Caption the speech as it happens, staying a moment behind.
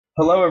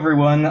Hello,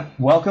 everyone.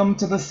 Welcome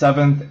to the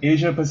 7th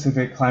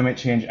Asia-Pacific Climate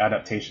Change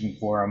Adaptation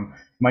Forum.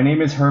 My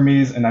name is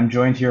Hermes, and I'm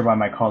joined here by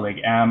my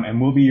colleague Am, and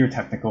we'll be your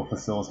technical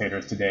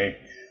facilitators today.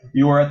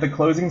 You are at the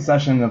closing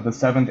session of the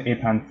 7th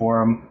APAN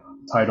Forum,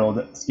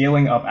 titled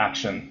Scaling Up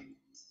Action.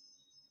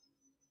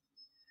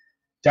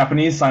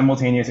 Japanese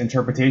simultaneous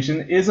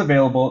interpretation is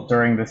available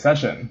during this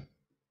session.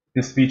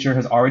 This feature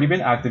has already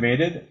been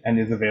activated and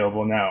is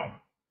available now.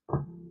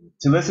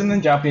 To listen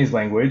in Japanese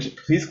language,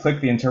 please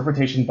click the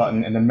interpretation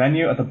button in the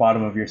menu at the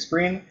bottom of your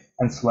screen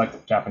and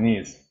select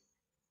Japanese.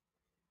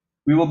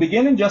 We will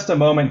begin in just a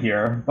moment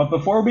here, but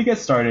before we get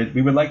started,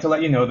 we would like to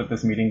let you know that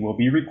this meeting will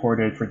be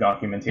recorded for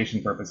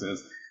documentation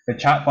purposes. The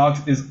chat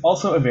box is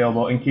also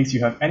available in case you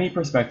have any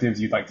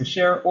perspectives you'd like to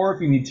share, or if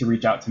you need to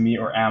reach out to me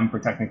or Am for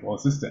technical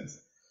assistance.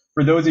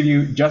 For those of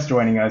you just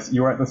joining us,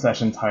 you are at the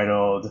session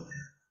titled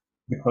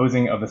the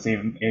closing of the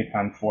 7th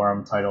APAN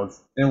Forum, titled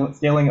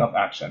Scaling Up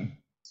Action.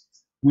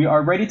 We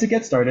are ready to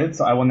get started,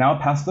 so I will now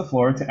pass the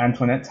floor to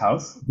Antoinette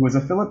Taus, who is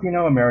a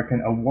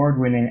Filipino-American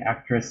award-winning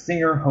actress,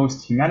 singer,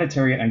 host,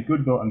 humanitarian, and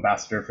goodwill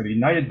ambassador for the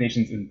United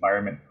Nations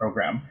Environment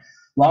Program.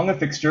 Long a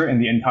fixture in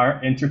the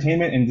entire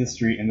entertainment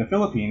industry in the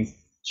Philippines,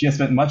 she has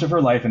spent much of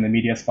her life in the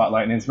media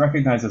spotlight and is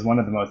recognized as one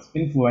of the most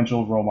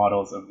influential role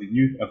models of the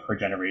youth of her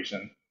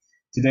generation.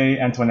 Today,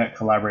 Antoinette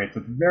collaborates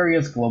with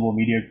various global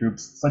media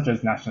groups such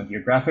as National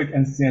Geographic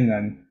and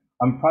CNN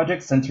on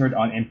projects centered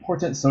on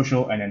important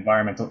social and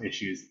environmental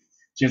issues.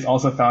 She has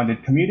also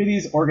founded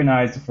Communities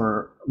Organized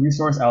for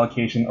Resource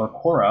Allocation, or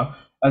CORA,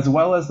 as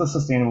well as the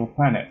Sustainable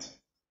Planet.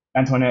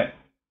 Antoinette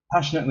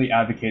passionately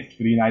advocates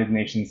for the United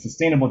Nations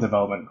Sustainable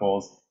Development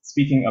Goals,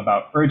 speaking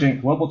about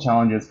urgent global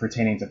challenges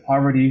pertaining to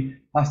poverty,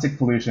 plastic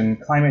pollution,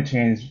 climate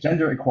change,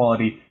 gender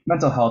equality,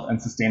 mental health, and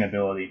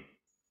sustainability.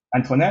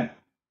 Antoinette,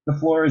 the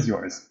floor is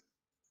yours.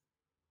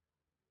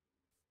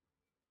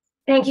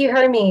 Thank you,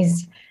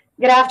 Hermes.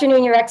 Good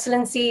afternoon, Your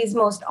Excellencies,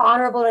 most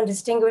honorable and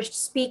distinguished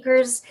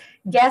speakers,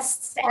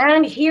 guests,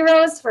 and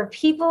heroes for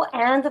people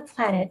and the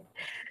planet.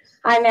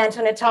 I'm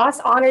Antoinette Taus,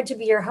 honored to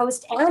be your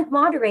host and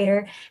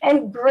moderator,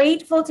 and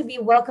grateful to be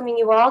welcoming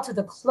you all to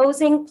the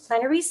closing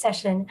plenary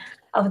session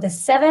of the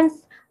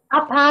 7th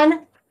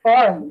APAN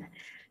Forum.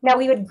 Now,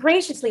 we would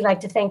graciously like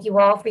to thank you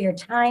all for your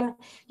time,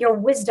 your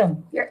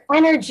wisdom, your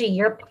energy,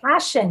 your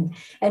passion,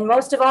 and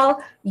most of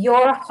all,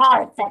 your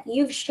heart that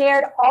you've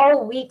shared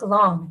all week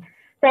long.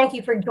 Thank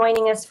you for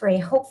joining us for a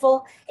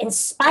hopeful,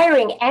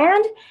 inspiring,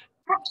 and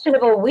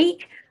actionable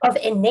week of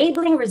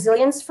enabling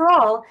resilience for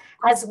all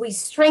as we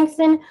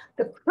strengthen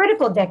the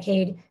critical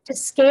decade to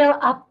scale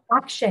up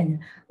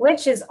action,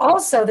 which is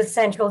also the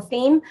central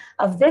theme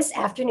of this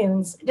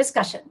afternoon's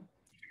discussion.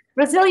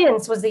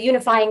 Resilience was the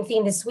unifying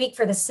theme this week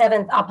for the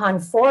 7th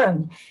APAN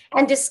Forum,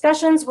 and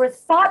discussions were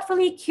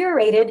thoughtfully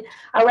curated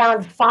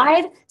around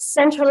 5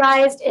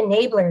 centralized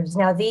enablers.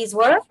 Now, these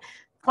were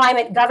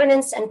climate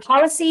governance and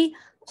policy,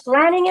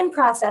 planning and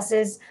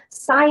processes,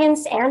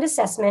 science and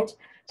assessment,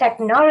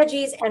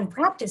 technologies and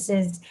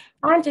practices,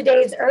 and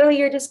today's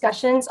earlier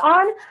discussions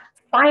on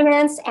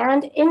finance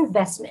and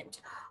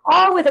investment,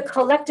 all with a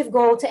collective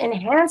goal to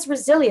enhance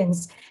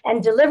resilience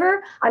and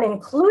deliver an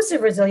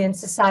inclusive resilient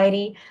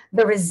society,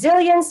 the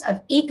resilience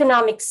of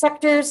economic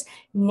sectors,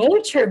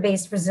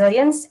 nature-based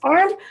resilience,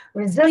 and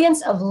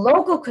resilience of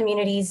local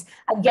communities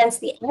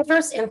against the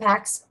adverse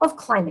impacts of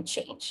climate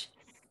change.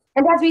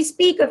 And as we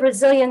speak of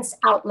resilience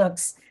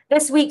outlooks,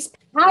 this week's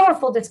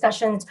powerful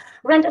discussions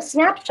rent a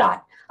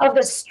snapshot of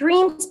the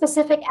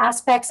stream-specific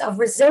aspects of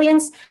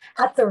resilience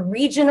at the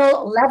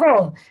regional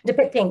level,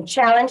 depicting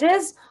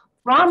challenges,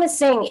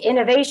 promising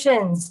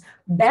innovations,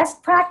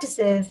 best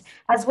practices,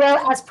 as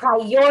well as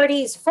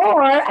priorities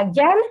for,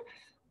 again,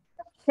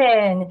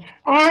 action.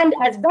 And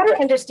as better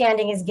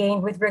understanding is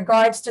gained with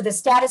regards to the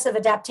status of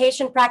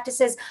adaptation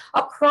practices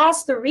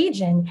across the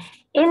region,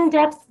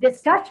 in-depth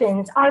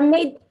discussions are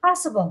made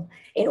possible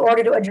in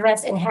order to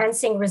address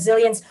enhancing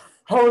resilience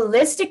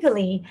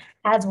holistically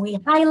as we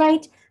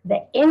highlight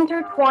the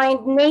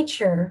intertwined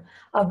nature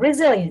of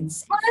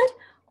resilience and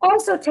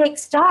also take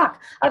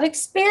stock of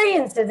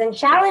experiences and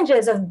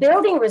challenges of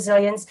building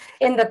resilience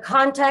in the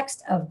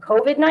context of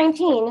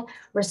COVID-19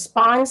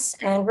 response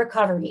and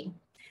recovery.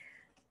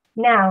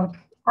 Now,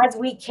 as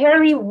we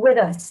carry with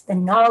us the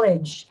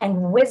knowledge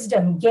and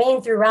wisdom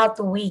gained throughout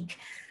the week,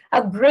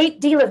 a great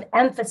deal of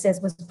emphasis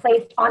was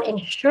placed on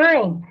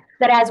ensuring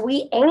that as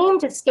we aim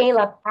to scale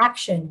up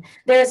action,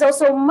 there is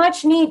also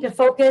much need to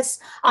focus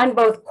on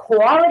both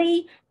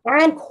quality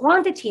and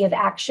quantity of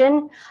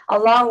action,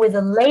 along with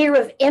a layer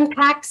of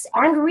impacts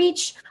and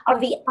reach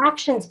of the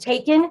actions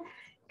taken,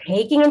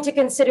 taking into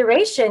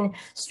consideration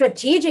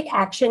strategic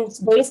actions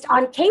based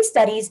on case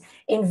studies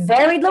in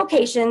varied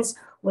locations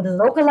with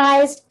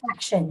localized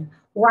action,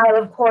 while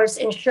of course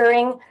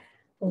ensuring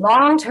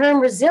long-term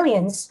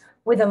resilience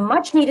with a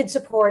much needed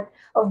support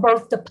of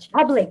both the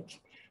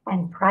public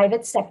and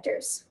private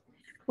sectors.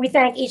 We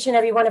thank each and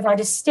every one of our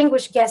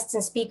distinguished guests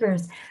and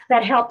speakers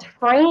that helped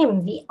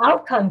frame the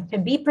outcomes to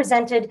be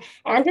presented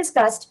and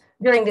discussed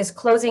during this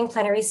closing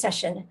plenary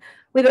session.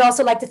 We would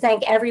also like to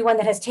thank everyone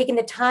that has taken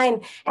the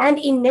time and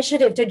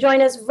initiative to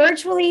join us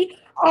virtually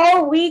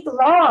all week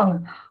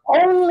long.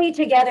 Only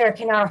together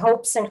can our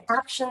hopes and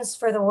actions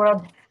for the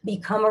world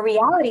become a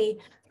reality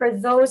for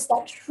those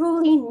that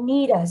truly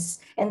need us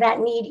and that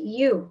need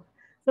you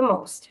the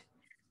most.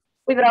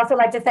 We would also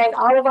like to thank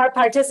all of our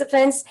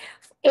participants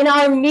in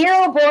our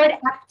Miro board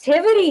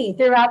activity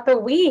throughout the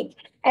week.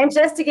 And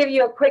just to give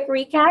you a quick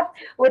recap,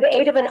 with the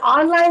aid of an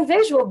online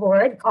visual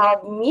board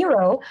called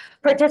Miro,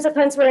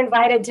 participants were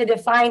invited to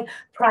define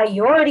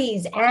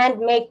priorities and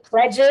make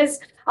pledges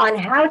on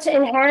how to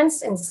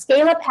enhance and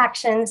scale up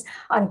actions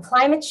on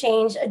climate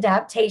change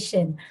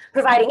adaptation,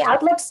 providing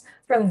outlooks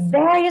from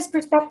various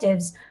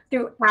perspectives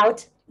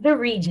throughout the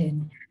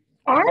region.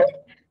 And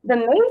the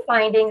main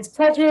findings,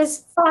 pledges,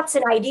 thoughts,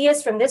 and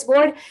ideas from this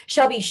board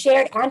shall be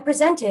shared and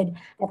presented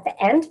at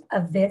the end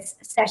of this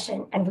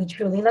session, and we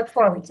truly look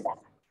forward to that.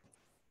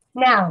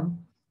 Now,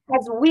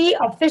 as we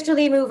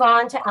officially move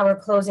on to our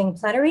closing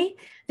plenary,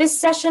 this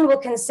session will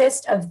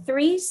consist of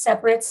 3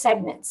 separate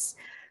segments.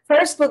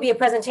 First will be a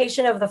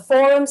presentation of the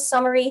forum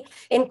summary,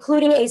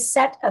 including a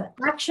set of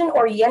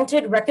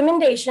action-oriented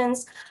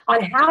recommendations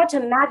on how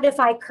to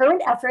magnify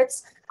current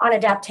efforts on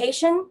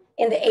adaptation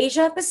in the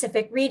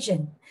Asia-Pacific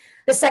region.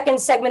 The second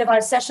segment of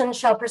our session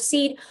shall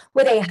proceed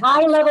with a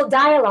high-level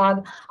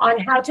dialogue on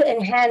how to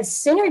enhance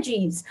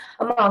synergies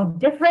among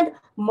different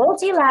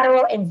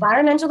multilateral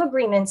environmental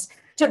agreements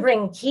to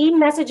bring key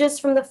messages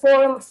from the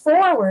forum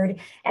forward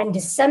and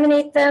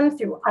disseminate them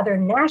through other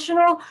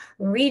national,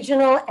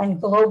 regional, and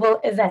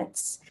global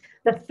events.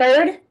 The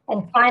third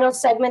and final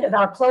segment of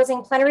our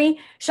closing plenary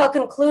shall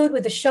conclude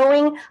with the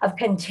showing of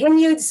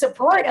continued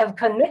support of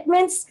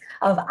commitments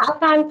of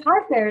APAN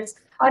partners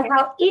on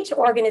how each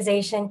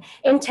organization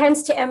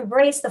intends to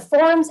embrace the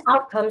forum's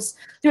outcomes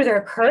through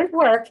their current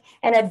work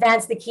and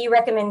advance the key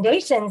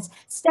recommendations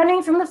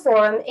stemming from the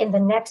forum in the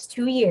next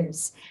 2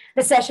 years.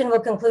 The session will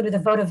conclude with a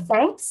vote of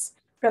thanks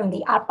from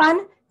the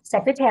APAN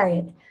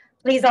Secretariat.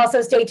 Please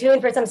also stay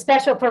tuned for some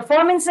special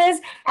performances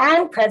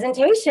and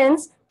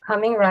presentations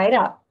coming right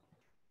up.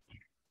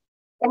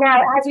 And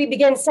now, as we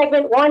begin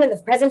segment 1 in the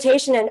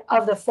presentation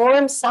of the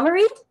forum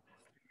summary,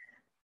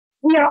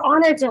 we are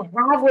honored to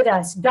have with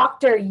us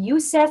Dr.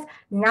 Youssef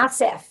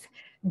Nassef,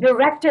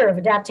 Director of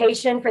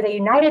Adaptation for the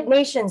United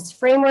Nations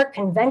Framework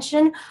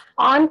Convention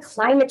on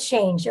Climate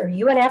Change, or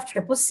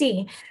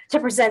UNFCCC, to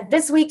present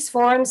this week's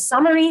forum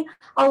summary,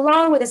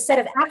 along with a set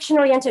of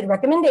action-oriented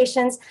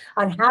recommendations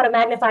on how to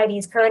magnify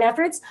these current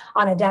efforts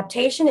on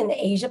adaptation in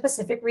the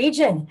Asia-Pacific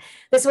region.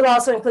 This will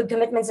also include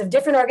commitments of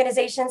different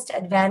organizations to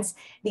advance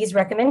these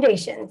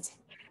recommendations.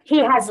 He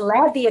has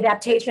led the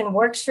adaptation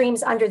work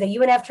streams under the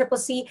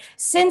UNFCCC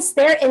since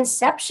their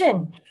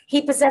inception.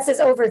 He possesses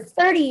over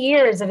 30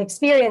 years of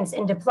experience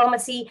in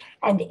diplomacy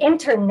and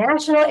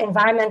international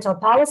environmental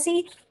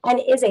policy and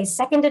is a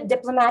seconded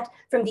diplomat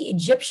from the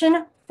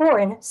Egyptian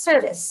Foreign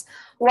Service.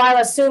 While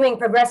assuming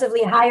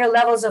progressively higher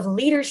levels of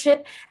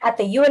leadership at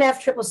the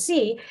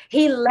UNFCCC,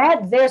 he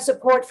led their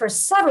support for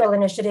several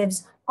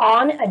initiatives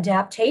on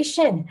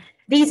adaptation.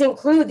 These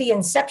include the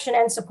inception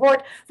and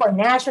support for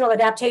national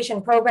adaptation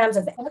programs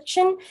of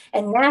action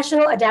and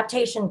national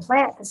adaptation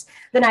plans,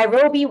 the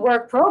Nairobi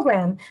Work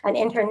Program, an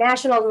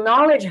international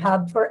knowledge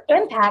hub for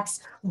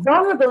impacts,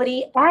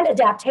 vulnerability, and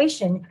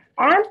adaptation,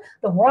 and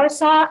the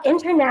Warsaw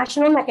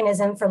International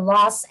Mechanism for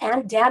Loss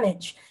and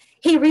Damage.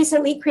 He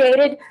recently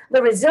created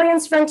the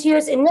Resilience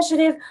Frontiers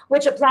Initiative,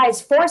 which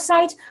applies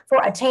foresight for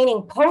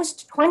attaining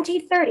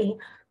post-2030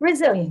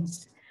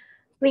 resilience.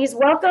 Please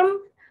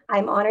welcome,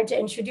 I'm honored to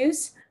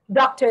introduce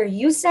Dr.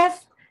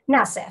 Youssef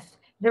Nassef,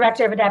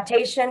 Director of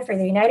Adaptation for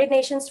the United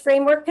Nations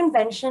Framework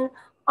Convention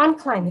on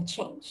Climate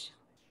Change.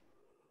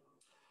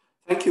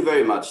 Thank you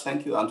very much.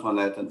 Thank you,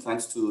 Antoinette, and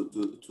thanks to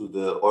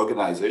the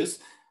organizers.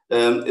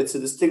 It's a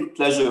distinct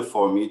pleasure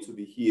for me to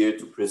be here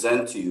to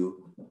present to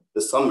you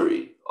the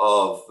summary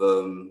of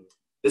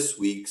this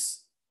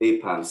week's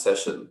APAN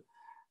session.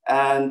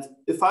 And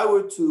if I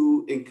were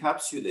to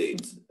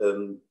encapsulate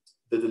the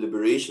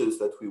deliberations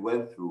that we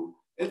went through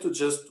into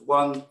just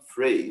one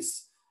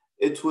phrase,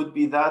 it would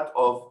be that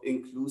of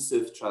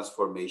inclusive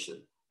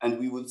transformation. And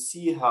we will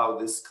see how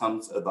this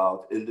comes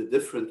about in the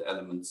different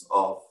elements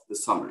of the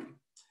summary.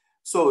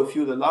 So if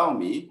you'll allow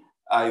me,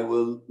 I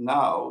will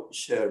now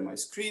share my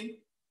screen.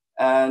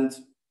 And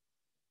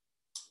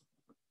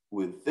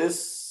with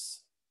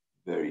this,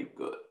 very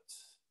good.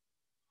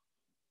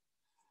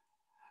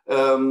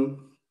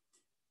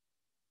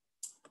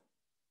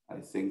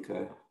 I think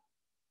I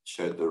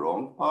shared the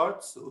wrong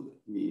part, so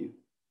let me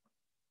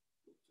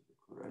go to the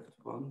correct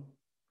one.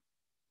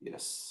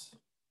 Yes.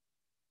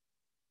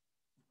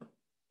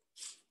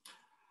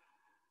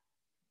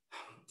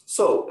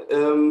 So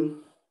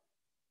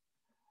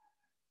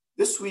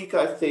this week,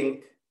 I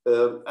think,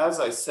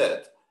 as I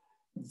said,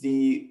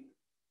 the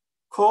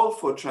call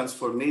for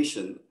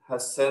transformation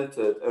has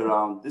centered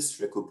around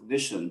this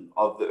recognition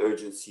of the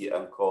urgency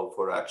and call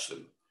for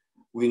action.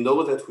 We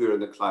know that we're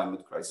in a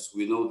climate crisis.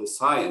 We know the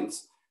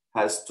science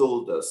has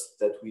told us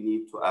that we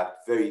need to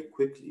act very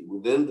quickly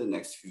within the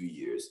next few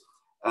years.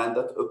 and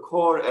that a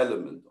core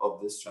element of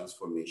this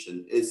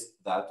transformation is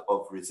that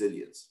of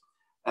resilience.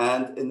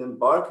 And in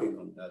embarking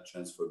on that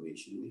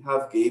transformation, we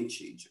have game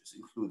changers,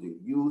 including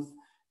youth,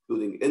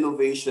 including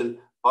innovation,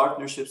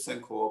 partnerships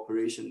and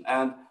cooperation,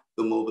 and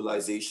the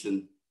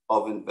mobilization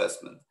of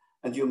investment.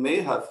 And you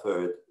may have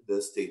heard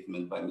the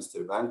statement by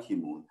Mr. Ban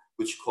Ki-moon,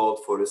 which called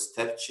for a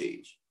step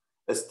change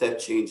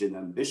in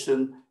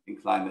ambition, in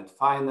climate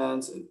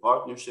finance, in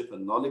partnership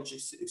and knowledge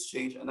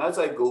exchange. And as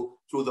I go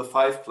through the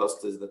 5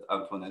 clusters that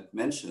Antoinette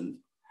mentioned,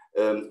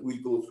 we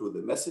go through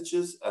the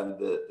messages and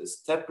the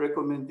step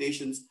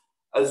recommendations,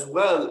 as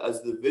well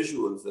as the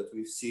visuals that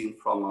we've seen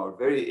from our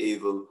very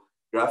able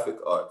graphic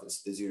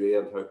artist, Desiree,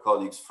 and her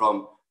colleagues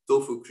from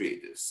Tofu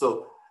Creative.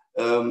 So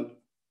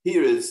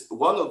here is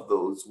one of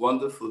those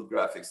wonderful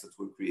graphics that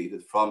were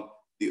created from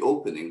the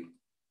opening.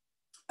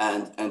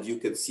 And you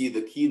can see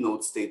the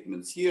keynote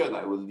statements here, and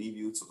I will leave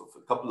you sort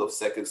of a couple of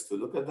seconds to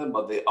look at them,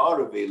 but they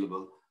are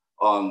available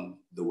on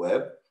the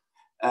web.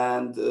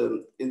 And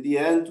in the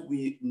end,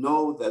 we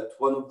know that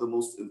one of the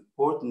most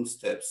important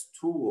steps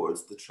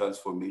towards the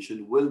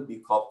transformation will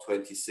be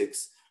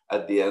COP26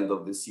 at the end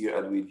of this year.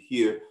 And we'll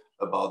hear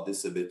about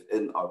this a bit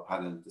in our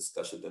panel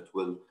discussion that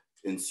will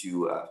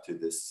ensue after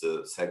this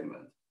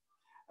segment.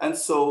 And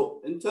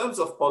so in terms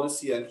of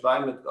policy and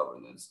climate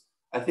governance,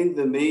 I think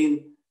the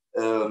main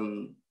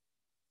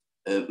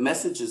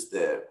messages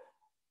there,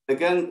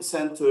 again,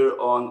 center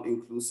on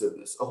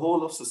inclusiveness, a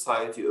whole of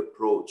society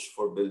approach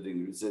for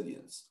building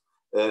resilience,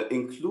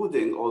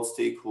 including all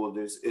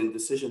stakeholders in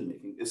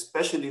decision-making,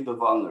 especially the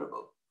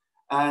vulnerable,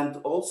 and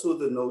also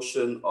the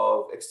notion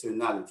of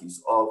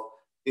externalities, of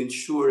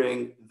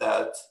ensuring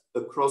that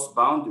across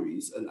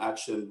boundaries, an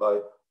action by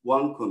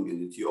one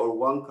community or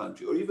one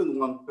country or even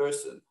one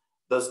person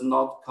does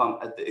not come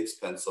at the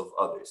expense of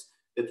others.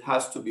 It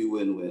has to be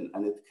win-win,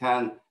 and it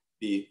can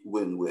be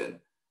win-win.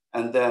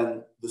 And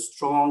then the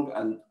strong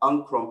and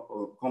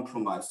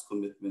uncompromised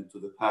commitment to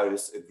the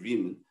Paris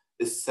Agreement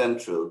is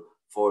central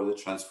for the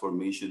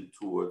transformation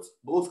towards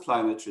both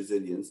climate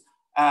resilience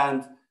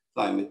and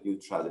climate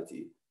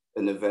neutrality,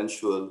 an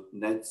eventual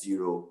net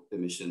zero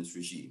emissions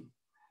regime.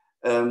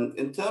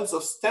 In terms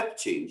of step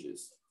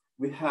changes,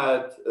 we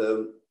had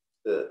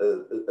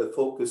a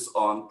focus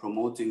on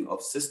promoting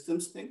of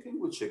systems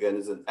thinking, which again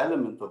is an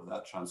element of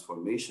that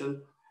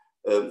transformation,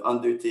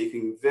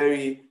 undertaking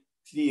very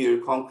clear,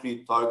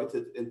 concrete,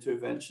 targeted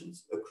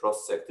interventions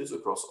across sectors,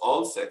 across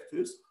all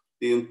sectors.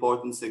 The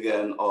importance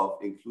again of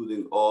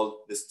including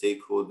all the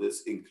stakeholders,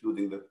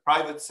 including the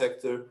private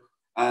sector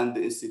and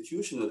the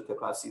institutional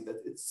capacity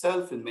that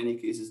itself in many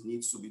cases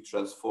needs to be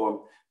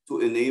transformed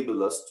to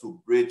enable us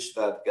to bridge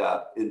that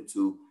gap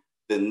into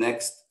the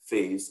next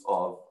phase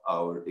of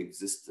our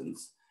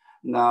existence.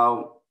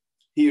 Now,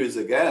 here's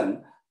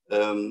again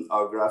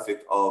our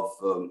graphic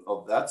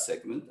of that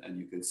segment, and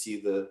you can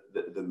see the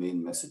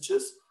main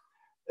messages.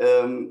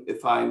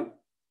 If I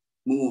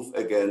move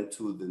again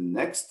to the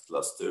next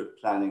cluster,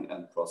 planning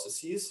and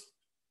processes,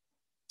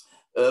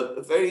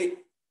 a very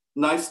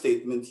nice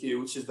statement here,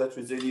 which is that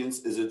resilience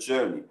is a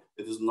journey.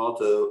 It is not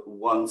a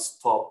one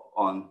stop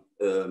on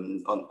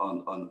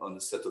a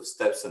set of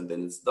steps and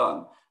then it's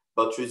done.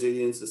 But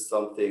resilience is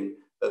something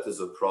that is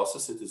a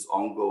process, it is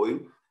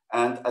ongoing,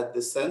 and at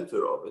the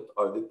center of it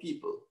are the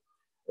people.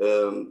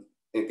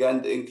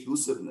 Again, the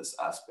inclusiveness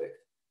aspect,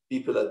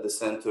 people at the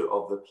center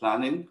of the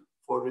planning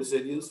for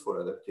resilience, for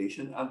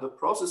adaptation, and the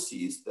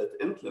processes that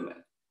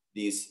implement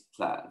these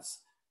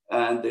plans.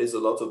 And there's a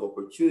lot of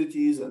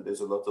opportunities, and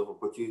there's a lot of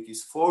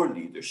opportunities for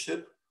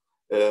leadership,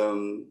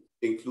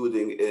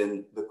 including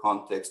in the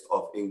context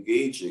of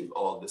engaging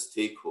all the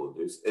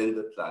stakeholders in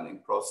the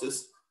planning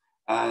process,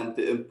 and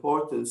the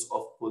importance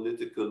of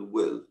political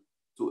will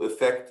to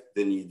effect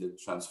the needed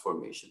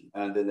transformation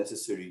and the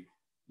necessary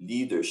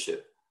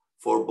leadership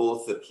for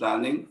both the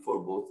planning, for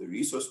both the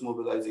resource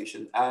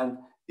mobilization and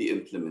the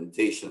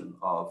implementation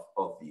of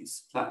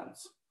these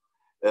plans.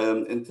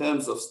 In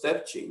terms of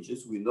step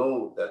changes, we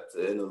know that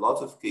in a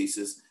lot of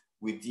cases,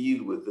 we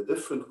deal with the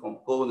different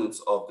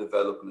components of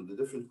development, the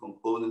different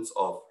components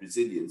of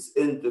resilience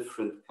in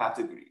different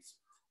categories.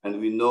 And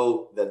we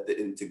know that the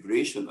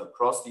integration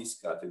across these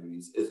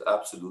categories is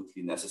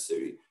absolutely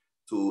necessary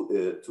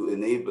to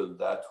enable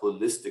that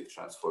holistic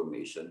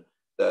transformation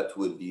that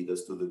will lead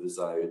us to the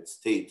desired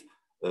state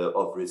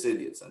of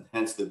resilience, and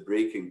hence the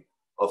breaking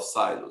of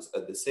silos.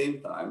 At the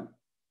same time,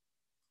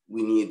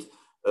 we need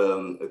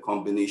a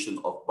combination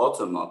of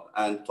bottom-up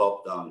and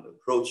top-down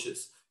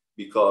approaches,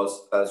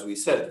 because as we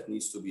said, it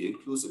needs to be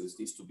inclusive, it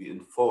needs to be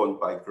informed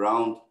by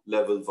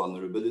ground-level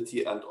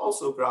vulnerability and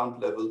also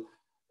ground-level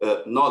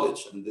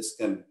knowledge. And this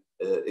can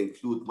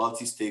include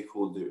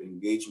multi-stakeholder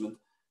engagement.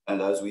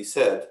 And as we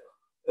said,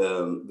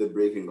 the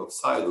breaking of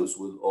silos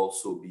will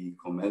also be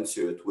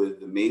commensurate with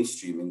the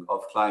mainstreaming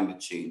of climate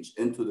change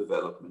into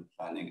development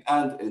planning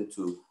and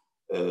into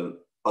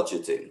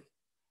budgeting.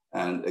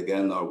 And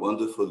again, our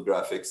wonderful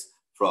graphics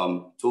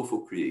from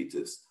Tofu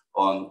Creatives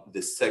on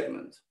this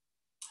segment.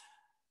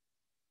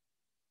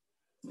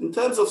 In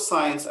terms of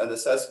science and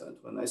assessment,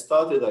 when I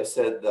started, I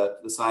said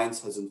that the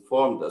science has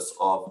informed us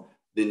of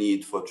the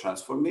need for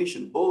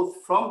transformation,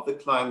 both from the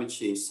climate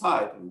change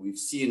side, and we've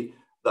seen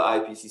the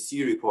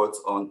IPCC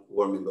reports on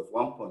warming of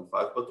 1.5,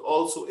 but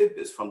also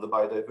IPBES from the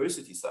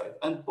biodiversity side.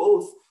 And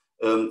both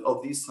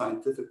of these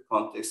scientific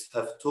contexts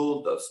have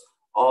told us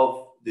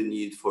of the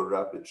need for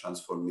rapid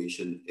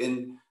transformation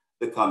in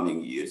the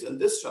coming years. And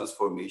this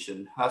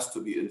transformation has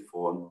to be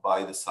informed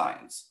by the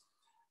science.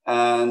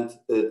 And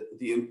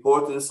the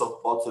importance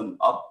of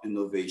bottom-up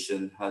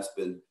innovation has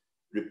been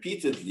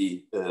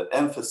repeatedly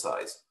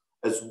emphasized,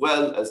 as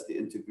well as the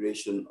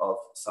integration of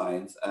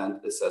science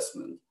and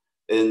assessment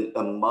in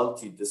a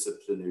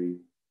multidisciplinary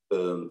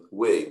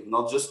way,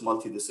 not just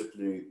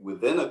multidisciplinary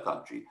within a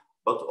country,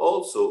 but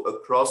also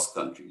across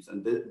countries.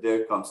 And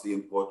there comes the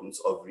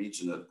importance of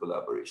regional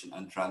collaboration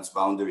and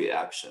transboundary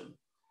action.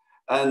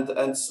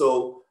 And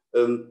so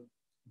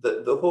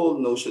the whole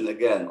notion,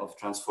 again, of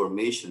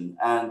transformation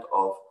and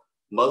of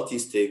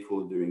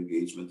multi-stakeholder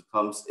engagement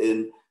comes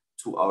in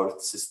to our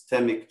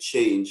systemic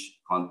change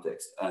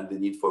context and the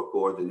need for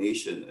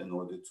coordination in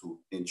order to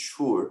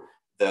ensure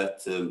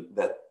that,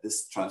 that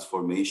this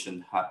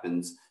transformation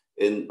happens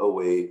in a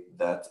way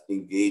that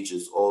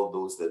engages all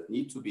those that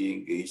need to be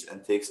engaged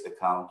and takes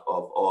account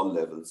of all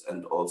levels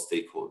and all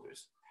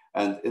stakeholders.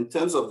 And in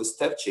terms of the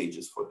step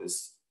changes for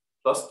this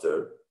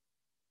cluster,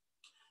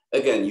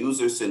 again,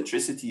 user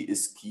centricity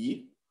is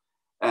key,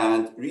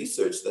 and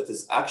research that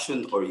is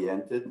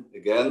action-oriented,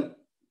 again,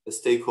 a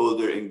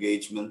stakeholder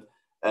engagement.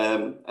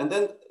 And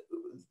then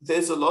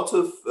there's a lot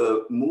of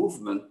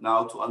movement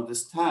now to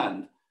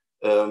understand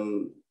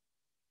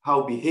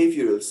how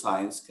behavioral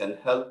science can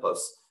help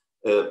us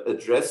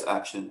address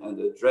action and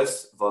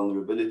address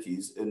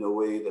vulnerabilities in a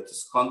way that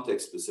is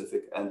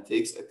context-specific and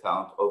takes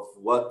account of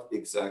what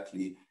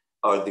exactly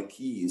are the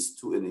keys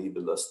to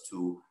enable us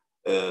to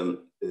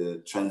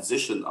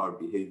transition our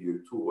behavior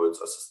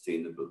towards a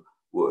sustainable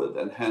world.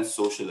 And hence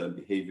social and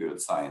behavioral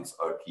science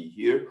are key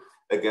here.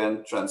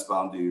 Again,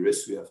 transboundary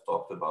risk, we have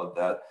talked about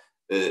that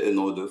in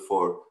order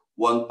for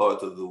one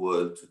part of the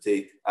world to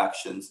take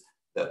actions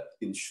that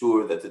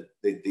ensure that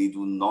they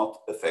do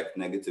not affect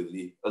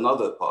negatively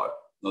another part,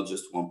 not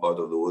just one part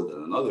of the world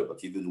and another,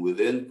 but even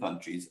within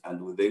countries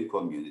and within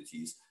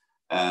communities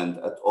and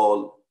at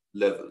all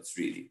levels,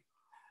 really.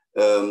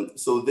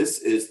 So this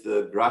is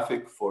the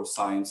graphic for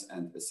science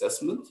and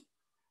assessment.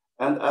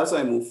 And as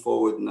I move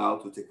forward now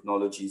to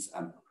technologies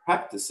and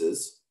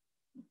practices,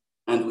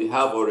 and we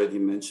have already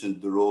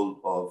mentioned the role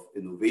of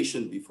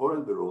innovation before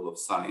and the role of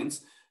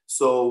science.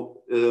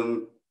 So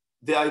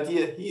the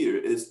idea here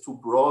is to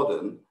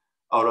broaden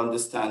our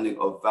understanding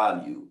of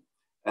value.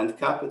 And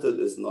capital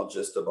is not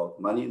just about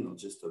money, not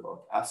just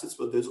about assets,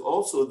 but there's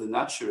also the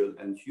natural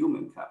and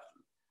human capital.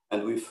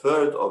 And we've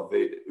heard of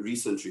very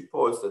recent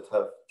reports that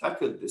have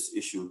tackled this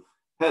issue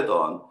head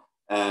on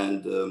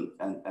and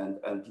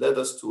led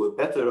us to a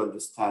better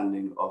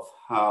understanding of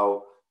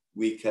how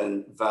we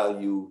can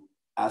value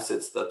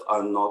assets that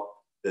are not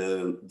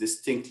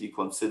distinctly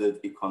considered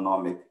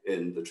economic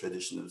in the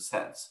traditional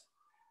sense.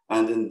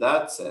 And in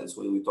that sense,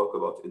 when we talk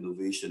about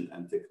innovation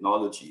and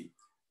technology,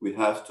 we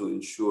have to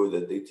ensure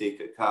that they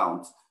take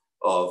account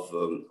of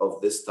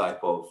this type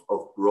of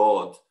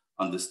broad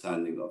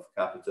understanding of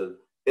capital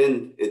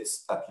in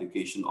its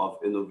application of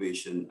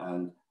innovation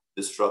and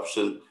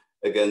disruption.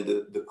 Again,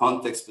 the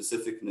context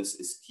specificness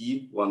is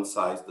key. One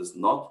size does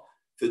not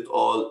fit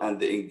all, and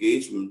the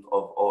engagement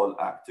of all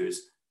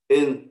actors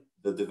in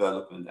the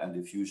development and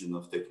diffusion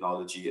of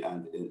technology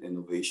and in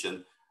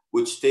innovation,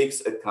 which takes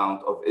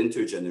account of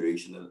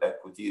intergenerational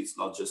equity. It's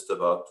not just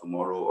about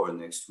tomorrow or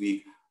next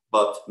week,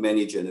 but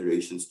many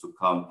generations to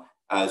come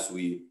as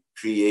we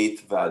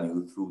create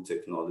value through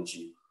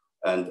technology.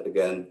 And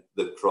again,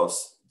 the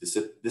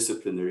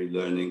cross-disciplinary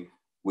learning,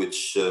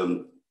 which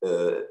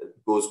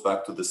goes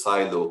back to the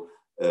silo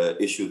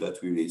issue that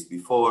we raised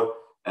before,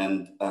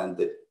 and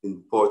the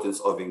importance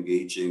of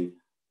engaging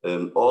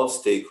all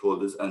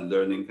stakeholders, and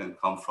learning can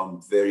come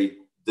from very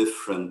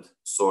different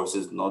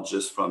sources, not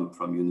just from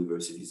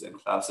universities and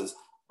classes,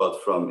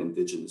 but from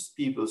indigenous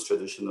peoples,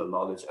 traditional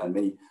knowledge, and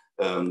many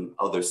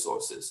other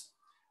sources.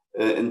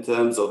 In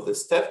terms of the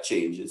step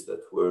changes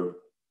that were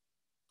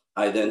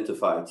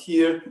identified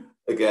here,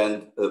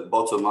 again,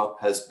 bottom-up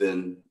has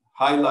been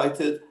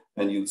highlighted,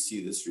 and you'll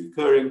see this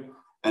recurring,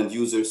 and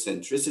user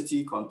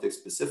centricity,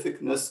 context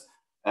specificness,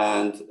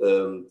 and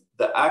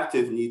the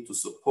active need to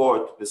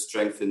support the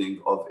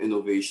strengthening of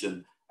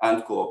innovation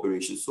and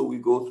cooperation. So we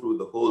go through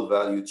the whole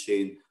value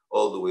chain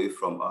all the way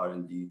from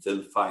R&D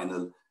till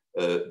final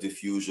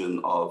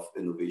diffusion of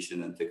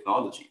innovation and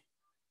technology.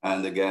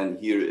 And again,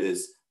 here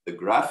is the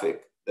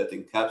graphic that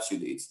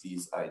encapsulates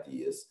these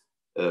ideas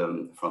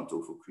from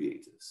Tofu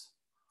Creatives.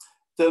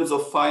 In terms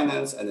of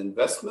finance and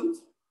investment,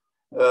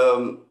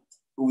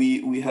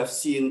 we have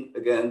seen,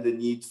 again, the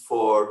need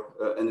for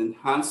an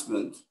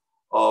enhancement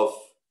of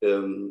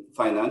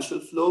financial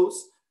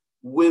flows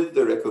with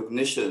the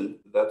recognition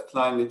that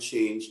climate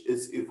change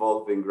is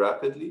evolving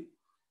rapidly.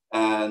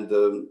 And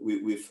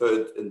we've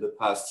heard in the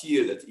past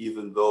year that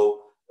even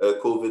though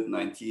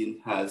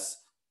COVID-19 has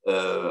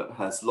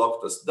has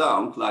locked us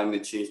down.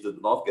 Climate change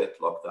did not get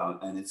locked down,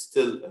 and it's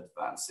still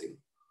advancing.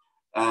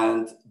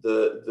 And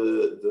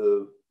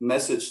the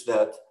message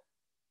that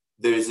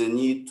there is a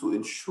need to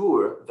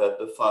ensure that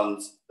the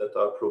funds that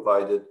are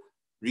provided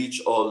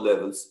reach all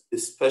levels,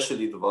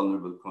 especially the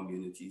vulnerable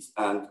communities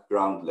and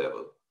ground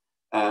level.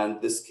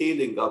 And the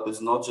scaling up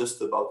is not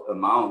just about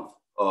amount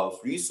of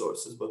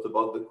resources, but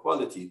about the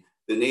quality,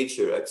 the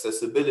nature,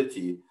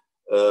 accessibility,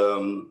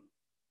 and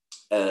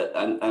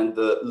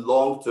the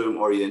long-term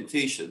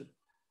orientation,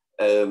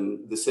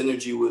 the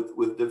synergy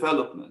with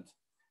development,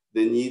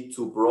 the need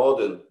to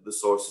broaden the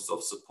sources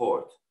of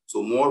support.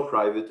 So more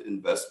private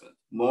investment,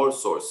 more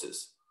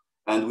sources.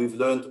 And we've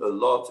learned a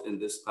lot in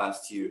this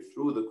past year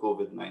through the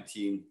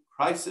COVID-19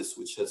 crisis,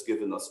 which has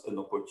given us an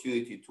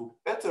opportunity to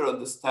better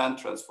understand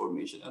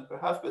transformation and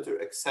perhaps better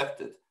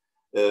accept it.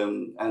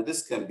 And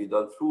this can be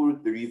done through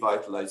the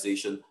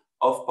revitalization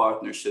of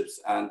partnerships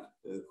and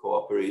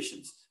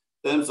cooperations.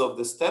 In terms of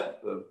the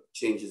step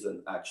changes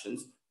and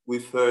actions,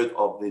 we've heard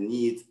of the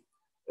need,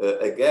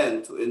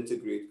 again, to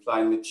integrate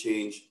climate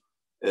change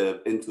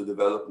into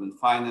development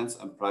finance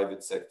and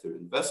private sector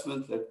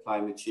investment. Let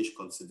climate change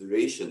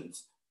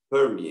considerations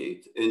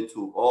permeate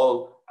into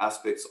all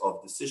aspects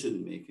of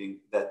decision-making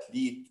that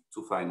lead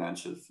to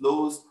financial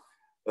flows.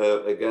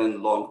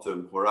 Again,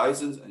 long-term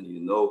horizons, and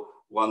you know,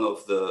 one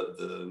of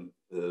the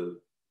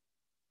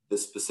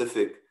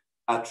specific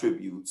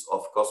attributes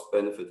of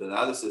cost-benefit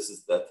analysis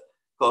is that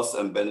costs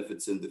and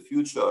benefits in the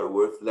future are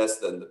worth less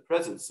than the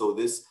present. So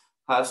this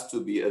has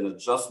to be an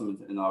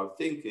adjustment in our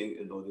thinking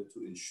in order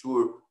to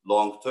ensure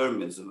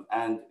long-termism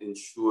and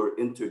ensure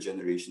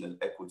intergenerational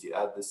equity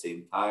at the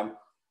same time,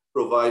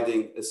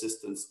 providing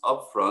assistance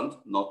upfront,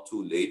 not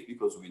too late,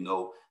 because we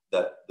know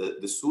that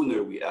the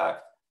sooner we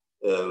act,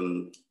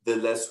 the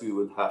less we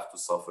will have to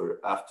suffer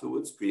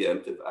afterwards.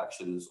 Preemptive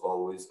action is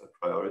always a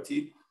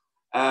priority,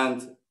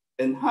 and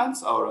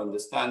enhance our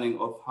understanding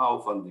of how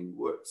funding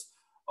works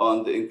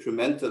on the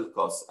incremental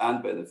costs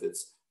and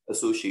benefits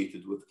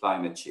associated with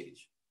climate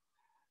change.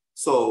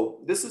 So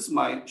this is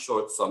my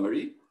short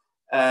summary,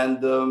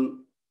 and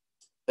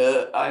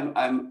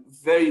I'm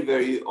very,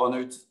 very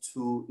honored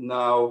to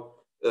now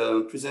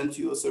present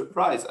you a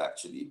surprise,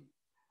 actually.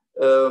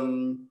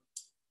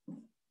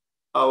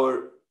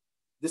 Our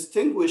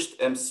distinguished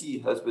MC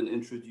has been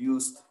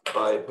introduced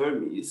by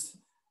Hermes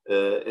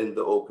in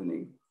the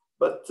opening,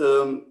 but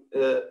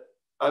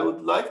I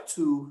would like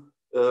to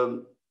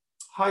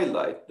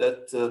highlight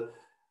that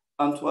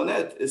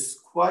Antoinette is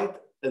quite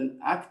an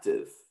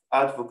active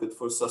advocate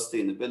for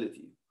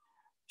sustainability.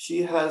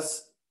 She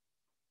has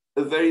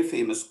a very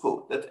famous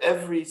quote that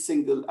every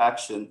single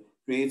action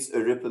creates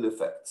a ripple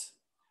effect.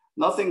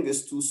 Nothing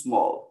is too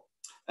small,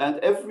 and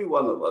every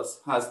one of us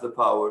has the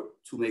power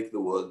to make the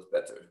world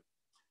better.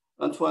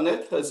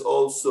 Antoinette has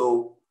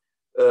also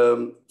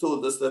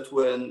told us that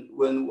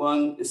when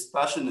one is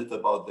passionate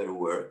about their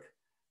work,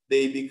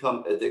 they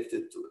become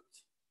addicted to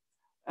it.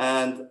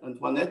 And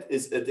Antoinette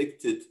is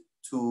addicted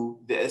to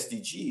the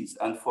SDGs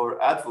and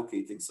for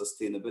advocating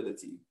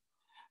sustainability.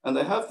 And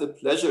I have the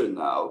pleasure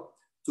now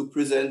to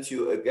present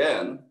you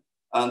again,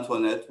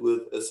 Antoinette,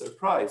 with a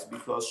surprise,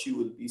 because she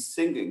will be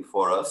singing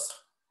for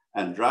us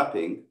and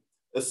rapping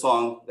a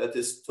song that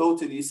is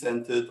totally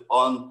centered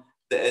on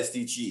the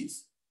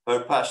SDGs,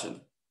 her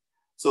passion.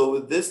 So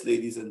with this,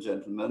 ladies and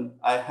gentlemen,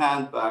 I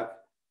hand back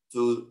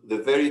to the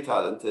very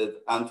talented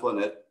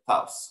Antoinette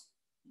Taus.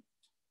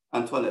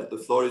 Antoinette, the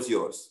floor is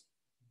yours.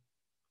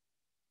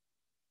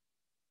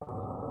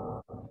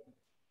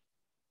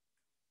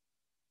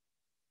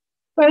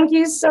 Thank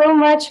you so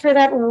much for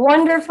that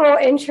wonderful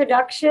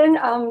introduction,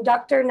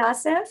 Dr.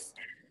 Nassef.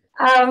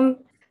 I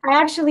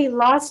actually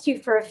lost you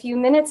for a few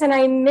minutes and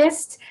I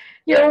missed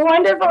your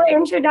wonderful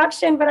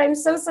introduction, but I'm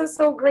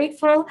so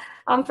grateful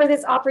for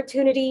this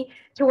opportunity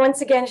to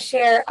once again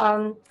share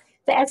the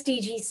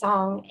SDG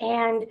song.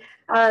 And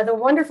the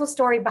wonderful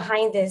story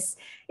behind this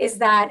is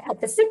that at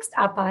the 6th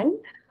APAN,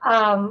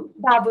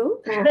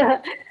 Babu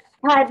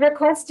had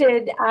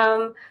requested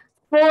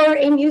for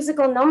a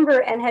musical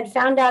number and had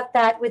found out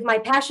that with my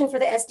passion for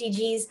the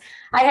SDGs,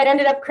 I had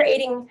ended up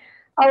creating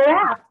a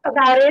rap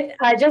about it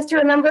just to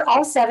remember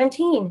all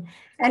 17.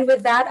 And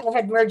with that, I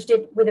had merged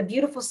it with a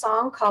beautiful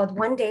song called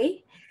One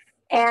Day.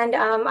 And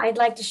I'd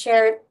like to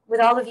share it with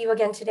all of you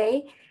again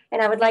today.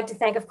 And I would like to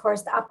thank, of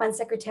course, the APAN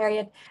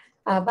Secretariat,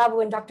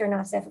 Babu and Dr.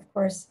 Nassef, of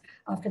course,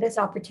 for this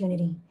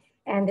opportunity.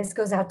 And this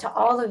goes out to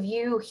all of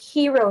you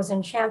heroes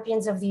and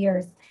champions of the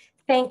earth.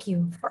 Thank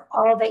you for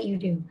all that you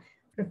do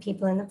for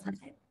people in the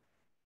planet.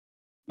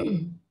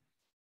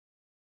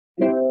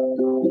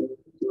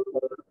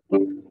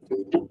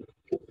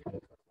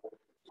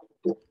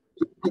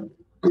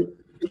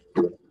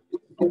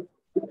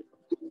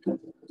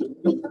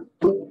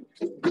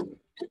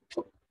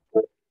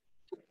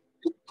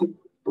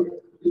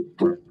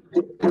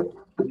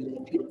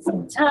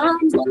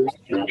 Sometimes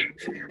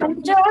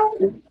I'm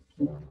done.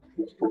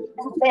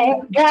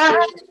 Thank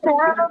God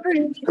for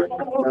everything.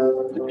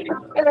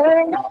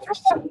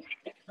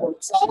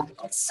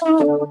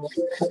 So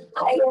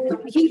I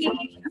am here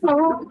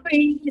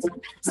breeze.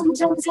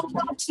 Sometimes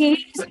our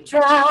tears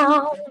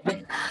drown,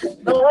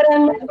 but I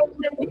never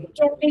let it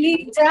get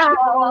me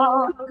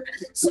down.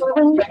 So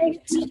when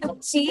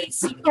negativity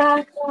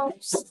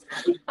surrounds,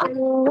 I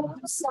know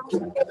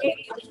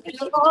someday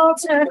it'll all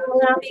turn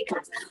around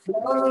because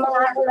all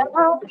my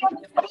love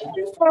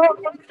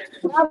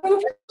I've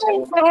been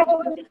praying for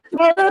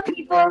other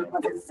people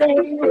to say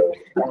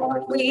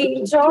that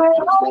we join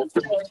all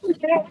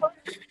together.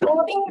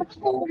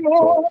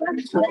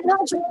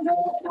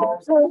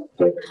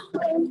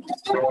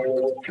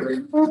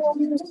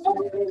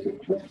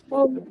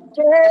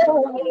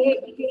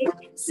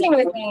 Sing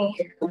with me.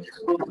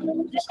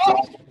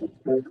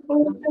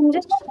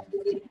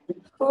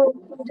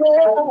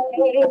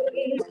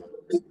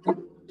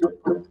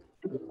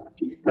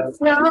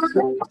 Now,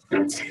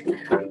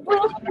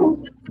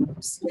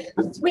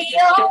 we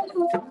all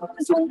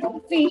lose when we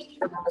feel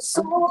our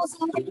souls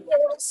in the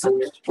hills.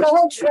 No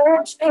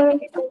church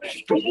faith,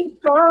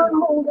 keep on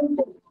moving.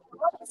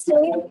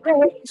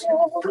 Celebration.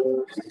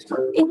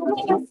 In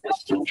your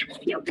faith,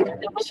 you can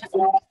do it.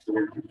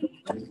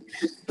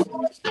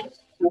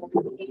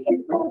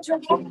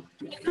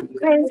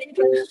 Crazy,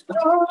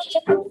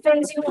 don't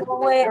face you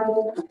away.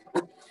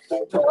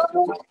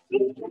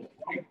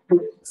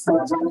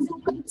 Sometimes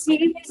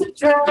tears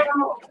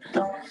drown,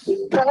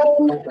 but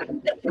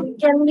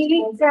can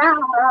lead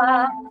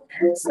down.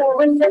 So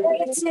when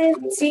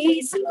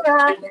negativity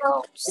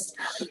surrounds,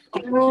 I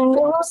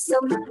know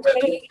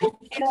someday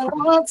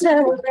it'll all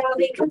turn around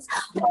because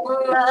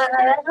all my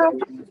life I'm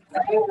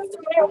praying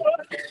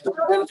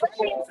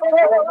for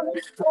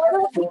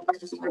the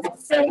people to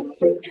say,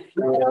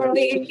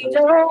 we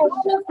don't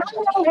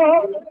know,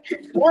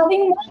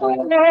 loving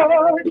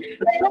Lord,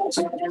 let our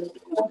children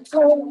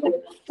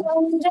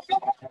one day,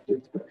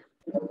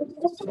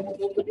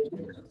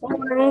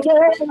 one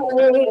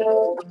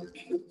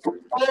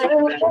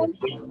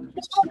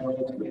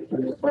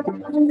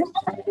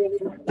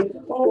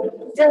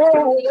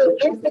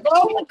it's the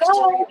golden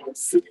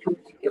goals.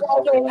 You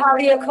all getting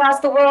poverty across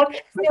the world,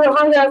 still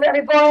hunger of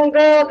every boy and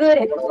girl, good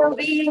and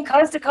well-being,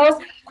 coast to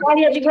coast,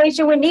 quality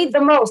education we need the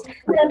most,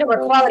 gender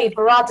equality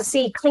for all to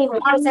see, clean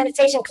water,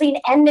 sanitation, clean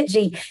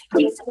energy,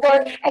 decent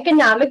work,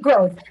 economic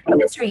growth,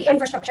 industry,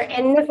 infrastructure,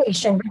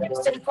 innovation,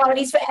 reduced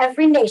inequalities for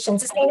every nation,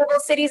 sustainable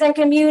cities and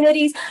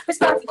communities,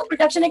 responsible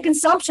production and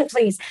consumption,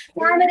 please.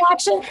 Climate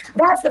action,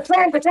 that's the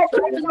plan, protect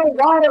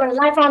water and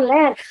life on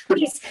land,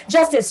 peace,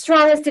 justice,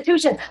 strong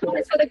institutions,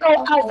 it's for the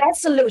goal out,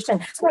 that's solution,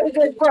 for the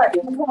good work,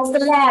 across the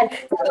land,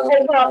 the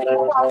whole world,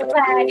 across the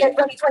planet, get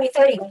ready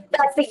 2030,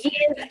 that's the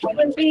year,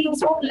 human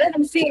beings won't live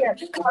in fear,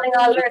 calling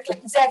all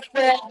earthlings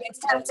everywhere, it's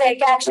time to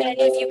take action,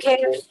 if you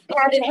can,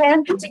 hand in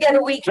hand,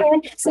 together we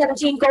can,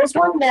 17 goals,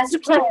 one master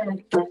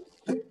plan.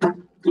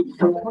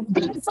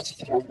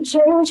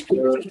 Change,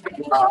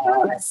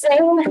 all the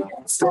same,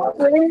 start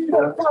with the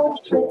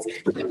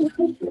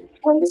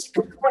when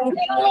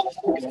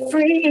you're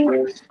free,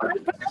 I'm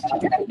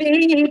proud to be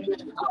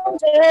all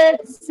the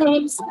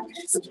same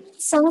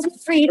songs of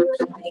freedom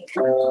like,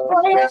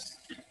 oh yeah.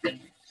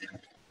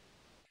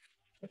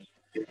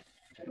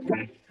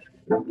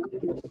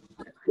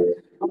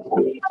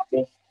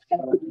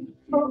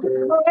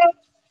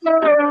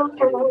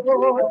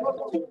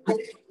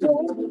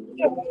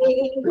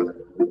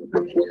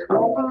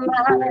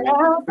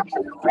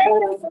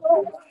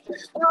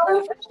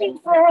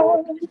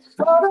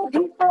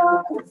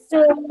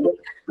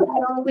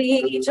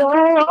 We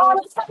join all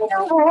the fire,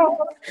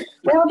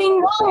 there'll be no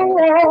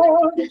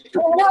war,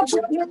 when our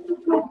children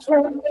will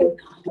play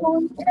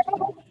one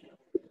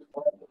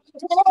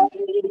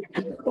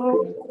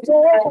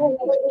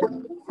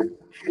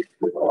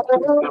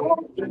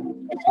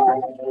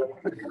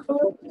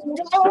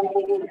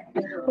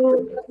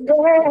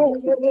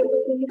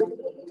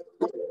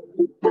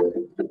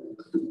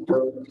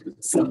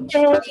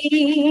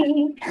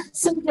someday,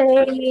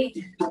 someday,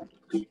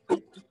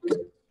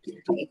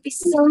 maybe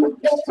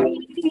someday,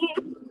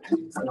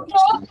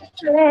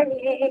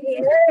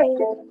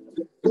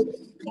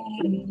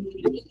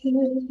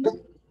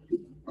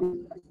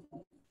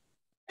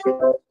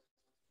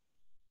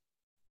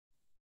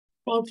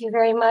 Thank you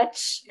very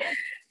much.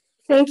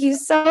 Thank you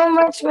so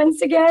much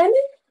once again.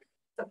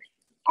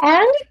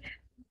 And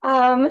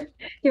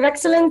Your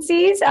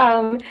Excellencies,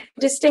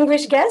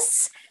 distinguished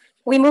guests,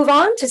 we move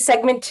on to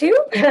segment 2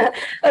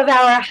 of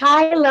our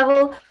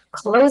high-level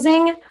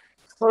closing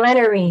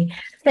plenary.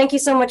 Thank you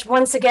so much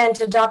once again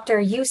to Dr.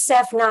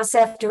 Youssef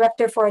Nassef,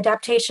 Director for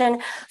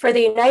Adaptation for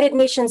the United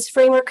Nations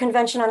Framework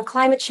Convention on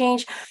Climate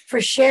Change,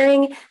 for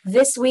sharing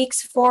this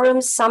week's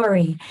forum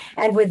summary.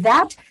 And with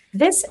that,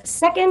 this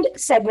second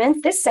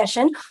segment, this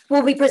session,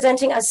 will be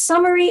presenting a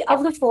summary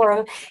of the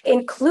forum,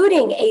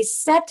 including a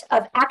set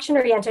of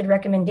action-oriented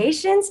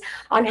recommendations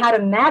on how to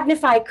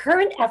magnify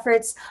current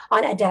efforts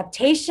on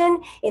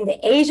adaptation in the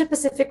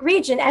Asia-Pacific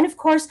region, and of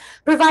course,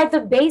 provide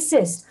the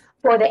basis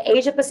for the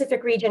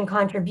Asia-Pacific region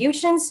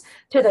contributions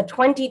to the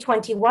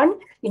 2021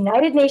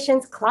 United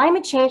Nations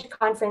Climate Change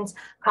Conference,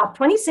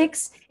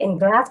 COP26 in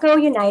Glasgow,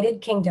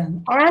 United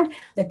Kingdom, and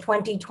the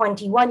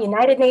 2021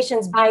 United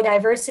Nations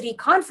Biodiversity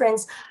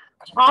Conference,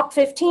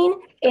 COP15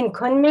 in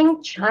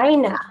Kunming,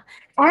 China,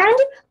 and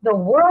the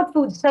World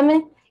Food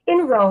Summit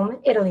in Rome,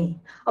 Italy.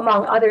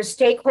 Among other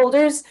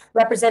stakeholders,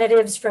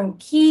 representatives from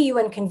key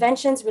UN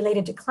conventions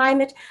related to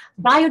climate,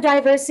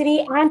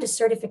 biodiversity, and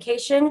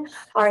desertification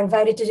are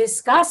invited to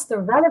discuss the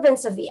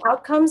relevance of the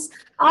outcomes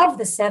of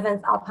the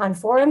 7th APAN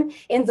Forum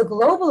in the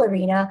global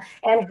arena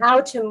and how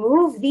to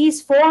move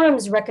these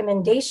forums'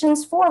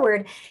 recommendations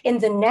forward in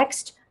the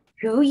next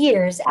 2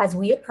 years as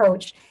we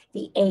approach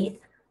the 8th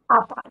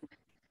APAN.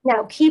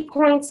 Now, key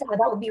points that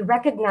will be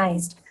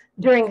recognized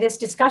during this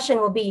discussion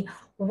will be: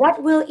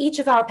 what will each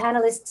of our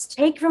panelists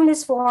take from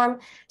this forum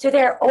to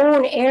their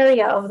own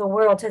area of the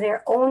world, to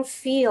their own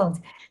field,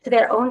 to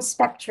their own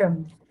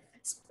spectrum?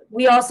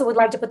 We also would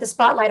like to put the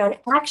spotlight on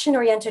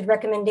action-oriented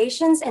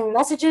recommendations and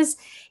messages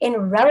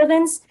in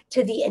relevance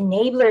to the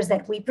enablers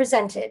that we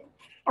presented.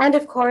 And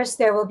of course,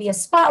 there will be a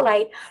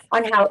spotlight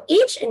on how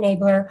each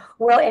enabler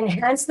will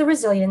enhance the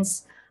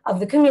resilience of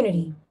the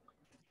community.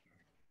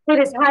 For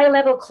this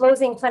high-level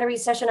closing plenary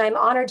session, I'm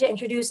honored to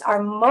introduce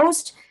our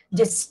most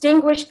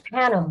distinguished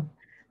panel,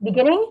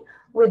 beginning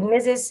with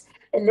Mrs.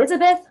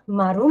 Elizabeth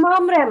Maruma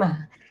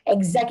Mrema,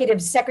 Executive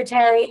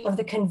Secretary of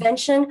the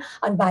Convention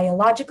on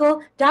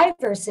Biological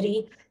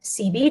Diversity,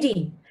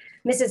 CBD.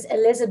 Mrs.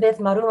 Elizabeth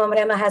Maruma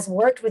Mrema has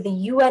worked with the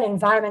UN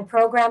Environment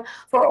Program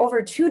for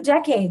over 2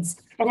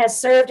 decades and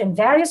has served in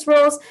various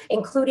roles,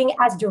 including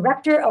as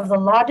Director of the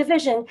Law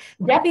Division,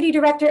 Deputy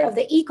Director of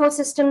the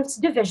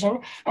Ecosystems Division,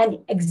 and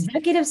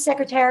Executive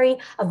Secretary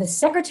of the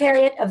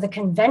Secretariat of the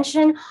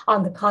Convention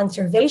on the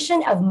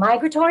Conservation of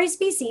Migratory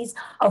Species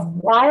of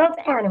Wild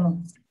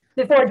Animals.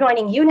 Before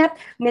joining UNEP,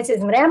 Mrs.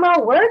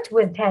 Mrema worked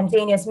with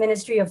Tanzania's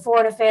Ministry of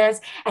Foreign Affairs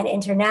and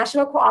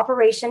International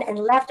Cooperation and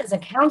left as a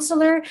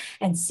counselor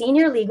and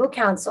senior legal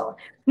counsel.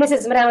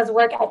 Mrs. Mrema's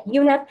work at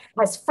UNEP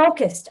has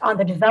focused on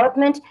the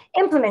development,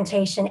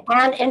 implementation,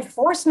 and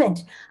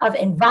enforcement of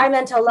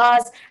environmental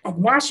laws at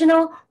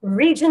national,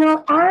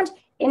 regional, and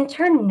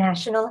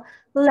international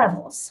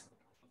levels.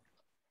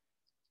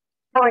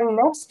 Our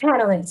next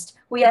panelist,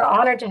 we are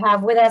honored to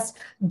have with us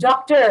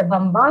Dr.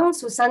 Bambang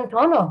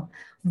Susantono,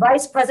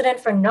 Vice President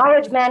for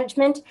Knowledge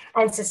Management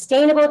and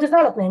Sustainable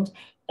Development,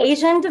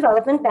 Asian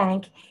Development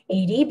Bank,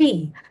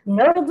 ADB,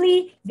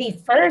 notably the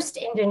first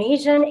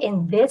Indonesian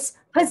in this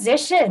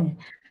position.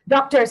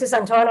 Dr.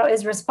 Susantono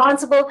is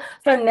responsible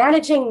for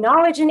managing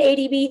knowledge in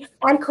ADB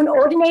and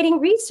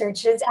coordinating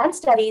researches and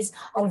studies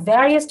on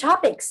various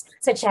topics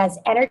such as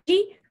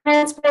energy,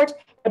 transport,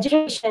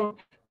 education,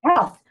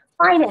 health,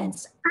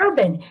 finance,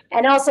 urban,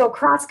 and also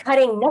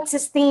cross-cutting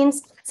nexus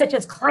themes such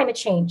as climate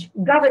change,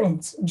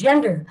 governance,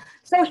 gender,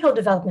 social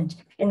development,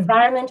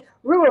 environment,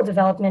 rural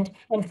development,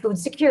 and food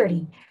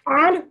security,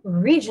 and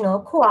regional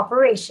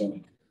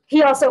cooperation.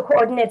 He also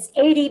coordinates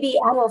ADB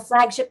annual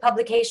flagship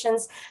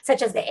publications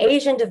such as the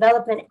Asian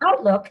Development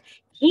Outlook,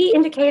 Key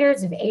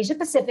Indicators of Asia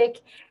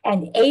Pacific,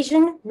 and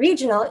Asian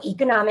Regional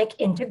Economic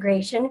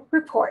Integration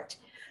Report.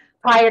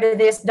 Prior to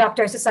this,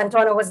 Dr.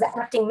 Susantono was the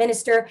Acting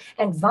Minister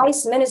and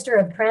Vice Minister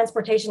of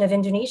Transportation of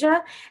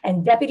Indonesia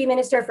and Deputy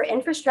Minister for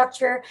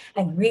Infrastructure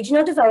and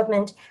Regional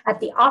Development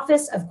at the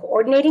Office of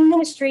Coordinating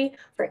Ministry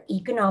for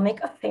Economic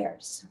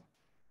Affairs.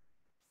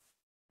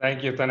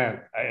 Thank you,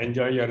 Tanet. I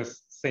enjoy your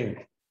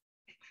sing.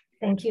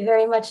 Thank you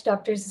very much,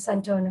 Dr.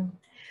 Susantono.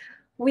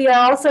 We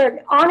are also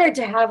honored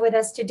to have with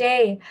us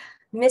today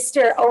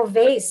Mr.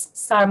 Ovais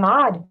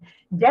Sarmad,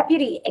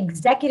 Deputy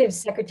Executive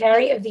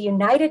Secretary of the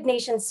United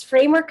Nations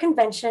Framework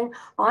Convention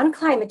on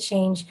Climate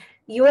Change,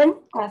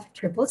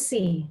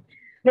 UNFCCC.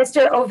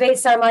 Mr. Ovais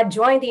Sarmad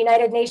joined the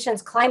United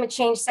Nations Climate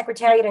Change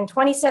Secretariat in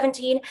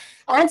 2017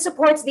 and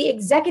supports the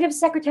Executive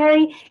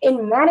Secretary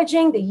in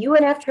managing the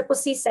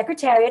UNFCCC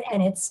Secretariat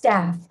and its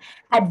staff,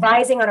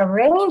 advising on a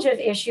range of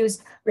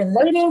issues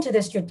relating to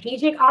the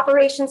strategic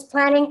operations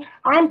planning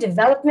and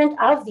development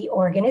of the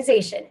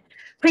organization.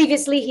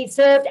 Previously, he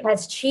served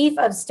as Chief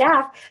of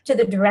Staff to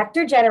the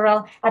Director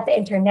General at the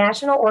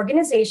International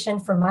Organization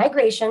for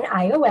Migration,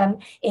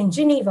 IOM, in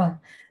Geneva.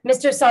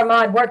 Mr.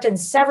 Sarmad worked in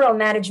several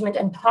management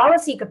and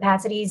policy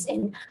capacities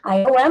in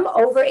IOM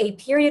over a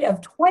period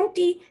of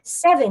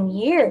 27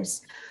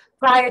 years.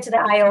 Prior to the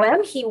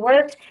IOM, he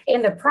worked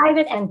in the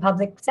private and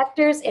public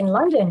sectors in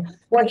London,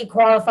 where he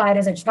qualified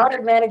as a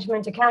Chartered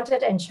Management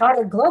Accountant and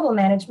Chartered Global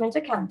Management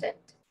Accountant.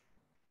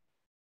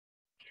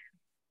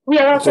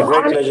 It's a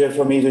great pleasure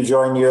for me to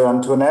join you,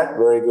 Antoinette.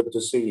 Very good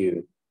to see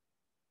you.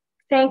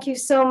 Thank you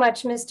so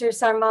much, Mr.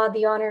 Sarmad.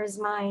 The honor is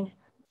mine.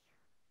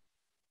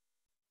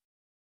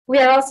 We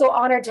are also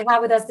honored to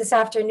have with us this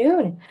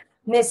afternoon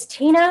Ms.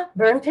 Tina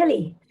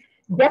Byrne-Pilley,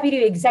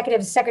 Deputy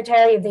Executive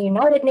Secretary of the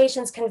United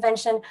Nations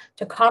Convention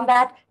to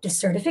Combat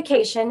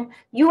Desertification,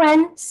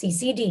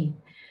 UNCDD.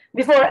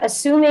 Before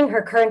assuming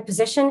her current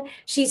position,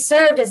 she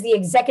served as the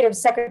Executive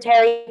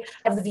Secretary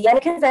of the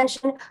Vienna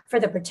Convention for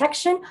the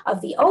Protection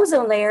of the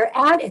Ozone Layer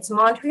and its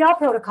Montreal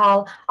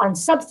Protocol on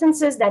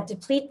substances that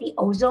deplete the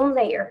ozone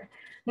layer.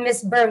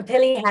 Ms.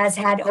 Bermpilly has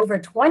had over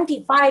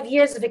 25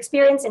 years of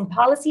experience in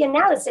policy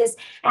analysis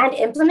and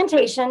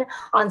implementation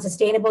on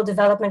sustainable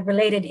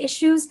development-related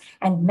issues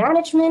and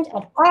management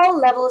at all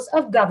levels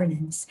of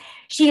governance.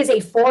 She is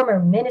a former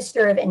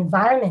Minister of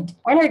Environment,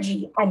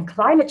 Energy, and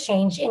Climate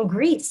Change in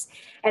Greece.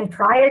 And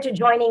prior to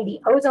joining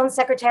the Ozone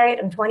Secretariat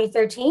in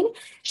 2013,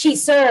 she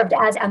served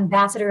as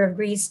Ambassador of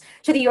Greece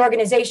to the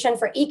Organization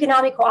for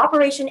Economic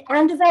Cooperation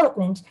and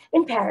Development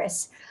in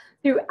Paris.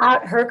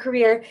 Throughout her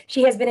career,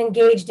 she has been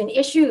engaged in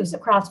issues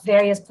across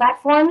various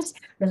platforms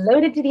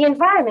related to the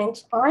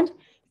environment and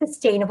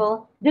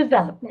sustainable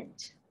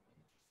development.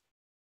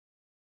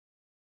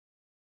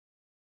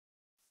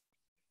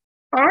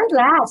 And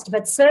last,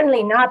 but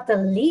certainly not the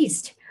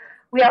least,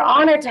 we are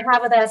honored to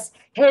have with us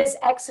His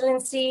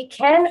Excellency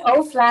Ken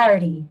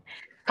O'Flaherty,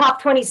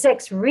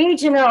 COP26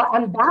 Regional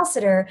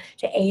Ambassador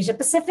to Asia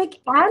Pacific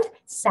and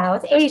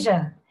South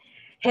Asia.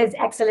 His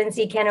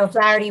Excellency Ken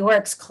O'Flaherty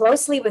works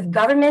closely with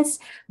governments,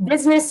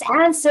 business,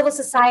 and civil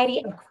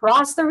society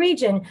across the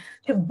region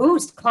to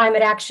boost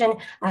climate action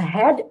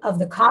ahead of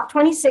the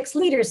COP26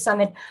 Leaders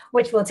Summit,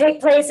 which will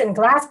take place in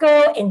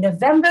Glasgow in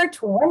November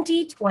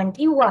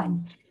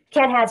 2021.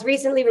 Ken has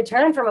recently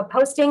returned from a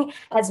posting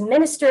as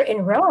minister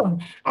in Rome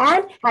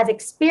and has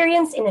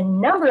experience in a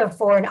number of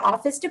foreign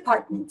office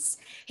departments.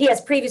 He has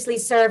previously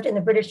served in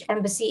the British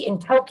Embassy in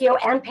Tokyo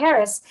and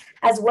Paris,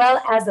 as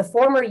well as the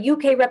former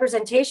UK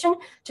representation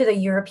to the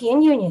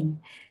European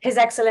Union. His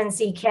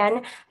Excellency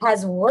Ken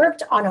has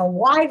worked on a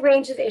wide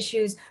range of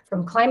issues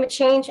from climate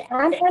change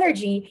and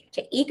energy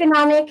to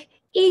economic,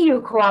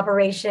 EU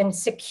cooperation,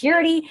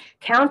 security,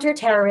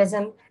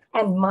 counterterrorism,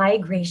 and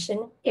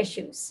migration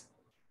issues.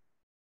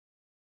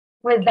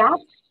 With that,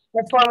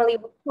 let's formally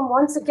welcome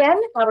once again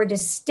our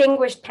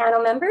distinguished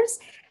panel members,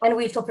 and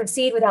we shall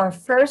proceed with our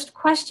first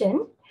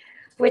question,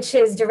 which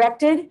is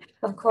directed,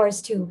 of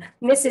course, to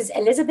Mrs.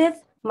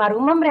 Elizabeth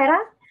Maruma Mrera,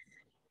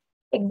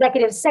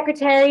 Executive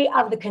Secretary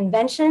of the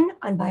Convention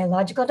on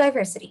Biological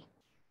Diversity.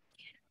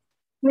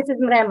 Mrs.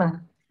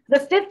 Mrema, the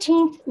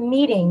 15th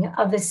meeting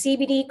of the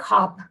CBD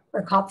COP,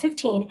 or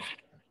COP15,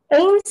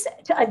 aims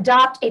to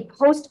adopt a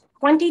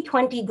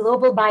post-2020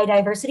 global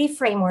biodiversity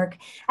framework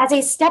as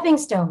a stepping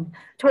stone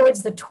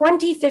towards the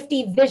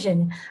 2050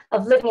 vision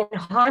of living in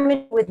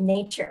harmony with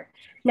nature.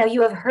 Now,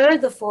 you have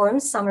heard the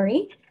forum's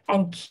summary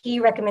and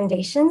key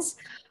recommendations.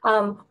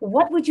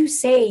 What would you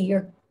say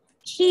your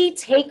key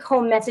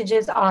take-home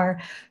messages are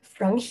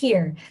from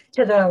here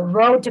to the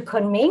road to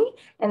Kunming,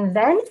 and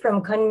then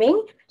from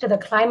Kunming to the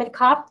climate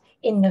COP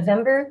in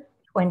November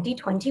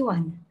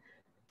 2021?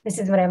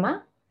 Mrs.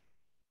 Mrema?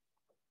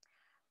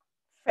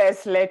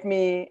 First, let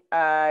me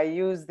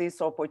use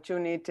this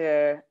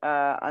opportunity,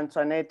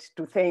 Antoinette,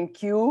 to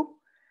thank you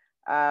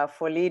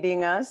for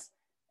leading us,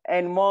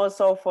 and more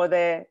so for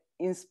the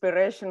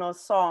inspirational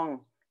song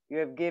you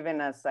have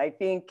given us. I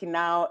think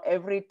now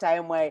every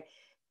time I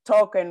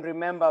talk and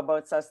remember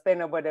about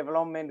sustainable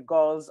development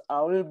goals,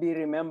 I will be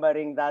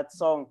remembering that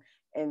song,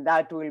 and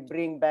that will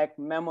bring back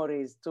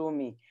memories to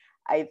me.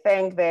 I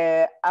thank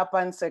the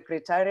APAN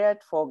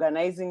Secretariat for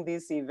organizing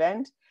this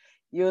event.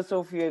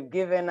 Yusuf, you have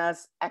given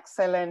us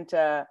excellent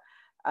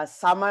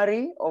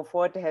summary of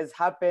what has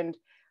happened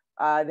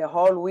the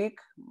whole week,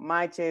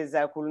 much as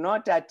I could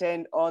not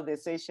attend all the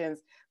sessions,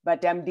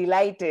 but I'm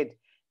delighted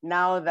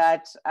now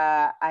that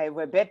I have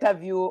a better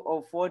view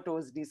of what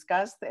was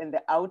discussed and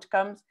the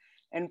outcomes,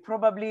 and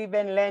probably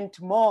even learned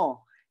more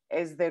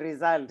as the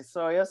result.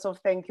 So Yusuf,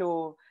 thank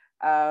you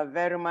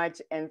very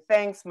much. And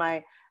thanks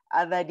my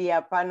other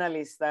dear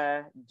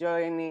panelists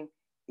joining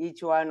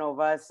each one of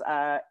us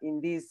in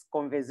this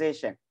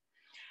conversation.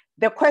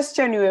 The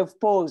question you have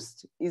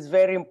posed is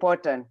very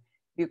important,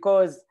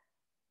 because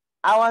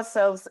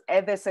ourselves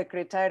at the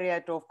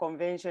Secretariat of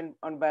Convention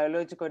on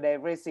Biological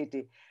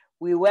Diversity,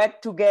 we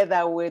work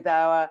together with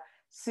our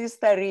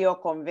sister Rio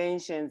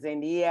Conventions,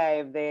 and here I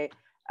have the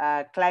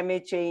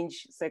Climate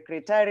Change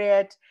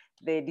Secretariat,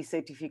 the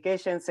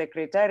Desertification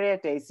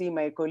Secretariat. I see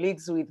my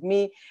colleagues with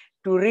me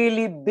to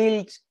really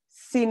build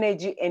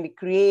synergy and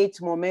create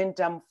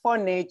momentum for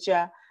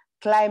nature,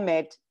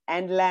 climate,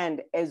 and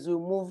land as we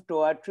move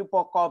toward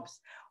triple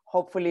COPs,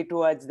 hopefully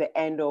towards the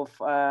end of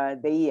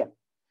the year.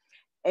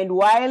 And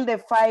while the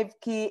 5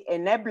 key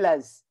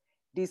enablers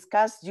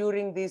discussed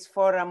during this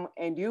forum,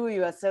 and you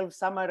yourself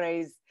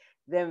summarized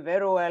them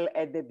very well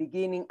at the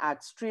beginning, are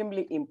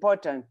extremely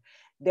important,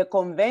 the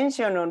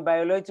Convention on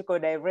Biological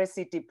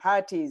Diversity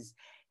parties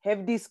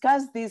have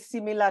discussed these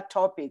similar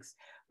topics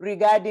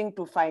regarding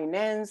to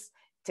finance,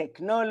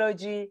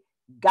 technology,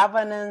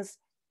 governance,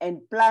 and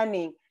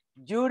planning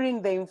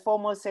during the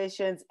informal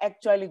sessions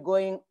actually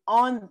going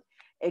on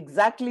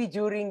exactly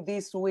during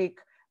this week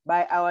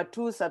by our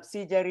 2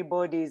 subsidiary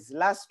bodies.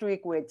 Last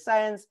week we had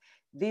science,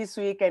 this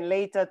week and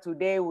later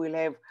today we'll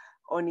have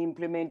on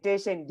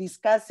implementation,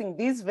 discussing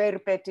these very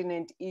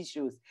pertinent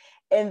issues.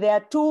 And there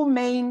are two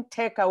main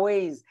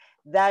takeaways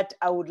that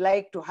I would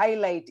like to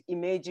highlight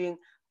emerging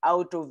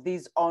out of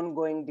these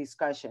ongoing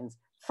discussions.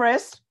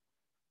 First,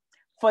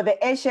 for the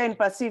Asia and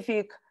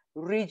Pacific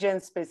region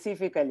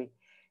specifically,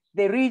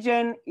 the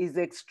region is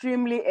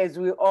extremely, as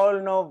we all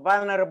know,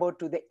 vulnerable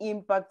to the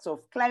impacts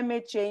of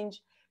climate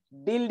change,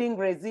 building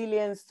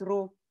resilience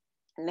through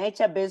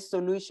nature-based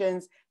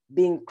solutions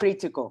being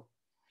critical.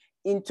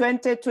 In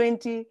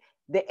 2020,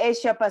 the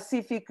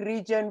Asia-Pacific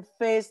region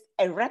faced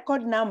a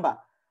record number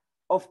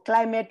of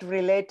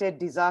climate-related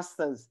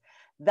disasters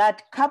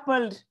that,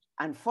 coupled,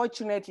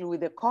 unfortunately, with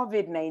the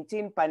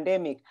COVID-19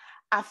 pandemic,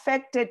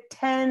 affected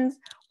tens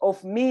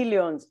of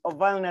millions of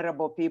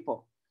vulnerable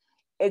people.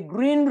 A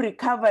green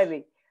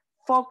recovery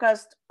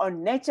focused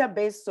on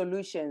nature-based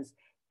solutions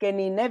can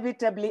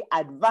inevitably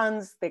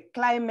advance the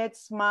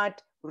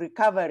climate-smart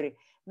recovery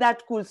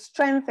that could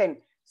strengthen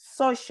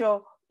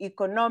social,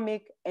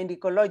 economic, and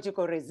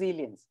ecological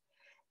resilience.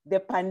 The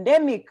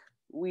pandemic,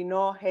 we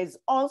know, has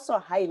also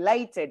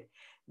highlighted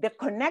the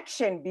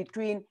connection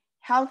between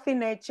healthy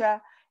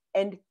nature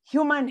and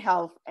human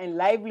health and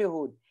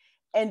livelihood,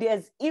 and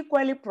has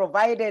equally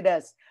provided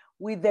us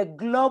with the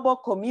global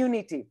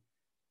community,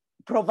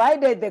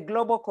 provided the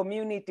global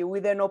community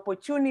with an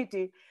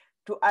opportunity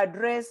to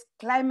address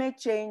climate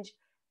change,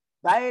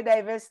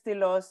 biodiversity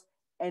loss,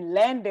 and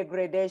land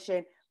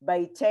degradation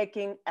by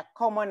taking a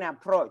common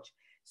approach.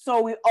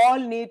 So we all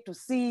need to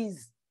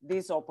seize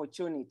this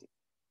opportunity.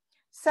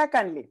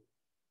 Secondly,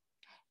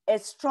 a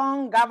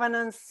strong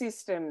governance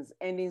systems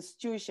and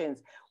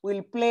institutions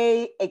will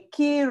play a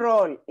key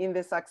role in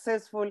the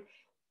successful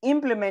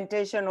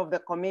implementation of the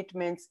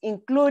commitments,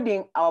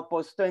 including our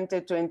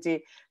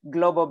post-2020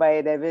 Global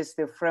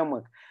Biodiversity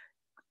Framework,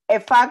 a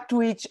fact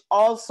which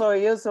also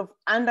Yusuf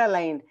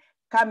underlined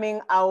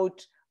coming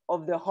out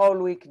of the whole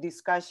week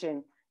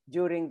discussion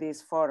during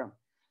this forum.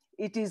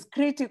 It is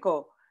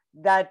critical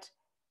that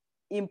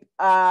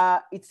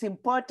it's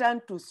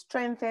important to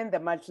strengthen the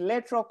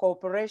multilateral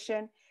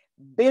cooperation,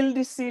 build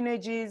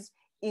synergies,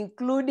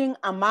 including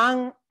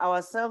among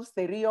ourselves,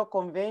 the Rio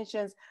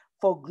Conventions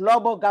for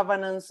global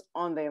governance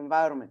on the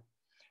environment.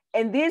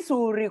 And this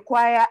will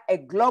require a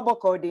global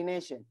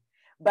coordination,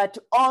 but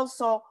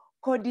also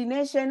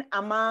coordination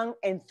among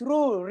and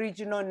through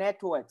regional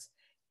networks,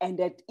 and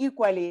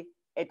equally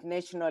at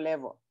national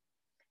level.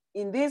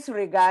 In this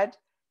regard,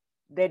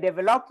 the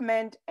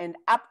development and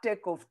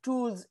uptake of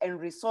tools and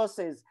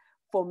resources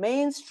for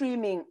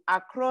mainstreaming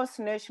across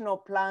national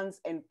plans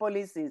and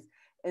policies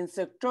and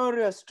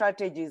sectorial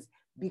strategies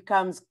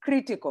becomes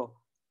critical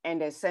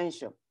and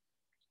essential.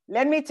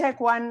 Let me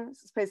take one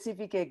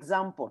specific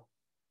example.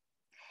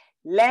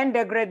 Land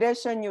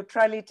degradation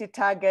neutrality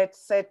target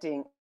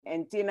setting,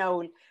 and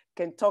Tina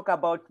can talk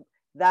about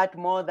that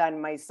more than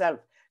myself.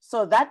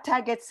 So that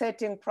target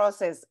setting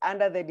process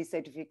under the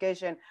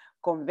Desertification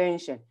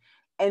Convention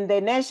and the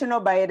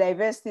National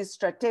Biodiversity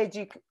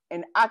Strategies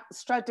and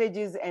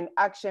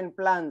Action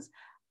Plans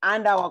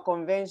and our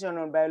Convention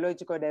on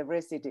Biological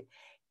Diversity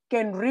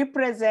can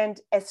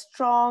represent a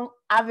strong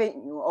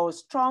avenue or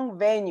strong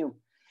venue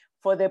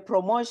for the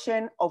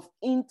promotion of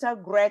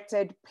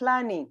integrated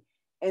planning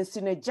and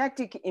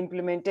synergetic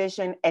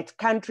implementation at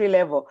country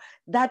level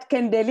that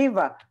can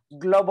deliver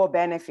global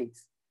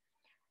benefits.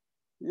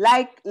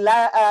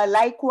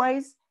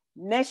 Likewise,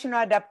 national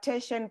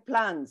adaptation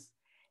plans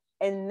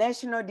and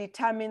national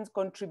determined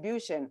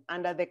contribution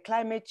under the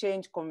Climate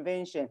Change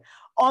Convention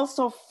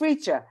also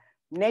feature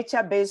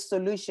nature-based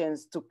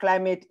solutions to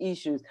climate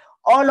issues,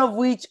 all of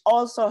which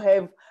also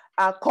have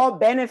core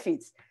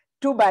benefits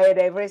to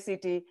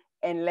biodiversity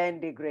and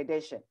land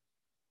degradation.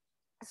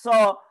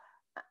 So,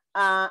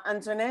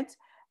 Antoinette,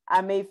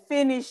 I may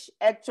finish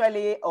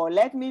actually, or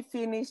let me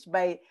finish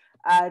by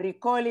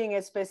recalling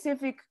a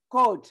specific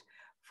quote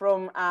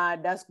from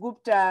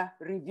Dasgupta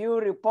review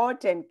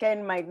report, and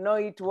Ken might know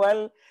it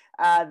well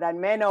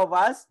than many of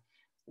us,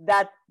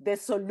 that the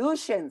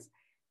solutions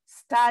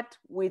start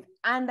with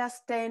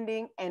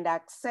understanding and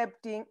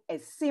accepting a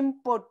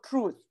simple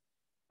truth.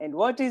 And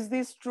what is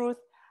this truth?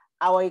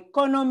 Our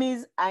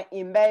economies are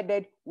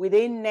embedded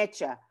within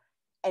nature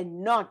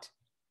and not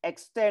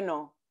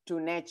external to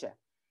nature.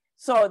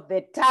 So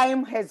the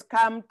time has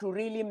come to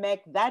really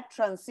make that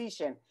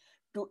transition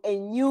to a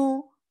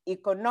new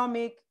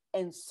economic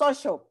and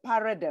social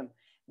paradigm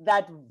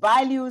that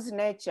values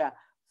nature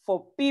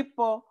for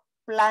people,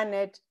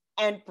 planet,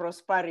 and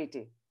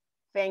prosperity.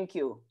 Thank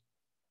you.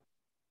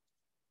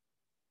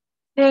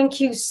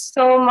 Thank you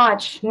so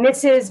much,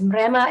 Mrs.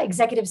 Mrema,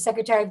 Executive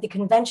Secretary of the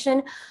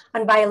Convention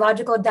on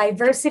Biological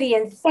Diversity,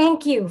 and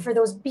thank you for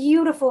those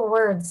beautiful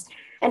words.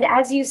 And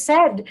as you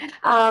said,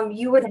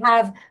 you would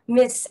have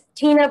Ms.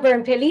 Tina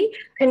Bermpili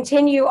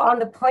continue on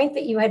the point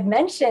that you had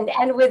mentioned.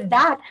 And with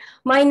that,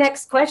 my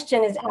next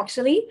question is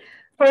actually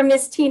for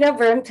Ms. Tina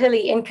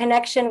Bermpili in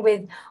connection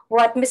with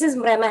what Mrs.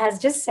 Mrema has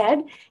just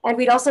said. And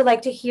we'd also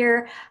like to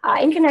hear,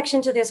 in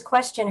connection to this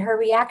question, her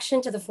reaction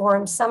to the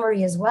forum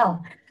summary as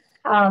well.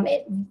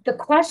 The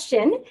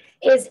question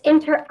is,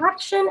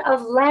 interaction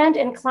of land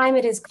and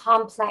climate is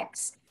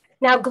complex.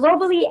 Now,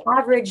 globally,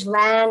 average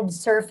land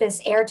surface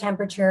air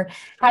temperature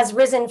has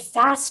risen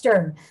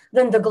faster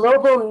than the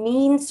global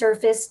mean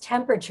surface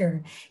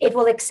temperature. It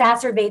will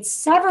exacerbate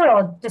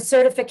several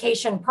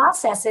desertification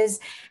processes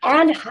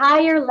and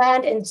higher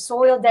land and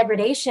soil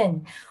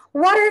degradation.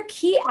 What are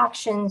key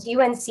actions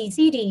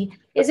UNCCD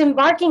is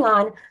embarking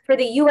on for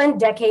the UN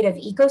Decade of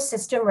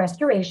Ecosystem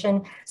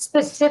Restoration,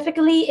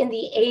 specifically in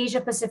the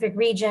Asia-Pacific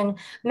region,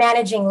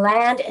 managing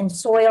land and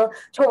soil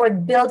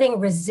toward building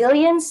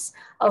resilience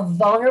of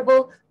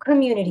vulnerable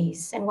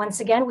communities? And once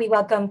again, we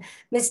welcome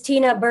Ms.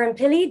 Tina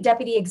Byrne-Pilley,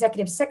 Deputy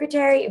Executive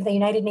Secretary of the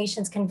United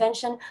Nations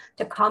Convention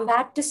to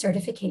Combat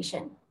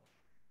Desertification.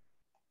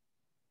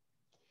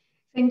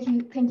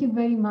 Thank you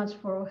very much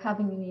for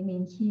having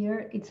me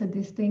here. It's a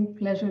distinct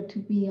pleasure to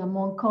be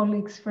among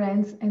colleagues,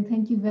 friends, and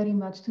thank you very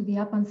much to the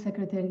APAN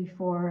Secretary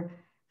for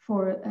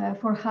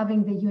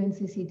having the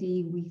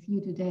UNCCD with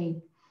you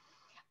today.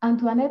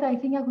 Antoinette, I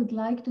think I would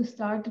like to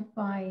start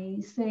by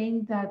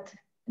saying that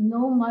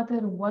no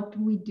matter what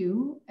we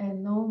do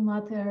and no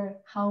matter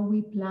how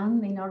we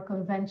plan in our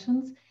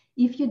conventions,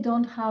 if you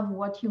don't have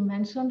what you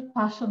mentioned,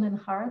 passion and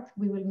heart,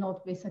 we will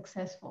not be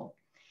successful.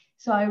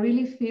 So I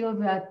really feel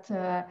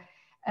that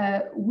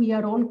we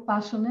are all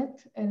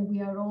passionate and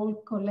we are all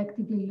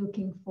collectively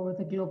looking for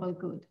the global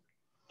good.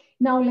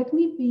 Now, let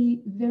me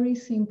be very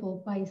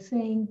simple by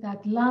saying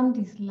that land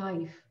is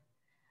life.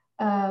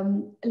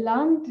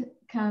 Land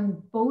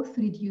can both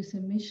reduce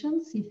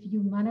emissions if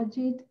you manage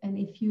it and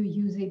if you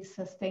use it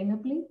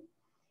sustainably,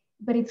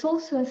 but it's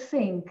also a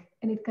sink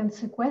and it can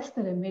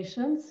sequester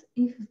emissions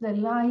if the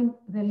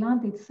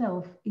land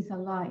itself is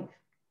alive.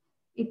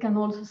 It can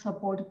also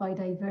support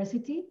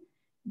biodiversity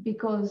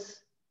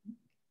because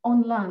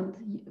on land,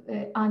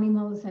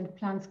 animals and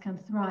plants can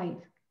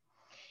thrive.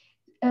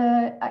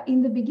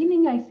 In the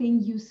beginning, I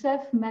think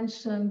Youssef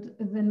mentioned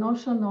the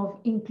notion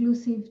of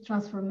inclusive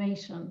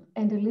transformation,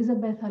 and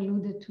Elizabeth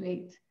alluded to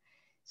it.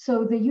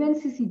 So the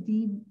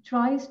UNCCD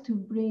tries to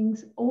bring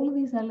all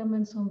these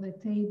elements on the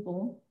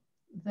table,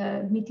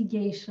 the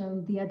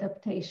mitigation, the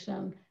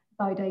adaptation,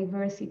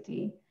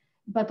 biodiversity,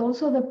 but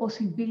also the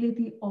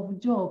possibility of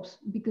jobs,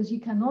 because you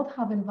cannot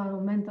have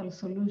environmental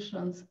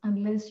solutions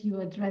unless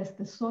you address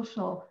the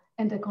social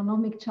and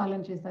economic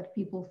challenges that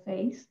people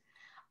face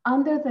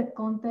under the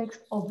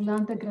context of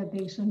land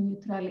degradation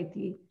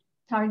neutrality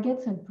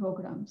targets and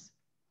programs.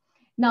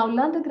 Now,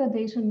 land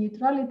degradation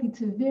neutrality,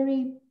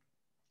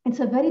 it's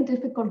a very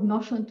difficult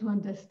notion to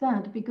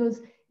understand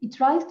because it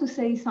tries to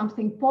say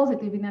something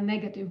positive in a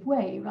negative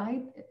way,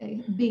 right?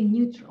 Being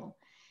neutral.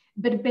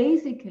 But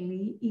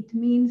basically, it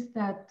means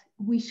that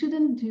we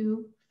shouldn't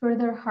do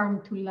further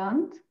harm to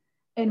land,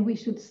 and we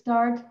should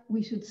start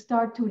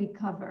to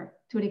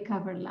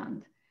recover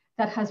land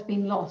that has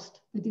been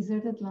lost, the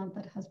deserted land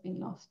that has been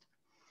lost.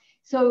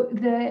 So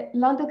the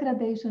land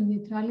degradation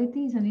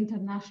neutrality is an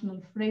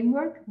international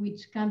framework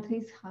which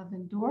countries have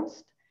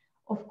endorsed.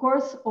 Of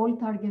course, all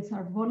targets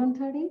are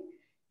voluntary.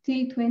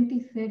 Till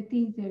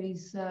 2030, there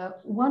is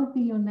 1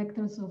 billion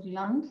hectares of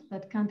land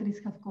that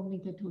countries have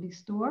committed to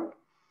restore.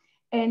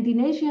 And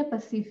in Asia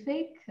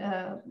Pacific,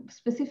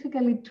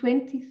 specifically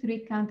 23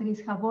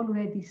 countries have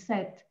already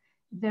set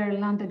their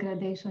land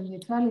degradation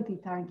neutrality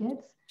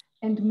targets,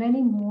 and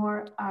many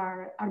more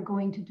are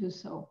going to do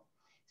so.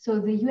 So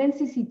the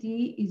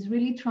UNCCD is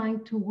really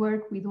trying to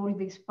work with all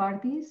these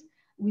parties,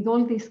 with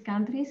all these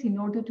countries in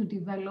order to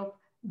develop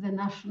the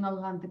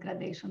national land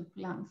degradation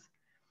plans.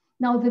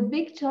 Now, the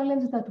big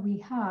challenge that we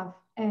have,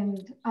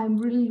 and I'm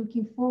really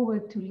looking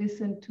forward to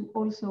listen to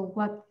also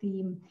what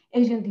the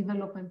Asian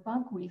Development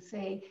Bank will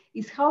say,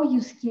 is how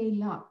you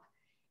scale up.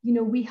 You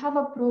know, we have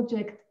a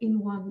project in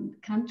one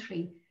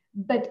country,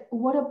 but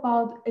what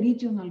about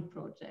regional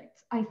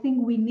projects? I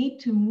think we need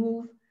to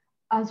move,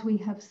 as we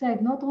have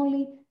said, not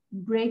only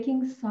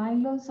breaking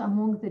silos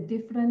among the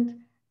different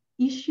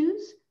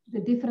issues, the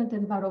different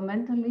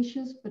environmental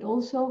issues, but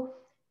also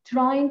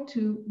trying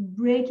to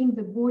breaking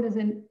the borders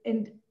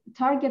and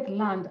target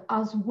land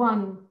as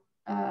one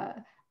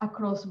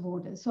across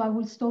borders. So I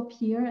will stop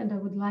here, and I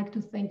would like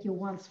to thank you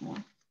once more.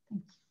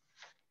 Thank you.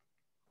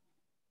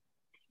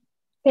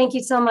 Thank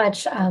you so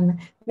much,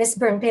 Ms.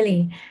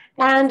 Byrne-Pilley.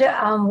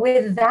 And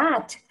with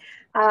that,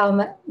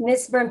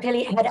 Ms.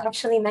 Byrne-Pilley had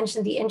actually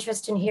mentioned the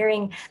interest in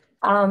hearing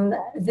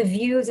the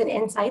views and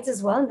insights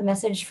as well, and the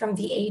message from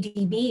the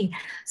ADB.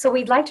 So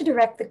we'd like to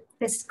direct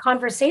this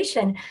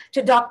conversation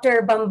to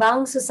Dr.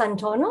 Bambang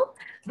Susantono,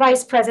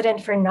 Vice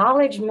President for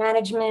Knowledge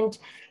Management,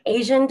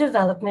 Asian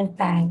Development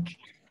Bank.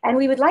 And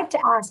we would like to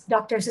ask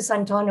Dr.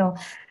 Susantono,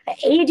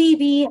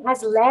 ADB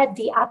has led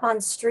the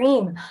APAN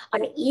stream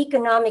on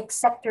economic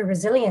sector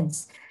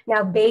resilience.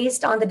 Now,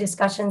 based on the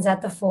discussions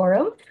at the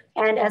forum,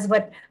 and as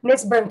what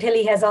Ms.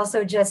 Byrne-Pilley has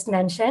also just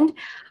mentioned,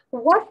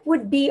 what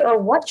would be or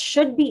what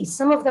should be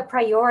some of the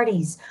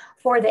priorities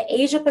for the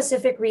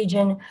Asia-Pacific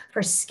region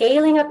for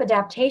scaling up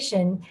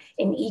adaptation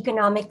in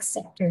economic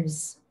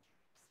sectors?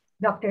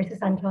 Dr.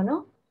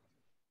 Susantono?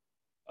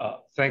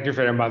 Thank you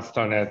very much,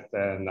 Tonette,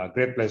 and a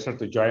great pleasure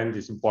to join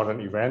this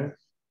important event.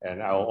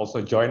 And I will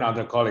also join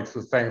other colleagues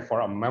to thank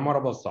for a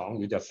memorable song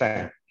you just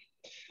sang.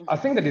 I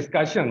think the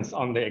discussions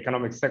on the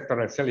economic sector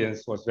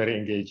resilience was very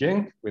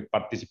engaging with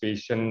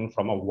participation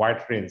from a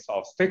wide range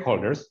of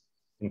stakeholders,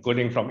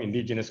 including from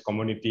indigenous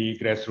community,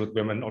 grassroots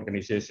women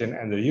organization,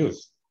 and the youth.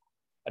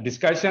 A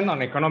discussion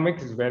on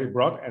economics is very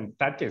broad and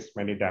touches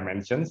many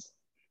dimensions.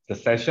 The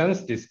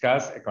sessions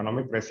discuss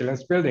economic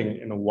resilience building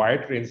in a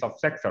wide range of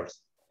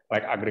sectors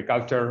like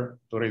agriculture,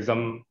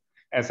 tourism,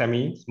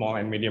 SME, small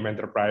and medium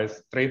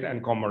enterprise, trade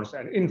and commerce,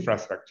 and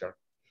infrastructure.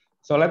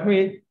 So let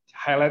me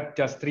highlight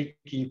just 3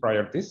 key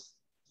priorities.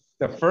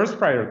 The first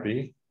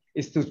priority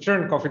is to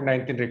turn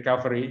COVID-19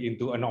 recovery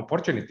into an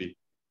opportunity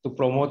to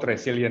promote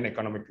resilient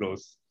economic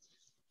growth.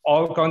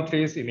 All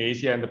countries in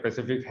Asia and the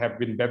Pacific have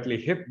been badly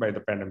hit by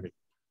the pandemic.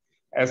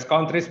 As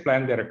countries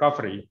plan their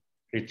recovery,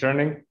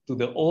 returning to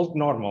the old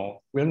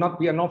normal will not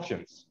be an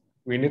option.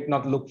 We need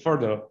not look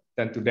further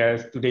than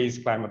today's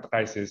climate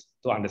crisis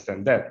to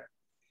understand that.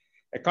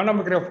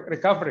 Economic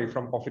recovery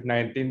from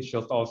COVID-19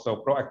 should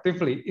also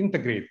proactively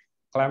integrate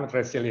climate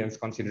resilience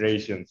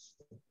considerations.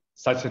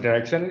 Such a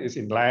direction is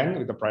in line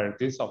with the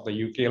priorities of the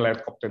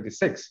UK-led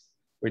COP26,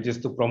 which is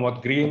to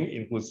promote green,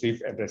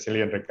 inclusive, and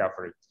resilient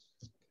recovery.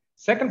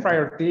 Second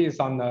priority is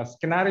on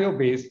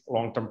scenario-based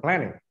long-term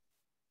planning.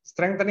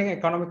 Strengthening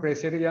economic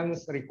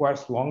resilience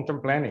requires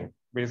long-term planning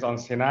based on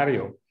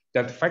scenario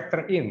that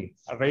factor in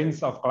a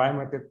range of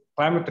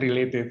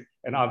climate-related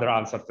and other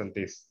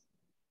uncertainties.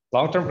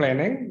 Long-term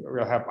planning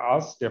will help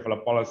us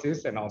develop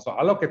policies and also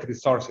allocate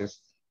resources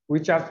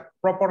which are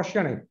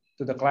proportionate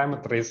to the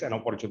climate risk and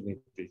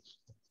opportunity.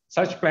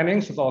 Such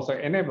planning should also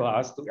enable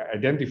us to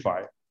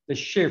identify the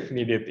shift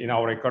needed in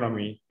our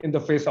economy in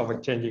the face of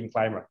a changing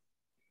climate.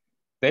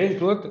 They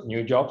include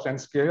new jobs and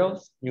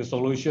skills, new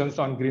solutions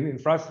on green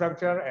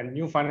infrastructure, and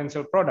new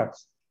financial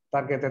products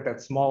targeted at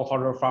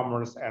smallholder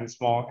farmers and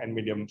small and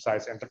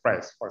medium-sized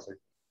enterprise,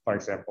 for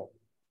example.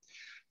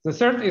 The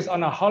third is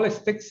on a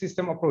holistic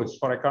system approach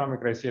for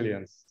economic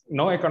resilience.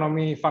 No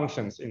economy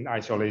functions in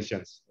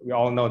isolation. We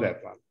all know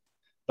that one.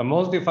 The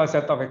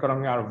multifaceted of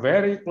economy are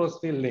very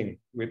closely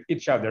linked with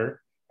each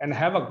other and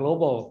have a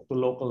global to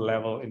local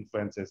level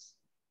influences.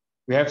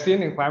 We have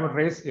seen in climate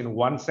risk in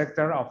one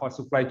sector of our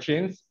supply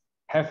chains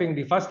having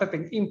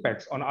devastating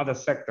impacts on other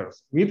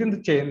sectors within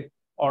the chain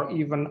or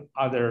even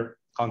other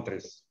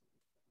countries.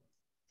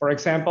 For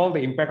example,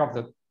 the impact of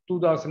the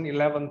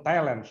 2011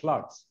 Thailand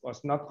floods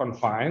was not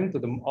confined to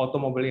the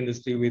automobile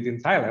industry within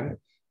Thailand,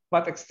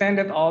 but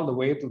extended all the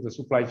way to the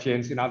supply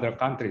chains in other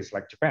countries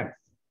like Japan.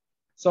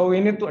 So we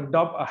need to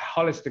adopt a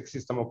holistic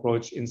system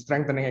approach in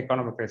strengthening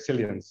economic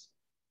resilience.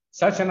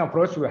 Such an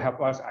approach will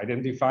help us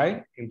identify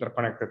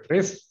interconnected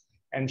risks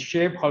and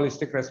shape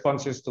holistic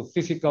responses to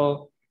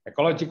physical,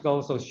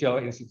 ecological, social,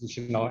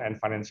 institutional, and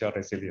financial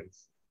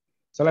resilience.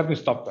 So let me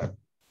stop there.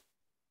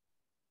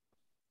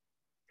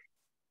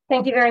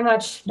 Thank you very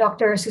much,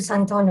 Dr.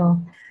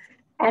 Susantono.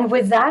 And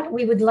with that,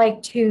 we would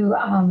like to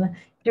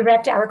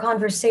direct our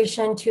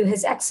conversation to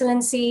His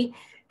Excellency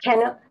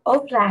Ken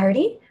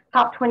O'Flaherty,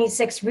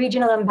 COP26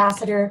 Regional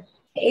Ambassador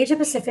to Asia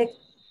Pacific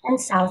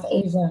and South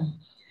Asia.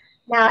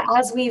 Now,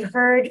 as we've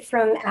heard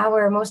from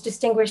our most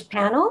distinguished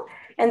panel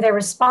and their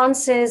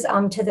responses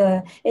to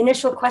the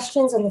initial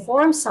questions in the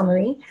forum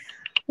summary,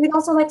 we'd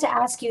also like to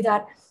ask you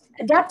that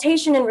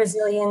adaptation and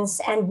resilience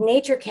and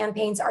nature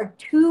campaigns are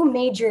 2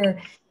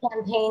 major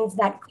campaigns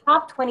that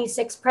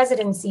COP26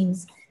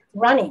 presidencies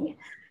running.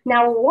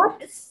 Now,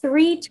 what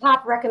 3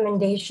 top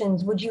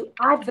recommendations would you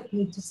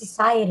advocate to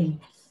society,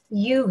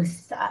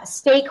 youth,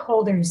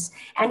 stakeholders,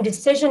 and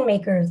decision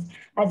makers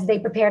as they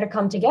prepare to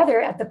come together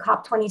at the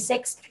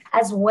COP26,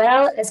 as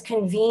well as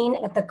convene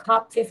at the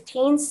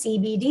COP15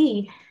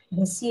 CBD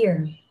this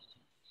year?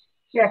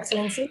 Your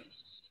Excellency.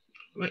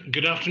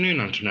 Good afternoon,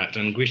 Antoinette,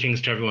 and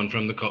greetings to everyone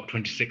from the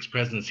COP26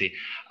 presidency.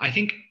 I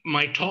think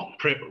my top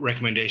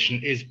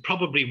recommendation is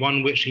probably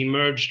one which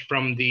emerged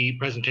from the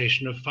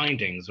presentation of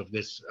findings of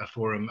this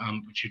forum,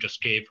 which you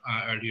just gave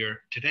earlier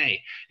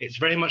today. It's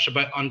very much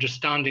about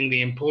understanding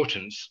the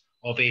importance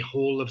of a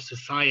whole of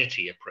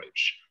society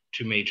approach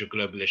to major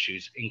global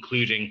issues,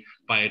 including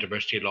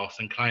biodiversity loss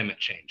and climate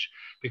change,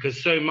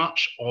 because so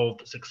much of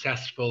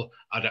successful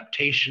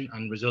adaptation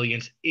and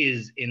resilience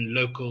is in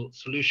local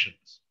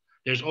solutions.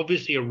 There's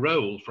obviously a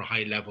role for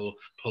high-level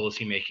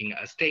policymaking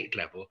at a state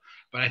level,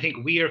 but I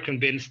think we are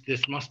convinced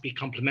this must be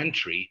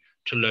complementary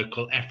to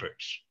local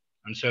efforts.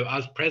 And so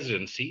as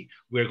presidency,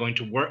 we're going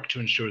to work to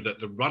ensure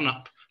that the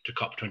run-up to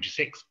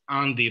COP26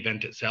 and the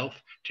event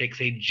itself takes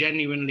a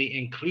genuinely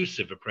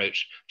inclusive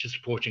approach to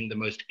supporting the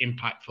most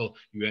impactful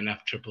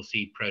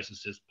UNFCCC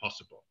processes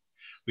possible.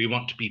 We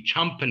want to be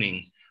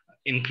championing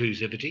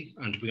inclusivity,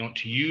 and we want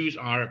to use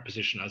our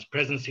position as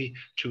presidency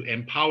to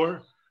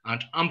empower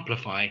and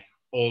amplify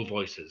all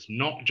voices,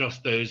 not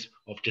just those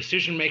of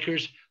decision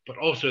makers, but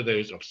also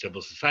those of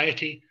civil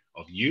society,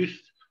 of youth,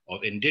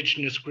 of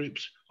indigenous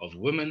groups, of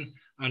women,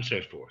 and so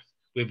forth.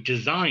 We've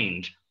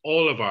designed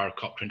all of our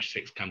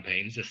COP26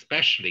 campaigns,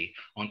 especially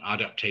on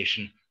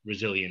adaptation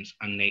resilience,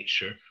 and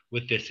nature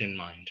with this in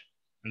mind.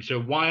 And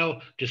so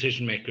while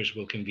decision makers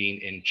will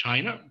convene in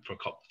China for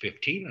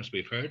COP15, as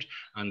we've heard,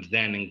 and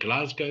then in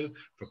Glasgow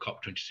for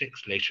COP26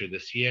 later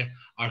this year,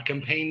 our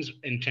campaigns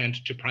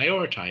intend to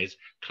prioritize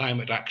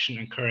climate action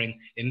occurring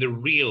in the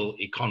real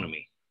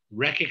economy,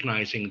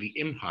 recognizing the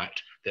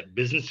impact that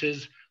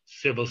businesses,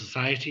 civil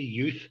society,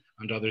 youth,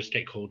 and other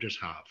stakeholders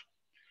have.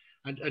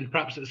 And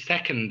perhaps the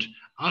second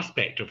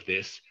aspect of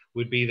this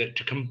would be that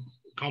to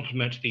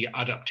complement the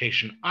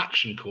Adaptation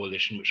Action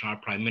Coalition, which our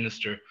Prime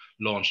Minister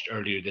launched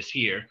earlier this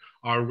year,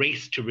 our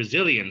Race to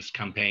Resilience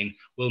campaign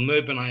will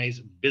mobilize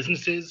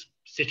businesses,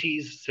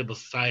 cities, civil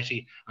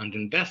society, and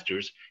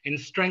investors in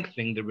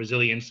strengthening the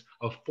resilience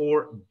of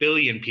 4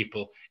 billion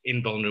people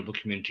in vulnerable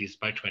communities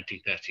by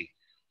 2030.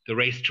 The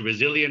Race to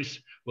Resilience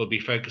will be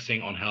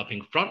focusing on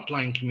helping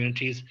frontline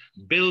communities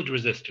build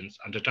resistance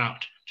and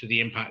adapt to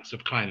the impacts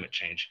of climate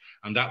change.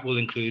 And that will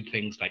include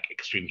things like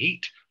extreme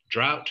heat,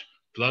 drought,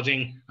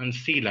 flooding, and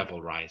sea level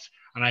rise.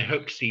 And I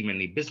hope to see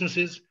many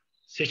businesses,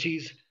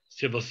 cities,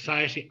 civil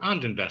society,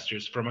 and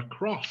investors from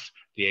across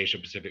the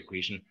Asia-Pacific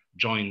region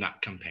join that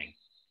campaign.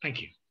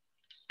 Thank you.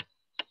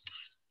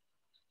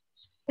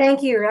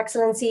 Thank you, Your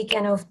Excellency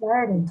Kenneth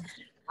Darden.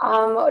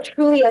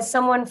 Truly, as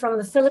someone from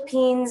the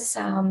Philippines,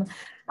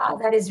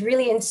 that is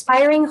really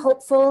inspiring,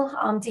 hopeful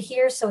to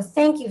hear. So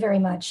thank you very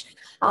much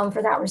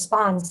for that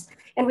response.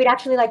 And we'd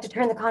actually like to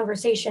turn the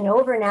conversation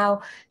over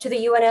now to the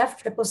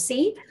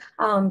UNFCCC,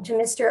 to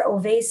Mr.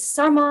 Ovais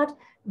Sarmad,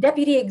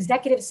 Deputy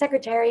Executive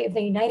Secretary of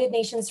the United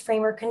Nations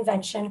Framework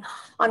Convention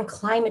on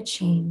Climate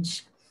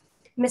Change.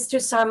 Mr.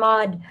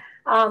 Sarmad,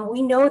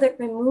 we know that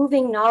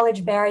removing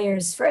knowledge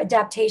barriers for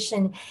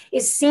adaptation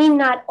is seen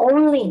not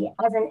only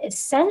as an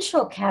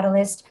essential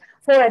catalyst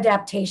for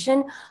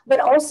adaptation, but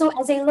also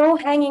as a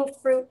low-hanging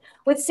fruit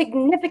with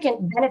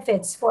significant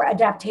benefits for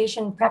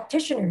adaptation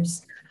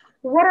practitioners.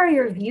 What are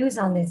your views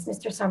on this,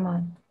 Mr.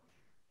 Sarmad?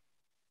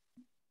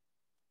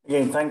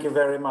 Again, thank you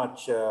very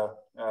much,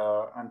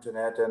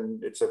 Antoinette,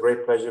 and it's a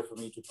great pleasure for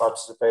me to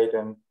participate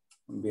on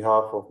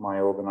behalf of my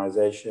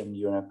organization,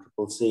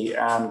 UNFCCC,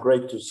 and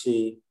great to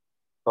see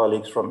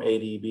colleagues from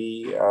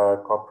ADB,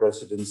 COP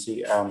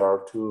presidency, and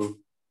our two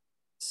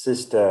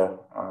sister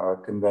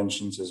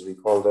conventions, as we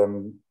call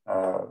them,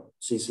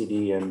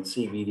 CCD and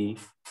CBD.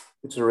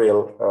 It's a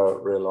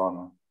real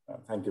honor.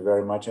 Thank you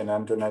very much. And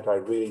Antoinette, I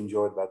really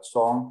enjoyed that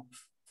song.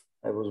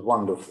 It was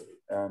wonderful.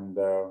 And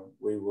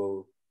we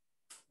will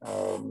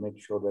make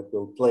sure that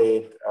we'll play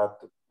it at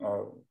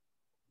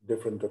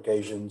different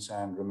occasions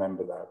and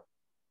remember that.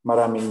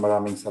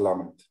 Maraming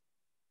salamat.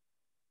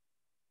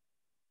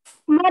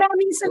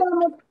 Maraming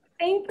salamat.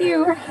 Thank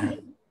you.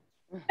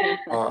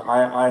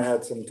 I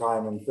had some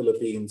time in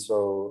Philippines,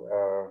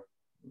 so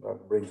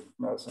that brings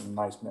some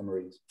nice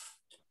memories.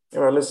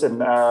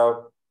 Listen, I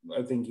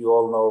think you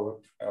all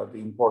know the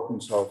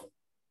importance of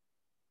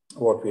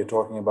what we are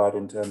talking about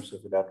in terms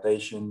of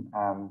adaptation,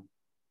 and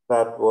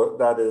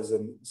that is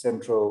a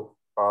central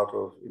part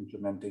of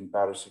implementing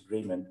Paris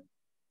Agreement.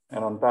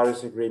 And on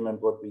Paris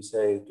Agreement, what we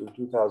say,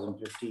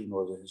 2015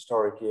 was a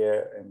historic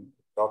year in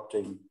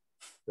adopting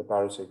the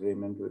Paris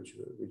Agreement,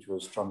 which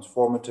was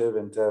transformative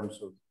in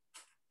terms of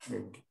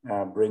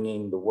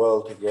bringing the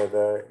world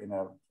together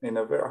in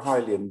a very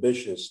highly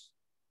ambitious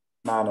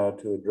manner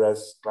to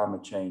address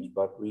climate change.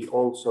 But we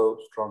also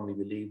strongly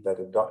believe that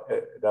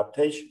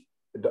adoption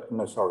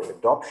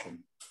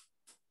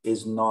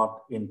is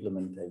not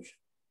implementation.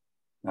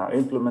 Now,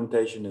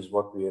 implementation is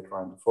what we are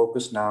trying to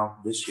focus now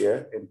this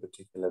year, in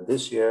particular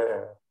this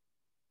year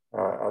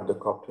at the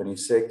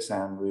COP26,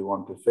 and we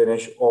want to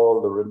finish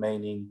all the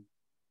remaining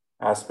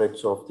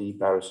aspects of the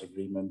Paris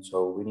Agreement.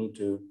 So we need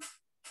to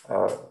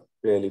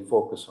really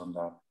focus on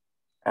that.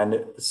 And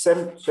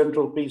the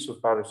central piece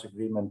of Paris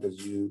Agreement,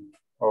 as you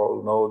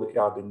all know,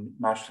 are the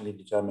nationally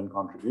determined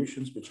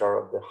contributions, which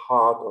are at the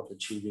heart of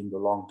achieving the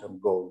long-term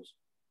goals.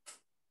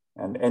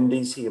 And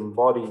NDC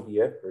embody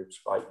the efforts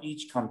by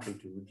each country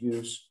to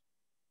reduce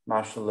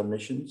national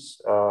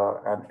emissions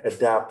and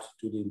adapt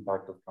to the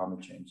impact of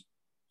climate change.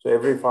 So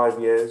every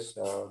 5 years,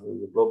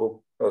 there's a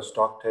global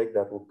stocktake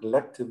that will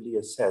collectively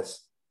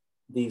assess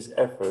these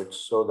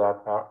efforts so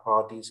that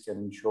parties can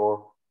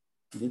ensure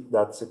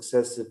that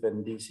successive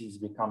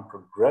NDCs become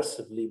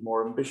progressively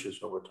more ambitious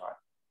over time.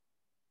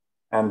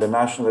 And the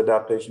National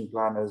Adaptation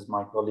Plan, as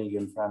my colleague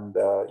and friend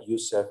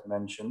Youssef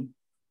mentioned,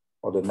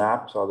 or the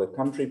NAPs, are the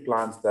country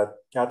plans that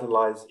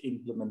catalyze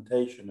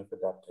implementation of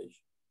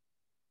adaptation.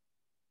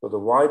 So the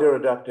wider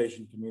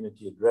adaptation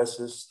community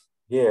addressed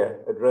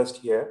here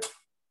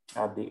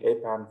at the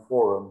APAN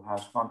forum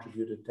has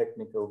contributed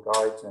technical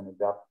guides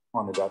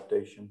on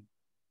adaptation,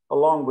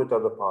 along with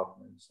other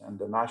partners. And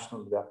the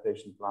national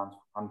adaptation plans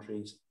for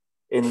countries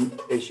in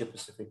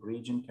Asia-Pacific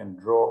region can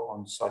draw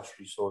on such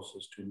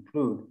resources to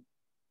include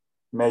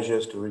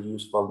measures to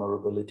reduce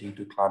vulnerability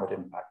to climate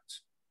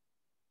impacts.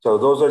 So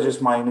those are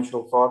just my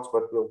initial thoughts,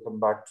 but we'll come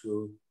back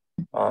to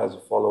as a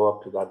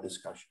follow-up to that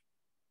discussion.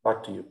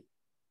 Back to you.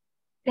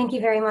 Thank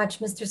you very much,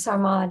 Mr.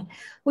 Sarmad.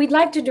 We'd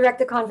like to direct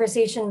the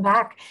conversation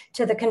back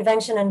to the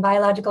Convention on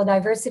Biological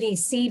Diversity,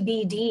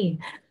 CBD.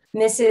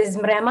 Mrs.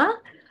 Mrema,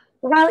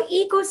 while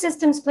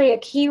ecosystems play a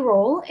key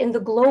role in the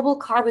global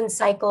carbon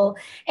cycle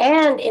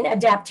and in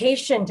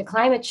adaptation to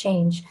climate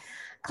change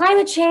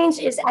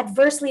is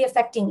adversely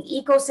affecting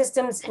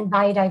ecosystems and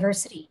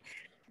biodiversity.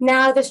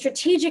 Now, the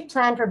Strategic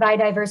Plan for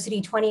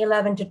Biodiversity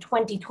 2011 to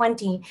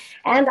 2020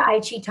 and the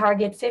Aichi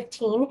Target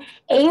 15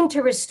 aim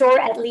to restore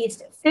at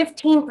least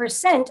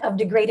 15% of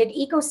degraded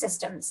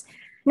ecosystems.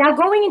 Now,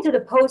 going into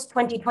the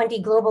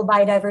post-2020 Global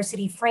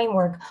Biodiversity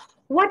Framework,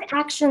 what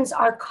actions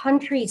are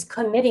countries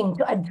committing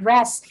to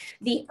address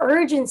the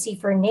urgency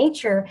for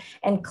nature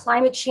and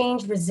climate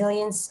change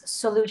resilience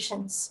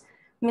solutions?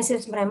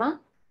 Mrs. Mrema?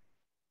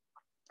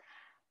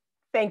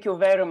 Thank you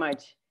very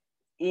much.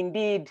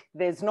 Indeed,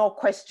 there's no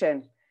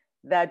question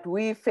that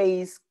we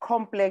face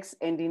complex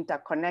and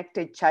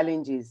interconnected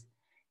challenges.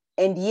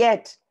 And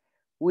yet,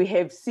 we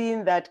have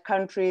seen that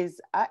countries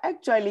are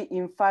actually,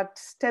 in fact,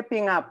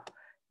 stepping up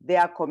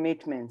their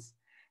commitments.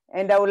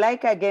 And I would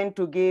like again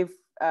to give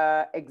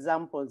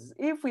examples.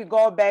 If we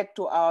go back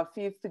to our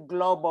 5th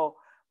Global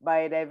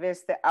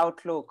Biodiversity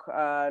Outlook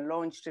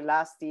launched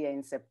last year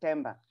in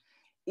September,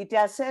 it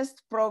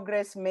assessed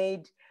progress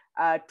made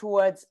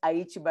towards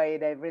Aichi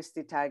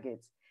biodiversity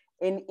targets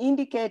and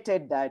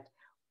indicated that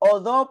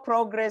although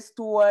progress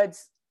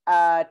towards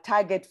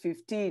Target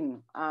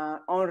 15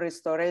 on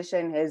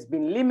restoration has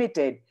been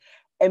limited,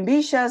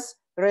 ambitious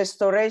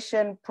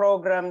restoration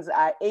programs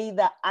are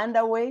either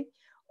underway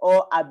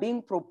or are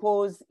being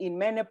proposed in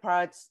many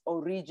parts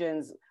or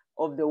regions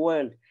of the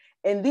world.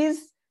 And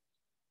these,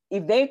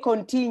 if they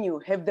continue,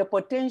 have the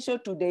potential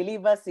to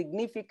deliver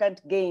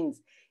significant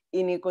gains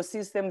in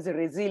ecosystems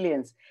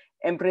resilience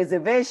and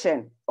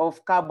preservation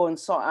of carbon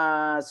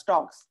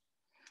stocks.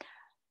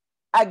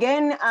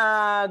 Again,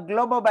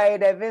 Global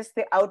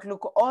Biodiversity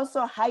Outlook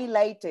also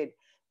highlighted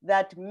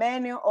that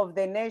many of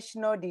the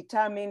national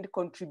determined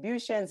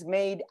contributions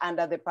made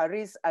under the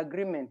Paris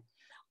Agreement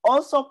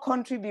also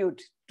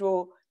contribute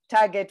to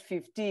Target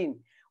 15,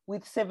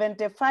 with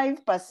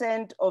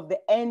 75% of the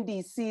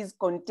NDCs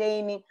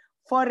containing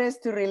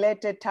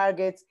forest-related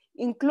targets,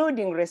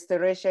 including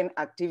restoration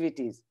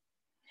activities.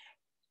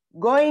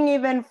 Going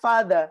even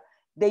further,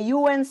 the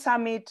UN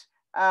Summit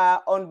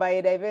on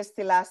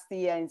Biodiversity last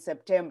year in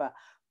September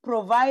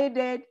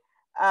provided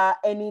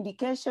an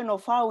indication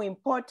of how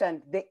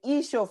important the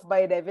issue of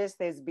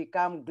biodiversity has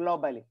become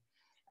globally.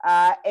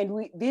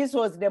 This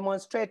was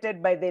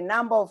demonstrated by the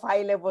number of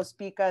high-level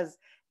speakers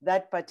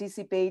that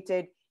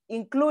participated,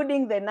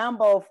 including the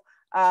number of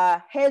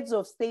heads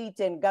of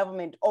state and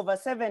government, over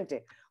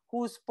 70,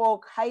 who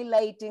spoke,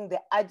 highlighting the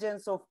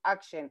urgency of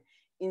action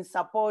in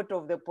support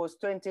of the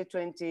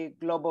post-2020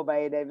 Global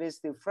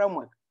Biodiversity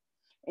Framework.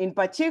 In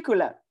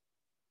particular,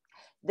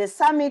 the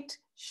summit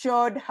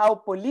showed how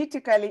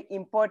politically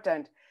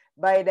important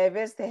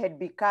biodiversity had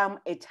become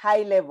at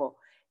high level,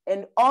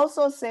 and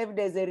also served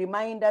as a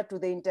reminder to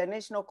the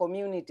international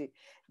community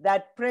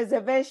that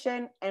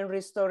preservation and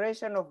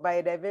restoration of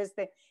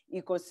biodiversity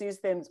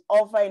ecosystems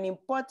offer an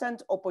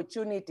important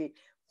opportunity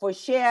for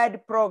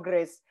shared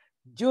progress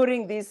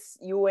during this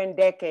UN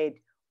decade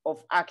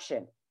of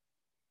action.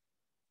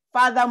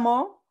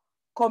 Furthermore,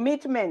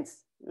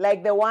 commitments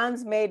like the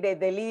ones made at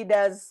the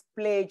Leaders'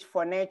 Pledge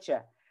for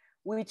Nature,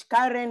 which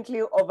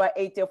currently over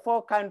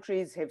 84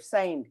 countries have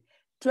signed,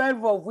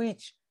 12 of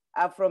which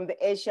are from the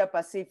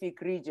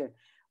Asia-Pacific region,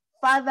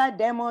 further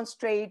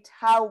demonstrate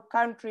how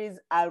countries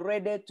are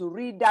ready to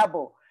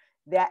redouble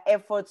their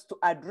efforts to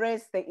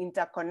address the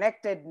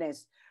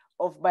interconnectedness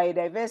of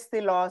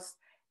biodiversity loss,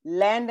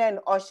 land and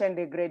ocean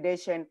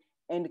degradation,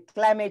 and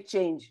climate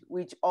change,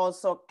 which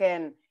also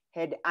Ken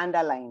had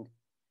underlined.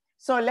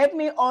 So let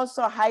me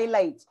also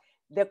highlight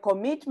the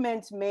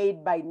commitments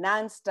made by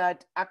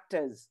non-state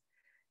actors,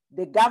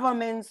 the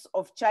governments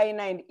of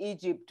China and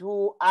Egypt,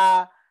 who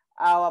are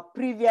our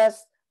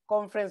previous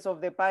Conference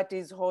of the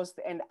Parties host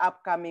and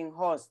upcoming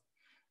host,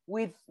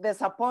 with the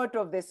support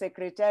of the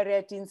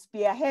Secretariat in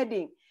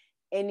spearheading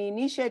an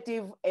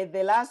initiative at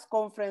the last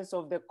conference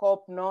of the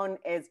COP known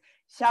as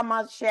Sharm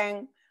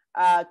el-Sheikh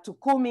to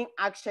Kunming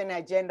Action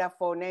Agenda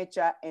for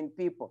Nature and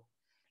People.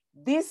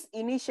 This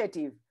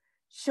initiative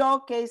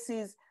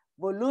showcases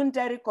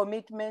voluntary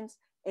commitments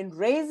and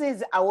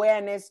raises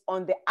awareness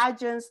on the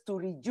urgency to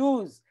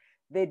reduce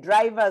the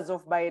drivers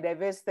of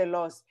biodiversity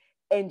loss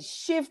and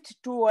shift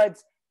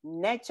towards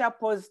nature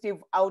positive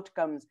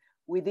outcomes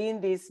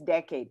within this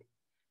decade.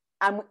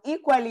 I'm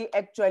equally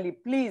actually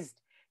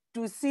pleased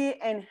to see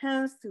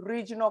enhanced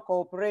regional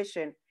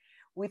cooperation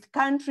with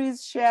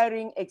countries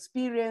sharing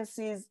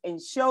experiences and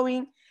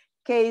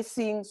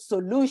showcasing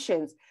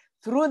solutions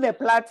through the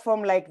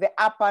platform like the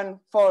APAN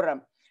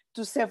Forum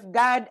to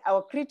safeguard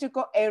our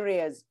critical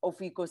areas of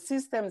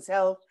ecosystems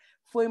health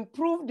for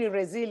improved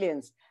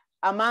resilience,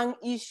 among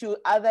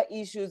other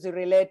issues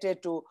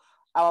related to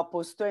our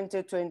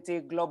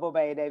post-2020 Global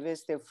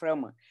Biodiversity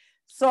Framework.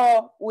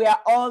 So we are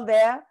all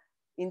there,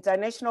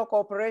 international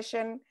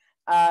cooperation,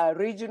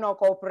 regional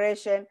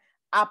cooperation,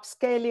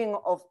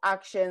 upscaling of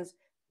actions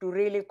to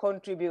really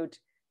contribute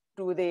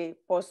to the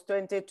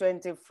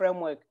post-2020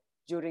 framework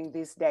during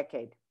this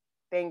decade.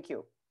 Thank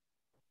you.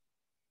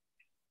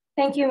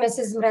 Thank you,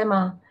 Mrs.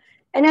 Mrema.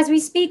 And as we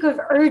speak of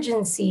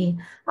urgency,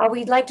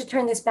 we'd like to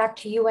turn this back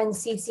to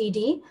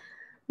UNCCD.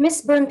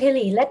 Ms.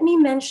 Bermpili, let me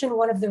mention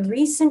one of the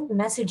recent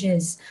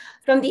messages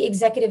from the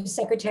Executive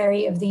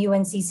Secretary of the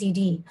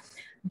UNCCD.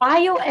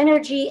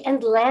 Bioenergy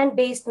and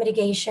land-based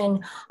mitigation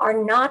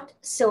are not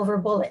silver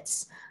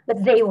bullets,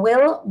 but they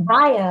will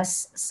buy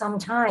us some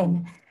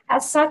time.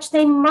 As such,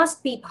 they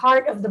must be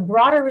part of the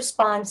broader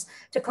response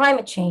to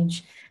climate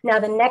change. Now,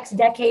 the next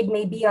decade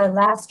may be our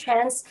last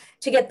chance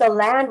to get the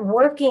land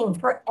working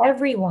for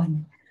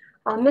everyone.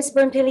 Ms.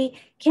 Bermpili,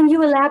 can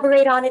you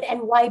elaborate on it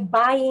and why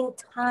buying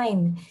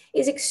time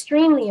is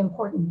extremely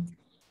important?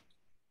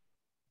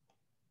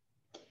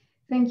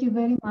 Thank you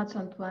very much,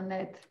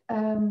 Antoinette.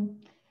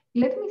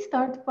 Let me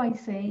start by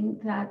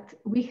saying that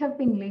we have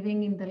been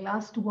living in the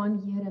last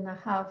 1.5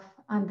 years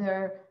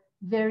under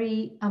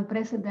very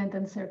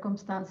unprecedented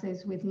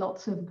circumstances with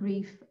lots of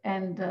grief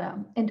and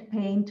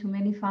pain to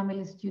many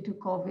families due to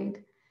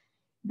COVID.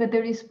 But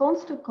the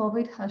response to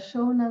COVID has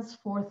shown us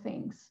 4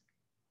 things.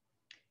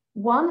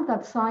 One,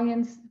 that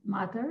science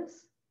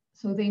matters.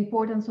 So the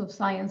importance of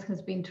science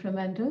has been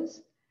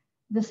tremendous.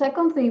 The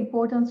second, the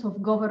importance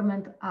of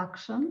government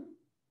action.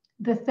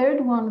 The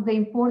third one, the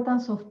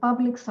importance of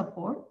public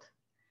support.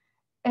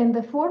 And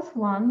the fourth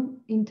one,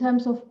 in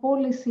terms of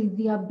policy,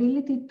 the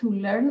ability to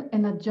learn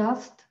and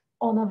adjust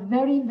on a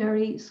very,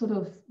 very sort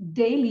of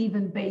daily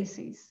even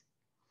basis.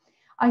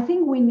 I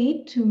think we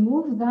need to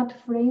move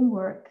that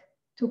framework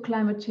to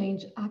climate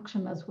change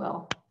action as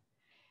well.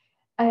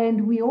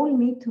 And we all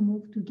need to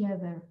move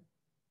together.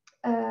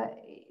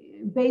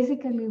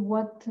 Basically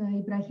what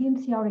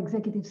Ibrahim, our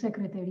Executive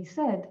Secretary,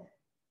 said,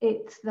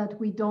 it's that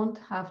we don't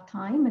have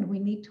time and we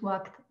need to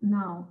act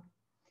now.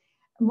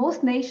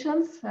 Most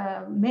nations,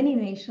 many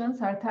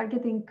nations are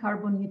targeting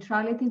carbon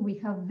neutrality. We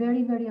have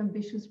very, very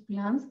ambitious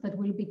plans that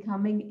will be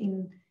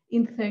coming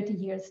in 30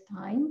 years'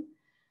 time.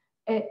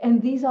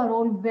 And these are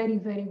all very,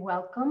 very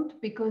welcomed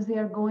because they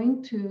are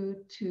going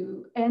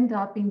to end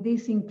up in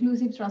this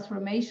inclusive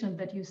transformation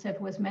that Youssef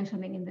was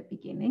mentioning in the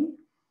beginning.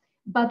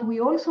 But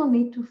we also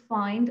need to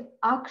find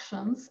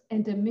actions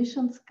and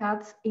emissions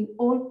cuts in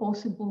all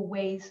possible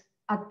ways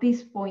at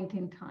this point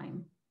in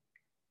time.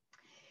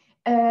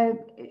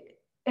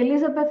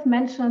 Elizabeth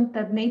mentioned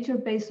that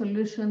nature-based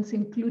solutions,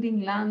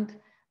 including land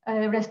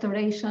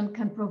restoration,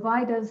 can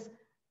provide us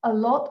a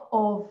lot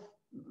of,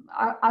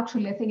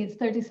 actually, I think it's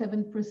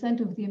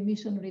 37% of the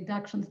emission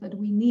reductions that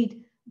we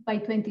need by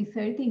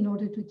 2030 in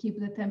order to keep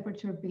the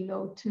temperature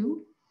below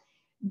 2.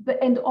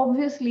 And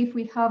obviously, if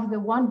we have the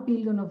 1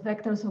 billion of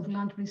hectares of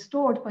land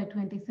restored by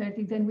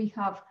 2030, then we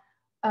have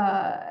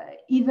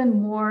even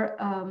more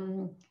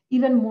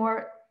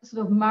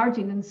sort of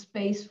margin and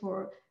space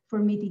for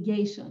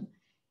mitigation.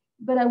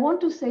 But I want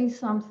to say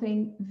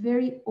something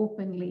very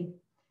openly.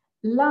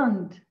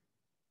 Land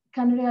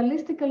can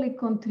realistically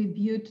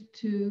contribute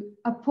to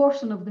a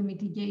portion of the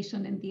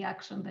mitigation and the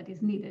action that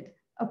is needed,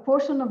 a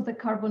portion of the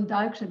carbon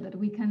dioxide that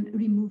we can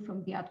remove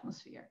from the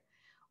atmosphere.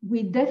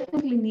 We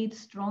definitely need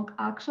strong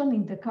action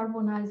in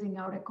decarbonizing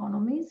our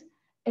economies,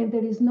 and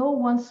there is no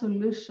one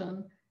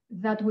solution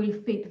that will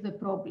fit the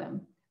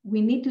problem.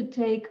 We need to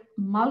take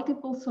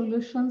multiple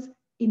solutions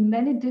in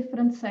many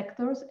different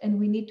sectors, and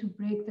we need to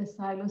break the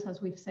silos,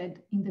 as we've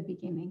said in the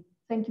beginning.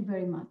 Thank you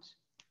very much.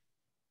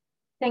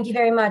 Thank you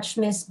very much,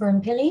 Ms.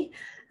 Bermpili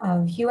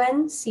of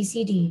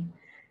UNCCD.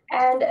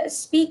 And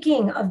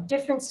speaking of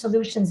different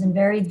solutions and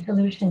varied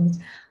solutions,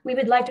 we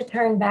would like to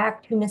turn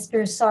back to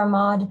Mr.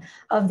 Sarmad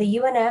of the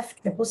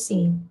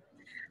UNFCCC.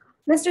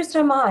 Mr.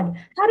 Sarmad,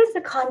 how does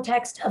the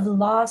context of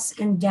loss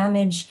and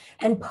damage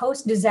and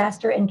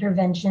post-disaster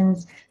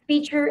interventions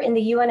feature in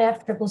the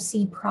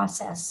UNFCCC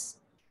process?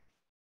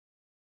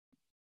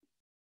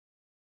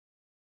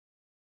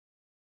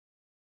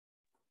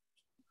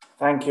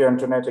 Thank you,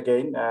 Antoinette,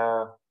 again.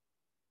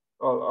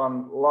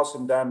 On loss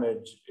and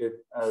damage,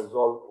 it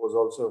was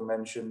also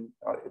mentioned,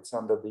 it's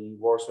under the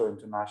Warsaw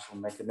International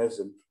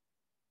Mechanism.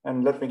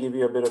 And let me give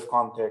you a bit of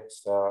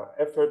context.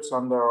 Efforts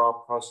under our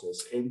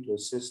process aim to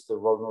assist the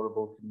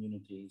vulnerable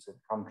communities and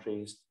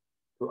countries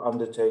to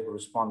undertake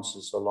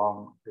responses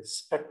along the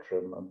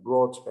spectrum, a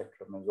broad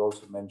spectrum, as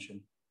also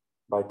mentioned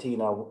by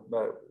Tina.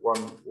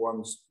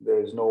 There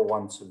is no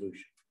one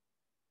solution.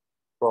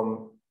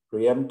 From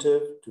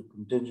preemptive to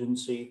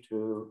contingency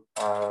to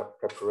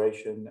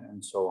preparation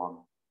and so on.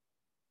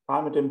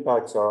 Climate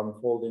impacts are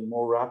unfolding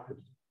more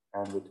rapidly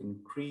and with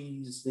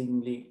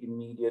increasingly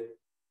immediate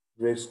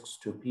risks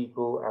to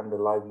people and their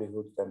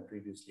livelihoods than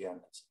previously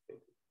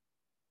anticipated.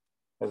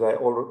 As I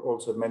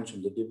also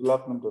mentioned, the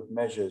development of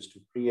measures to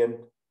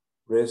preempt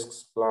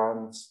risks,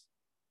 plans,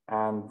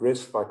 and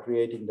risks by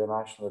creating the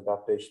national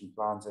adaptation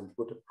plans and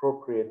put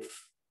appropriate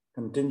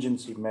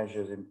contingency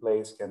measures in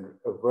place can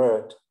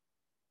avert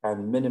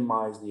and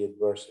minimize the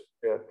adverse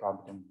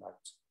climate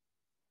impacts.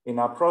 In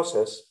our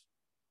process,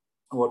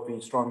 what we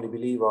strongly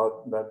believe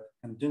are that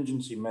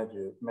contingency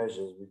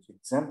measures which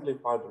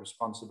exemplify the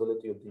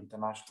responsibility of the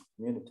international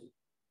community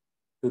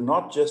to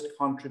not just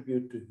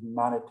contribute to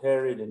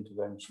humanitarian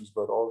interventions,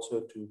 but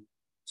also to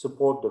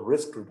support the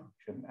risk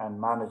reduction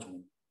and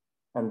management.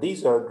 And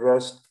these are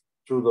addressed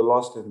through the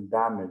loss and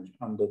damage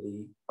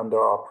under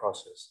our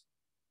process.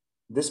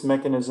 This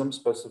mechanism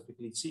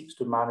specifically seeks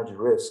to manage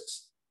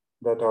risks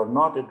that are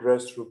not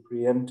addressed through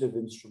preemptive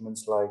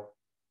instruments like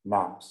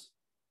NAPs.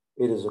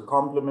 It is a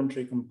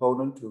complementary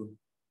component to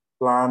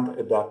planned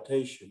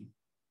adaptation,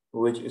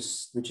 which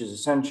is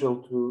essential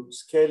to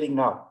scaling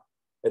up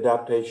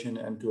adaptation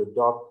and to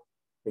adopt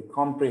a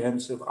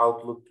comprehensive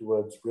outlook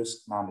towards risk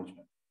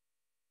management.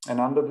 And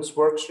under this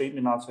work stream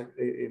in our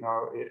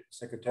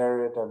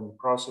Secretariat and the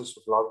process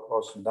of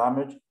loss and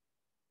damage,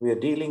 we are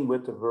dealing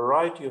with a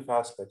variety of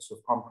aspects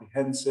of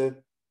comprehensive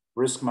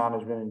risk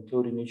management,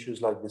 including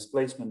issues like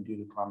displacement due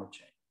to climate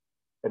change,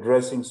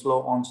 addressing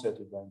slow onset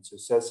events,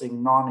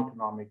 assessing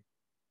non-economic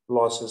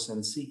losses,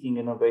 and seeking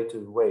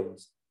innovative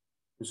ways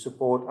to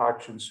support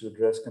actions to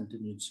address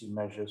contingency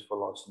measures for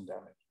loss and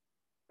damage.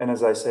 And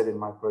as I said in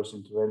my first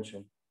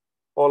intervention,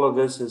 all of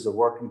this is a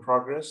work in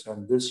progress,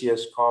 and this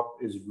year's COP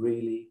is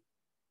really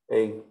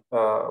a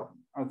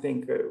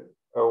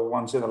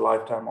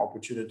once-in-a-lifetime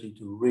opportunity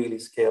to really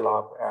scale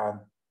up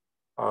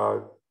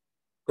and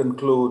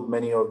conclude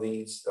many of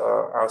these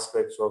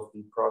aspects of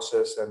the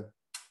process and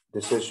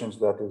decisions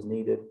that is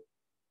needed.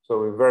 So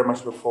we very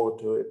much look forward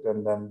to it.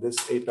 And then this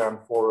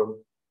APAN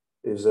forum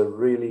is a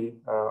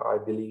really, I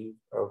believe,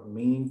 a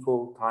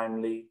meaningful,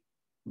 timely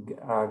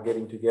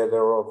getting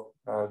together of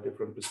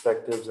different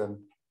perspectives and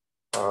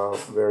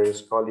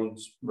various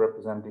colleagues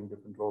representing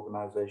different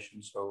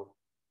organizations. So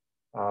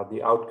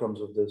the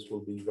outcomes of this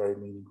will be very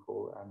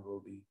meaningful and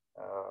will be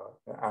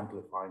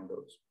amplifying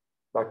those.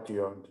 Back to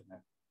you,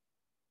 Antoinette.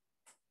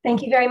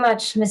 Thank you very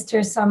much, Mr.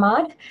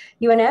 Samad,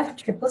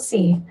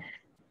 UNFCCC.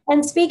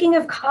 And speaking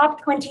of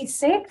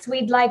COP26,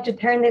 we'd like to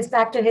turn this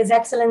back to His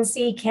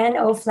Excellency Ken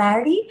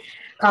O'Flaherty,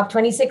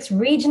 COP26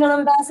 Regional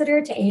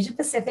Ambassador to Asia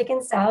Pacific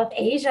and South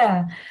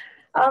Asia.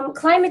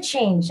 Climate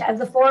change, as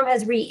the forum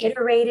has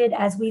reiterated,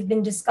 as we've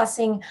been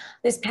discussing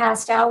this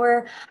past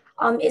hour,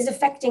 is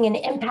affecting and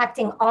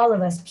impacting all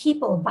of us,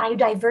 people,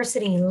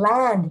 biodiversity,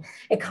 land,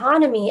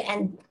 economy,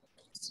 and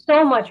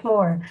so much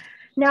more.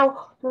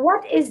 Now,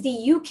 what is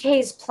the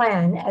UK's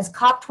plan as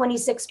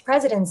COP26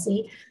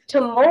 presidency to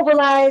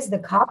mobilize the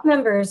COP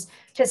members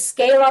to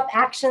scale up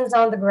actions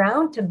on the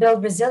ground to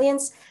build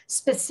resilience,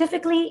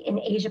 specifically in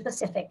Asia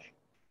Pacific?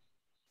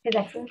 His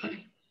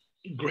Excellency.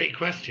 Great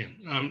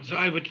question. So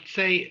I would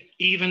say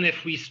even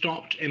if we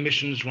stopped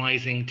emissions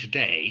rising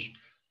today,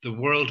 the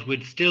world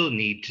would still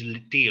need to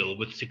deal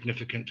with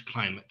significant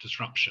climate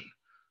disruption.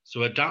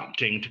 So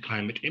adapting to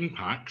climate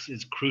impacts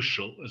is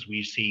crucial as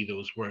we see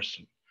those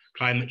worsen.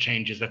 Climate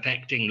change is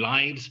affecting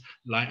lives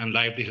and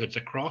livelihoods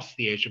across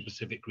the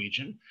Asia-Pacific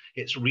region.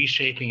 It's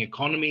reshaping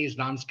economies,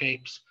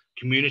 landscapes,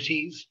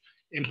 communities.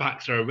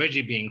 Impacts are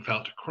already being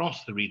felt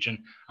across the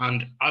region.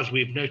 And as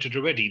we've noted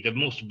already, the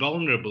most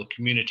vulnerable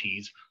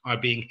communities are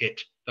being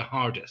hit the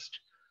hardest.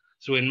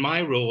 So in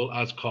my role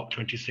as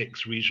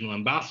COP26 Regional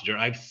Ambassador,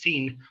 I've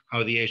seen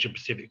how the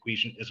Asia-Pacific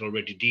region is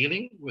already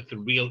dealing with the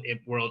real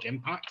world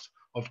impacts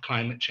of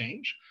climate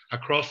change.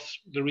 Across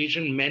the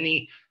region,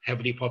 many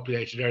heavily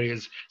populated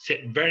areas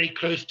sit very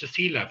close to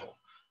sea level.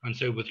 And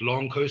so with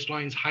long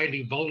coastlines,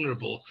 highly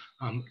vulnerable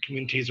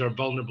communities are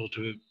vulnerable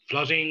to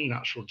flooding,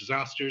 natural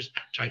disasters,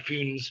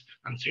 typhoons,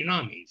 and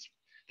tsunamis.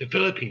 The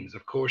Philippines,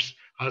 of course,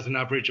 has an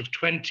average of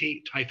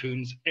 20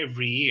 typhoons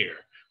every year,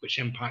 which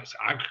impacts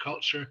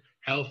agriculture,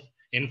 health,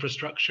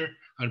 infrastructure.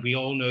 And we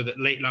all know that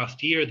late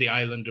last year, the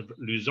island of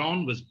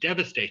Luzon was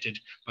devastated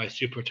by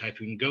Super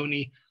Typhoon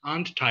Goni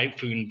and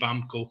Typhoon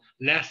Vamco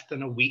less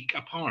than a week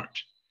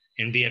apart.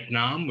 In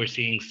Vietnam, we're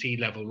seeing sea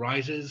level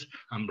rises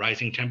and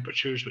rising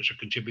temperatures, which are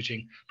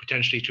contributing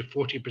potentially to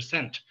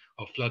 40%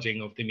 of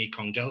flooding of the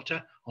Mekong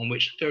Delta, on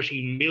which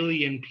 30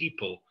 million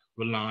people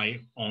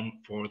rely on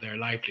for their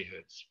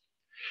livelihoods.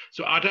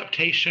 So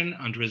adaptation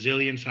and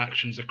resilience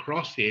actions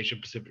across the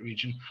Asia-Pacific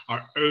region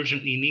are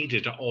urgently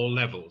needed at all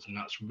levels, and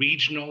that's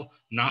regional,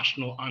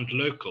 national, and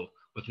local,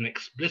 with an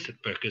explicit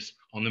focus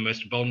on the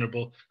most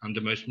vulnerable and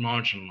the most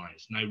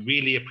marginalized. And I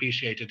really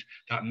appreciated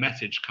that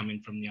message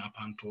coming from the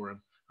APAN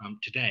Forum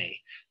today.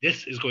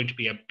 This is going to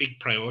be a big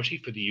priority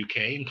for the UK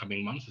in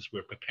coming months as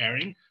we're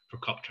preparing for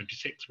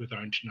COP26 with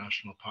our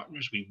international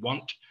partners. We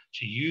want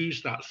to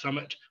use that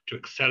summit to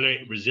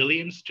accelerate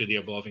resilience to the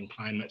evolving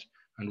climate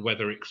and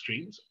weather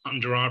extremes.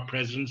 Under our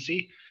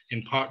presidency,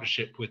 in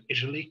partnership with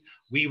Italy,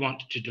 we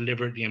want to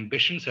deliver the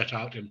ambition set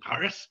out in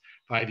Paris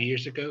 5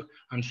 years ago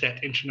and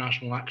set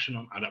international action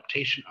on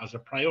adaptation as a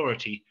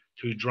priority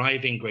through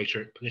driving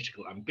greater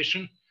political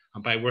ambition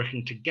and by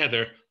working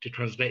together to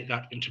translate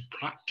that into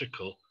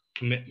practical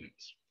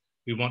commitments.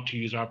 We want to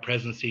use our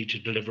presidency to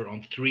deliver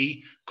on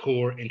 3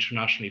 core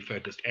internationally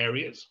focused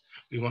areas.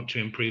 We want to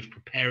improve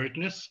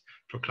preparedness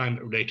for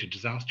climate-related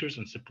disasters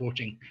and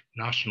supporting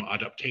national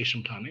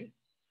adaptation planning.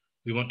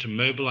 We want to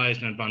mobilize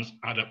and advance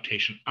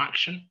adaptation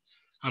action,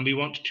 and we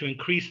want to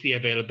increase the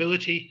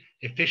availability,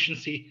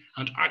 efficiency,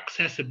 and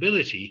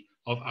accessibility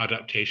of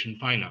adaptation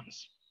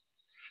finance.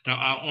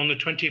 Now, on the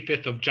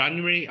 25th of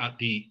January at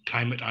the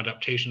Climate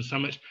Adaptation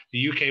Summit,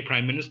 the UK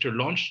Prime Minister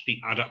launched the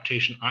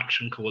Adaptation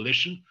Action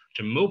Coalition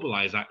to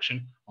mobilise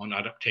action on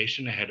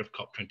adaptation ahead of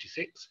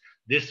COP26.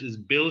 This is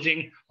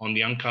building on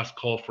the UNCAS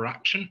call for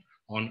action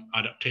on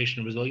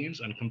adaptation resilience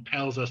and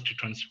compels us to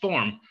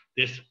transform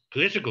this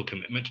political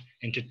commitment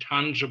into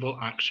tangible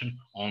action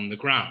on the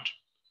ground.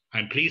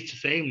 I'm pleased to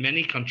say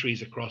many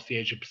countries across the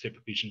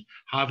Asia-Pacific region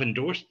have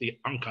endorsed the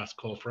UNCAS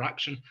call for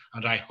action,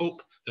 and I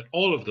hope that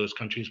all of those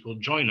countries will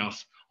join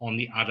us on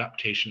the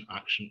Adaptation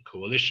Action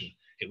Coalition.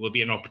 It will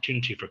be an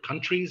opportunity for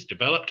countries,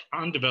 developed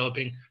and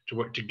developing, to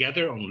work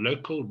together on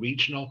local,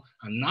 regional,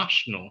 and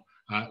national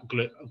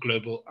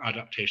global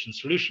adaptation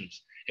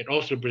solutions. It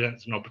also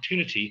presents an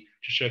opportunity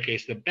to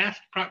showcase the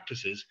best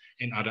practices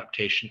in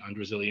adaptation and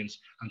resilience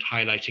and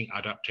highlighting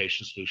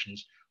adaptation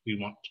solutions we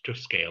want to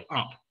scale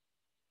up.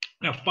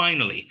 Now,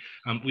 finally,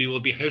 we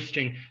will be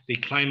hosting the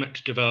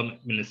Climate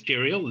Development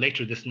Ministerial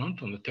later this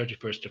month on the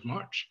 31st of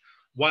March.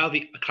 While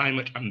the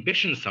Climate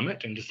Ambition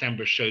Summit in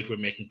December showed we're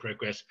making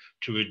progress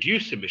to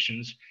reduce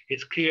emissions,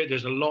 it's clear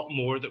there's a lot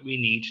more that we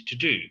need to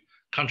do.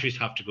 Countries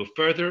have to go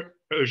further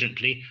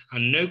urgently,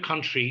 and no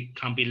country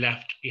can be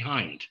left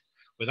behind.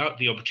 Without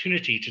the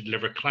opportunity to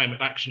deliver climate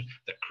action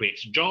that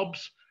creates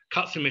jobs,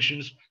 cuts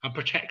emissions, and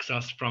protects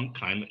us from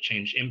climate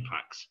change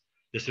impacts.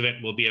 This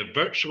event will be a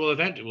virtual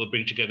event. It will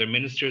bring together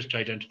ministers to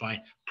identify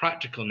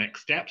practical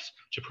next steps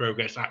to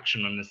progress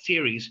action on a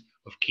series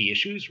of key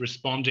issues,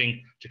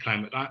 responding to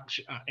climate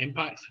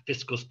impacts,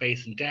 fiscal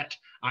space and debt,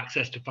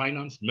 access to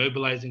finance,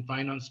 mobilizing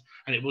finance,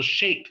 and it will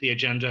shape the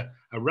agenda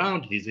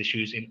around these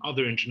issues in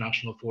other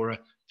international fora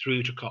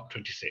through to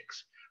COP26.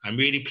 I'm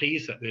really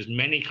pleased that there's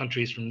many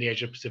countries from the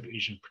Asia-Pacific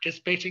region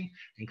participating,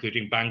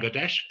 including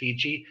Bangladesh,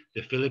 Fiji,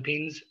 the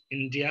Philippines,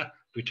 India,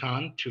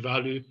 Bhutan,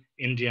 Tuvalu,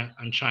 India,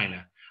 and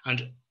China.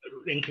 And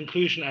in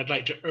conclusion, I'd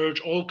like to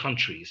urge all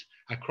countries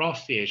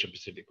across the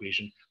Asia-Pacific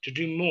region to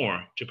do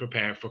more to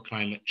prepare for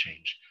climate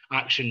change.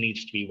 Action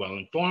needs to be well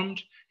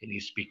informed, it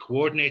needs to be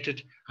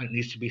coordinated, and it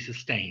needs to be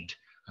sustained.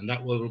 And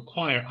that will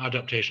require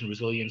adaptation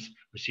resilience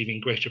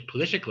receiving greater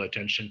political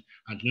attention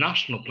and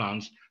national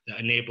plans that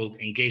enable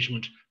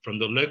engagement from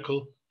the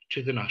local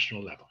to the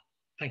national level.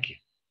 Thank you.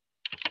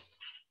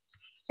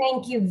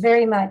 Thank you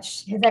very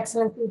much, His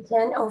Excellency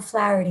Ken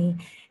O'Flaherty.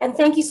 And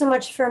thank you so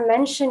much for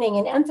mentioning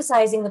and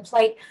emphasizing the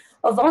plight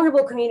of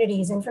vulnerable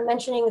communities and for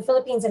mentioning the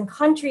Philippines and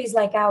countries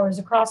like ours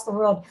across the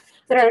world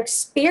that are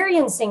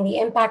experiencing the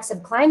impacts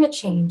of climate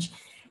change.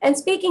 And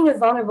speaking of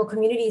vulnerable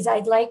communities,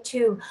 I'd like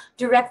to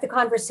direct the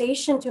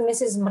conversation to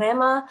Mrs.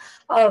 Mrema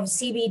of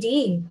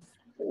CBD.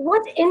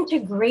 What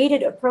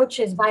integrated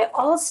approaches by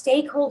all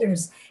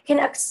stakeholders can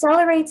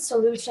accelerate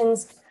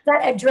solutions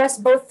that address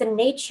both the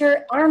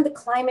nature and the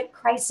climate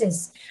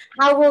crisis?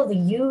 How will the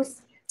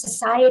youth,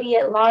 society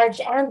at large,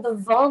 and the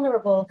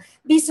vulnerable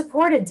be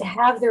supported to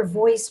have their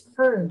voice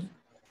heard?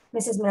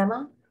 Mrs.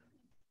 Mrema?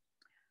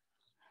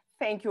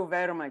 Thank you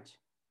very much.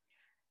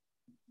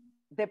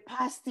 The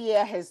past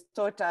year has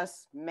taught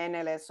us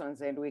many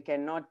lessons, and we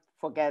cannot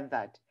forget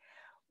that.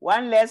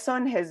 One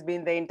lesson has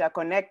been the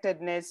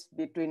interconnectedness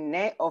between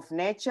of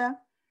nature,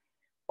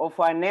 of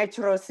our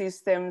natural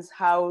systems,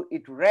 how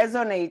it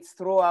resonates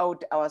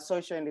throughout our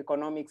social and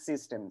economic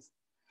systems.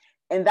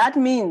 And that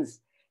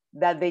means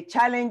that the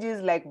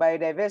challenges like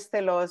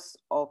biodiversity loss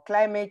or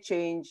climate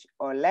change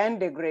or land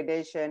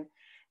degradation,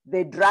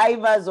 the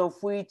drivers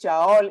of which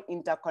are all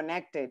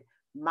interconnected,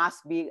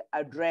 must be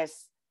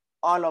addressed,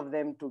 all of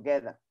them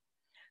together.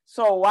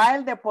 So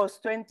while the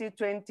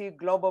post-2020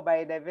 Global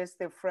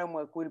Biodiversity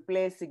Framework will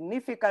play a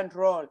significant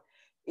role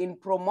in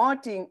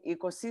promoting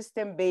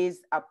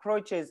ecosystem-based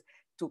approaches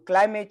to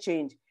climate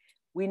change,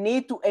 we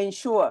need to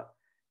ensure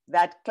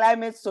that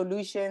climate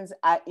solutions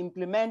are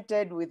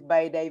implemented with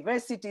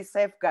biodiversity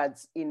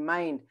safeguards in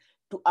mind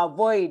to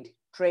avoid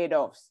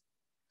trade-offs.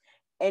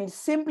 And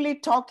simply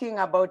talking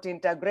about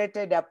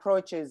integrated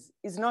approaches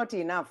is not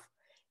enough.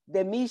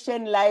 The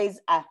mission lies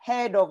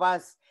ahead of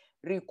us,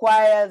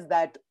 requires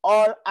that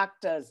all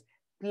actors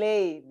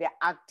play the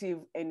active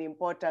and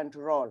important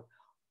role.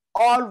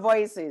 All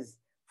voices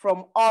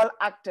from all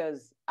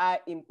actors are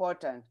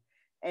important.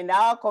 And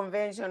our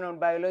Convention on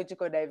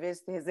Biological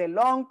Diversity has a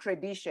long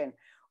tradition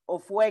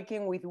of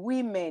working with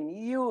women,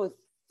 youth,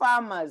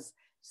 farmers,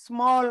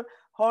 small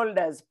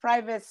holders,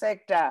 private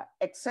sector,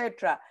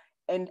 etc.,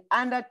 and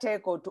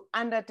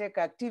undertake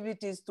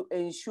activities to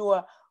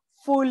ensure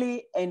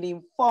fully and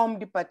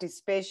informed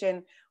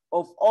participation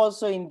of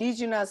also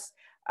indigenous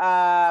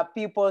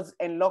peoples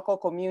and local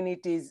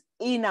communities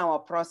in our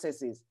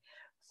processes,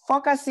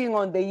 focusing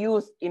on the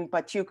youth in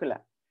particular.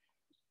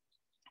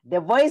 The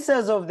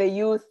voices of the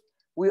youth,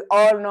 we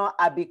all know,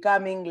 are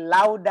becoming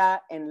louder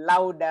and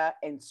louder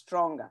and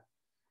stronger.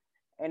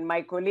 And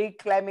my colleague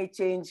Climate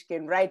Change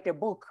can write a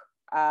book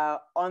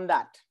on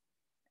that.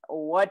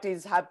 What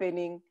is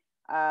happening,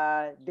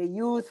 the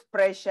youth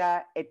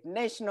pressure at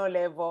national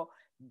level,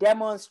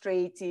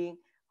 demonstrating,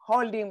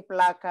 holding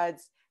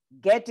placards,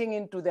 getting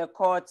into the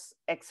courts,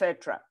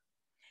 etc.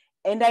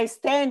 And I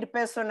stand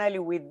personally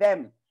with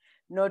them,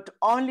 not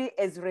only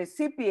as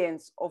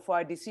recipients of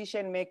our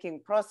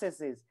decision-making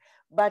processes,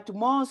 but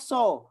more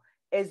so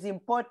as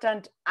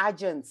important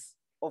agents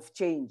of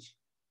change.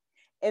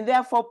 And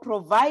therefore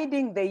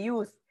providing the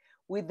youth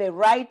with the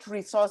right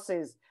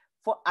resources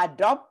for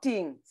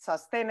adopting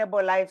sustainable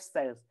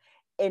lifestyles,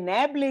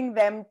 enabling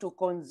them to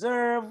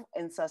conserve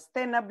and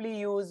sustainably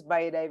use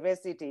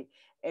biodiversity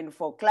and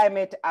for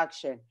climate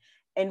action,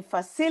 and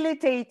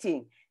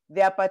facilitating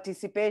their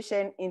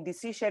participation in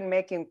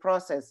decision-making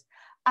process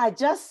are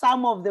just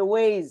some of the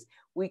ways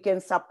we can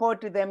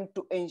support them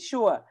to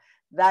ensure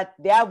that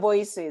their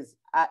voices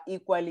are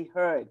equally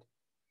heard.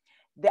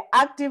 The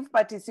active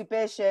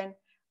participation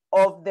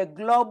of the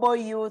Global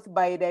Youth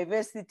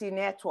Biodiversity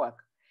Network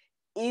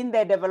in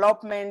the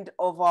development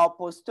of our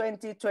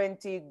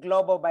post-2020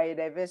 Global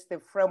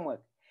Biodiversity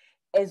Framework,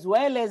 as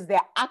well as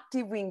their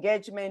active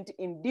engagement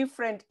in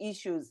different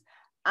issues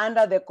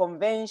under the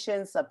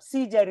convention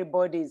subsidiary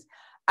bodies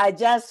are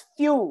just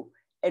few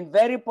and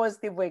very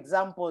positive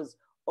examples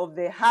of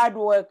the hard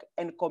work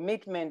and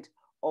commitment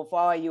of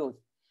our youth.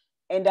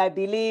 And I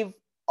believe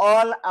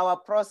all our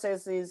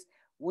processes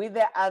with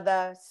the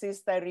other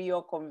sister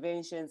Rio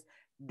Conventions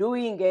do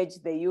engage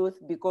the youth,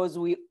 because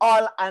we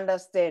all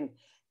understand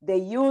the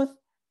youth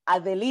are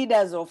the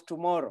leaders of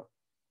tomorrow.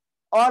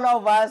 All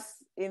of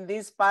us in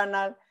this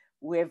panel,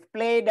 we have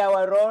played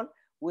our role,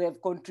 we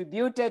have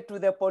contributed to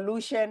the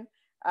pollution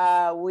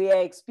we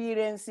are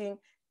experiencing,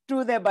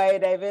 to the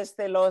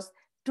biodiversity loss,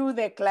 to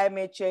the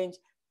climate change,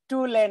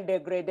 to land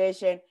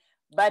degradation,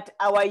 but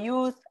our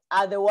youth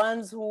are the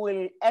ones who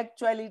will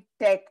actually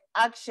take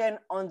action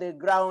on the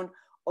ground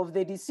of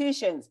the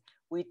decisions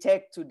we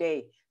take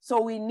today. So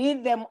we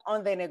need them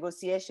on the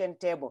negotiation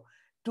table,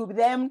 to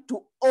them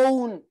to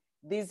own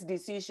these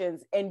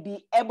decisions and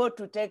be able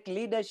to take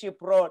leadership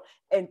role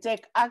and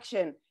take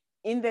action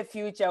in the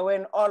future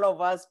when all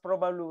of us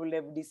probably will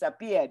have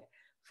disappeared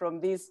from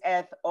this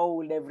earth or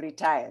will have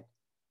retired.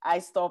 I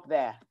stop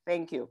there.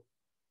 Thank you.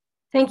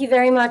 Thank you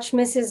very much,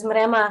 Mrs.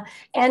 Mrema.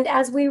 And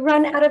as we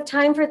run out of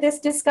time for this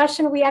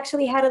discussion, we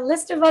actually had a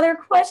list of other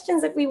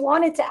questions that we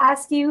wanted to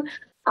ask you,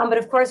 but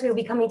of course we'll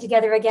be coming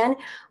together again.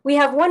 We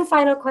have one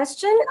final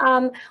question.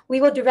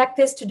 We will direct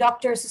this to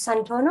Dr.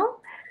 Susantono.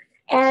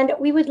 And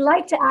we would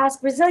like to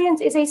ask,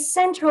 resilience is a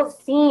central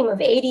theme of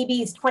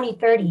ADB's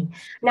 2030.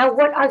 Now,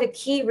 what are the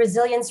key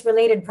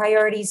resilience-related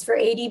priorities for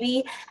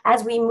ADB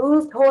as we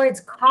move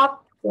towards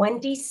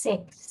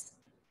COP26?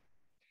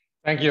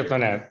 Thank you,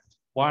 Tonette.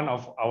 One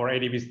of our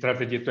ADB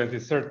Strategy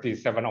 2030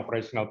 7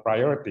 operational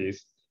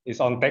priorities is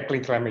on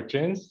tackling climate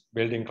change,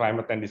 building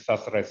climate and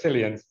disaster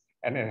resilience,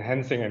 and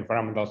enhancing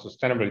environmental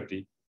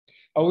sustainability.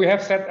 We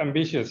have set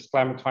ambitious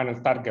climate finance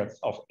targets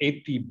of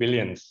 80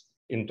 billion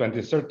in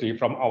 2030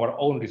 from our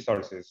own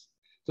resources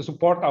to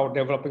support our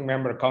developing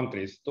member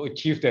countries to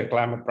achieve their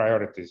climate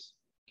priorities.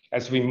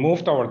 As we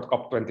move toward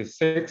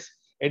COP26,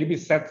 ADB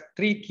set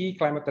 3 key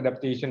climate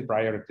adaptation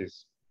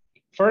priorities.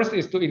 First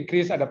is to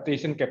increase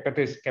adaptation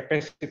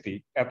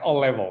capacity at all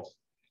levels.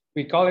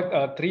 We call it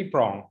a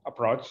 3-pronged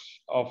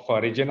approach of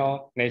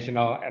regional,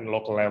 national, and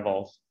local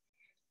levels.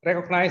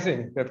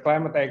 Recognizing that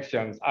climate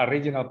actions are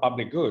regional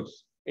public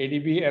goods,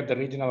 ADB at the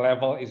regional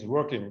level is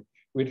working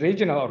with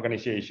regional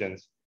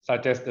organizations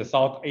such as the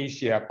South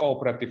Asia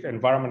Cooperative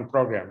Environment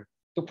Program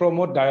to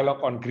promote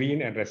dialogue on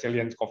green and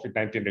resilient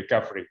COVID-19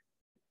 recovery.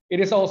 It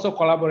is also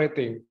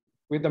collaborating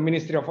with the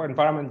Ministry of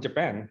Environment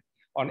Japan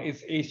on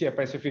its Asia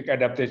Pacific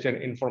Adaptation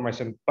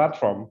Information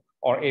Platform,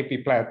 or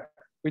APPLAT,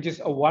 which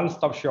is a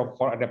one-stop shop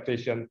for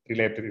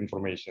adaptation-related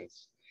information.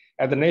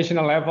 At the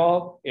national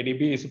level,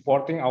 ADB is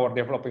supporting our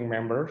developing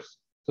members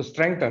to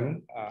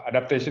strengthen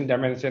adaptation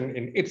dimension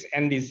in its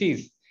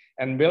NDCs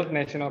and build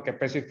national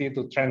capacity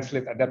to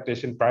translate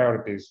adaptation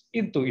priorities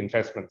into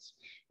investments.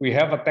 We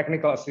have a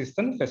technical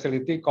assistance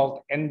facility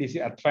called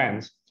NDC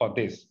Advance for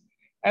this.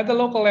 At the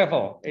local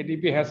level,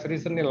 ADB has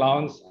recently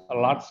launched a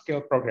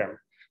large-scale program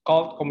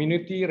called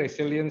Community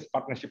Resilience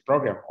Partnership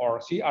Program, or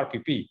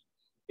CRPP,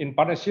 in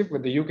partnership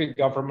with the UK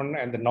government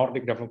and the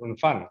Nordic Development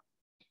Fund.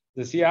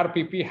 The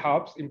CRPP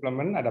helps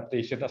implement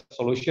adaptation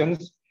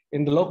solutions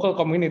in the local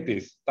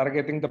communities,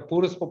 targeting the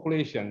poorest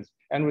populations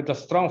and with a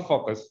strong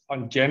focus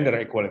on gender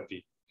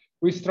equality.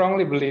 We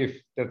strongly believe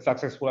that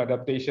successful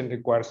adaptation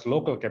requires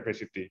local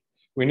capacity.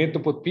 We need to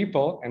put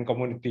people and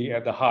community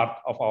at the heart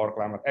of our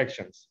climate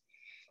actions.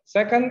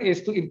 Second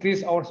is to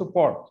increase our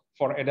support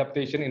for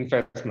adaptation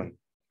investment.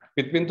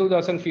 Between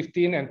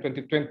 2015 and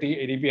 2020,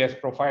 ADB has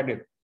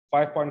provided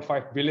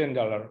 $5.5 billion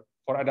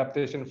for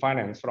adaptation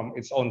finance from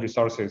its own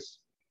resources.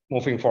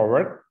 Moving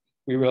forward,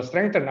 we will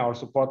strengthen our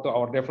support to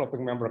our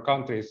developing member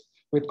countries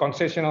with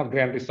concessional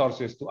grant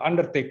resources to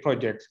undertake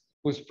projects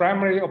whose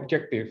primary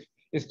objective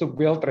is to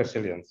build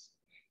resilience.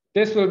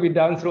 This will be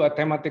done through a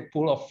thematic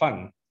pool of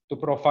funds to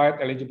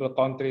provide eligible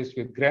countries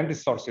with grant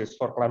resources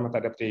for climate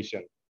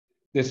adaptation.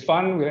 This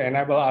fund will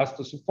enable us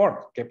to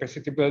support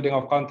capacity building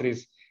of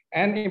countries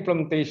and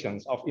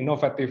implementations of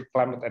innovative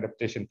climate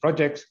adaptation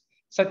projects,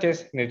 such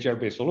as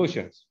nature-based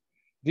solutions.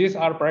 These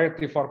are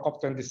priority for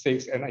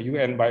COP26 and a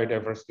UN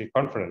Biodiversity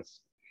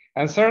Conference.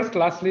 And third,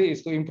 lastly,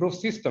 is to improve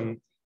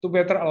system to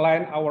better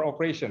align our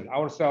operation,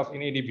 ourselves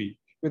in ADB,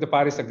 with the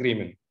Paris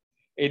Agreement.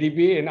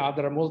 ADB and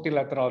other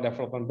multilateral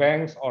development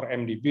banks, or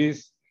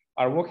MDBs,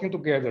 are working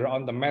together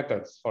on the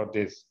methods for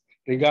this.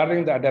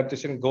 Regarding the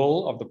adaptation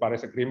goal of the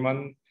Paris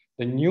Agreement,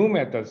 the new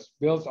methods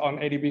built on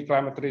ADB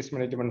climate risk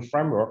management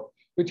framework,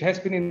 which has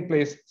been in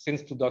place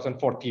since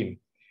 2014.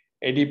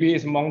 ADB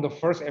is among the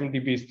first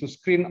MDBs to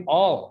screen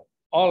all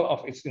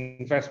of its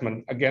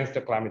investment against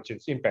the climate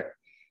change impact.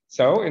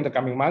 So in the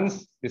coming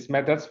months, these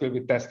methods will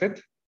be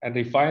tested and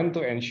refined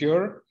to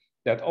ensure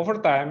that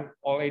over time,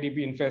 all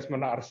ADB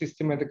investment are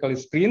systematically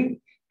screened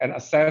and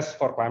assessed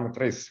for climate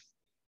risk.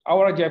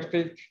 Our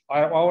objective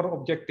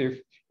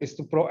is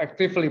to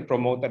proactively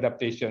promote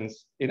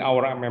adaptations in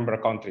our member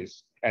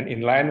countries and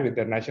in line with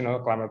the national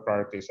climate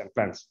priorities and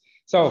plans.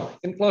 So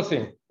in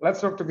closing,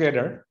 let's work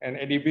together, and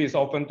ADB is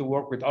open to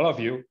work with all of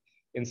you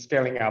in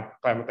scaling up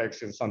climate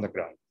actions on the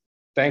ground.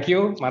 Thank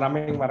you.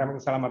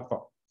 Maraming salamat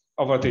po.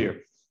 Over to you.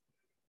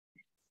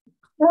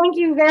 Thank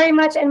you very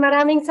much, and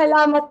maraming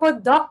salamat po,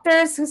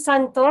 Dr.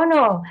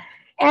 Susantono.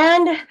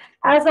 And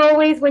as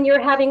always, when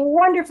you're having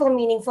wonderful,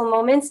 meaningful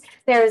moments,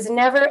 there is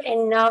never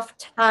enough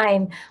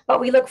time.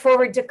 But we look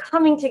forward to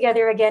coming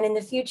together again in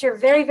the future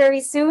very, very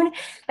soon.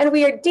 And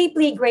we are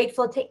deeply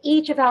grateful to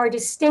each of our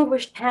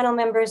distinguished panel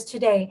members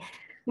today.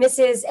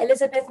 Mrs.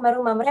 Elizabeth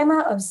Maruma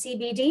Mrema of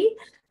CBD,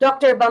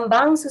 Dr.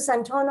 Bambang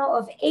Susantono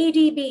of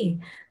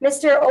ADB,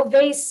 Mr.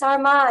 Ovais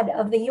Sarmad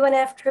of the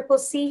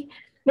UNFCCC,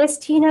 Ms.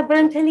 Tina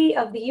Bernpilly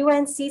of the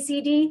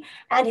UNCCD,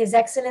 and His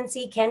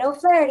Excellency Ken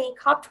O'Flaherty,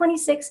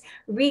 COP26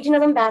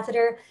 Regional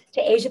Ambassador to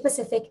Asia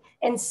Pacific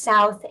and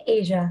South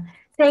Asia.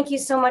 Thank you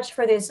so much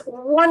for this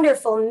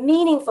wonderful,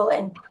 meaningful,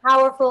 and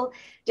powerful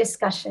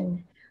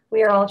discussion.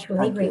 We are all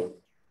truly grateful.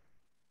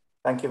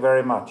 Thank you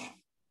very much.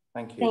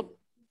 Thank you.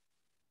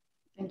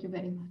 Thank you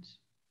very much.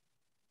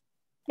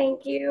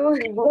 Thank you.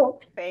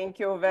 Thank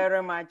you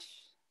very much.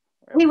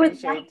 We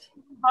would like to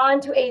move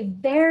on to a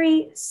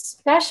very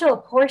special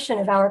portion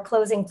of our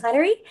closing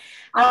plenary,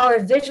 our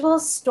visual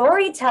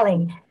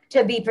storytelling,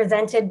 to be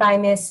presented by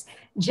Ms.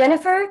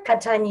 Jennifer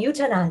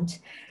Katanyutanant.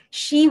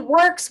 She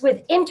works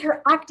with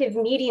interactive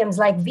mediums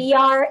like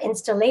VR,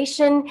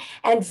 installation,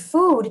 and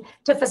food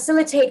to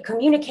facilitate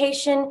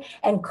communication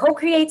and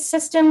co-create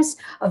systems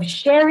of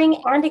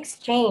sharing and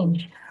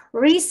exchange.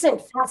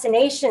 Recent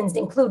fascinations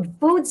include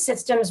food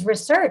systems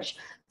research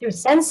through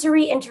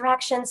sensory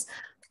interactions,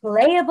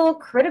 playable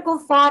critical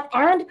thought,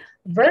 and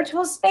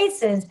virtual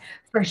spaces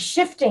for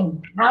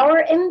shifting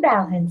power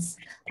imbalance.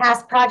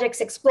 Past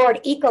projects explored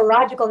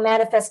ecological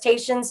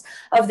manifestations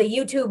of the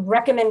YouTube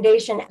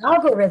recommendation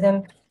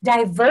algorithm,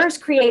 diverse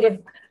creative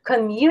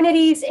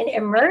communities in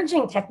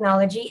emerging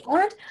technology,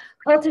 and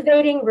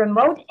cultivating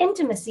remote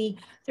intimacy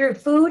through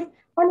food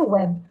and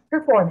web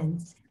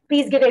performance.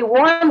 Please give a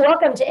warm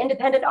welcome to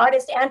independent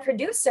artist and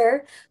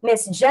producer,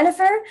 Ms.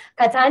 Jennifer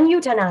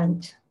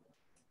Katanyutanant.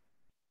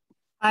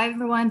 Hi,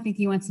 everyone. Thank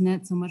you,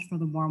 Antoinette, so much for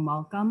the warm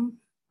welcome.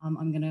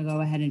 I'm going to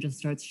go ahead and just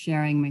start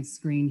sharing my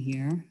screen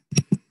here.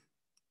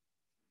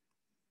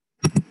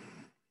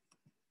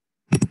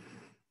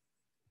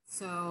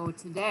 So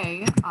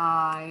today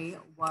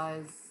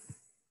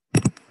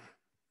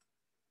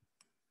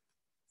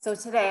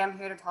I'm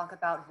here to talk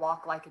about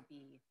Walk Like a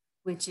Bee,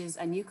 which is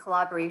a new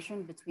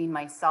collaboration between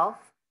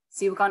myself,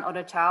 Siukan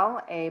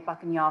Odachao, a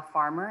Bacanya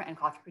farmer and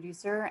coffee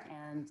producer,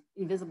 and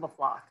Invisible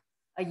Flock,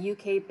 a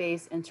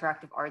UK-based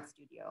interactive art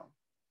studio.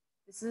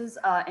 This is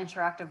an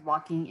interactive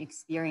walking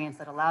experience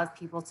that allows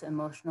people to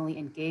emotionally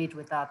engage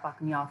with that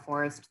Bacanya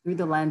forest through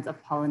the lens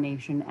of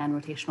pollination and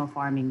rotational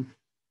farming.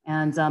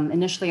 And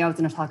initially I was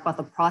going to talk about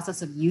the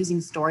process of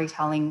using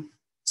storytelling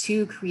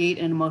to create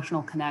an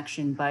emotional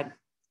connection, but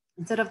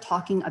instead of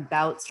talking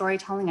about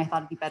storytelling, I thought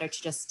it'd be better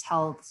to just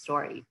tell the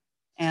story.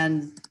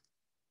 And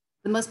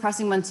the most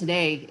pressing one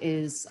today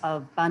is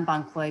of Ban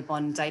Ban Kloi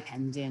Bon Dai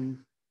Pendin,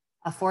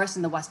 a forest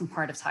in the western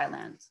part of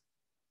Thailand.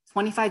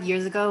 25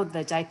 years ago,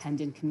 the Dai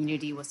Pendin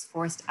community was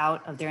forced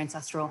out of their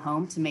ancestral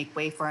home to make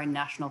way for a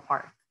national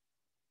park.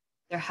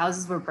 Their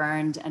houses were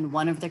burned and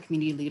one of their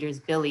community leaders,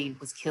 Billy,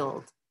 was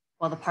killed,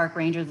 while the park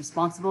rangers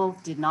responsible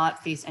did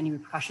not face any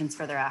repercussions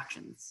for their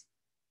actions.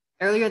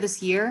 Earlier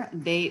this year,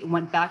 they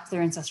went back to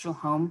their ancestral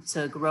home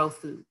to grow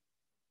food.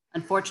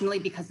 Unfortunately,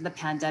 because of the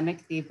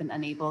pandemic, they've been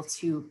unable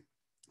to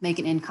make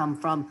an income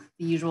from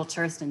the usual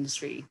tourist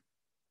industry.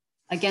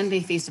 Again, they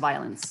faced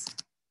violence.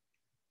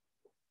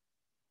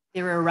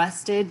 They were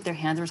arrested, their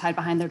hands were tied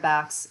behind their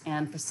backs,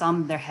 and for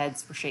some, their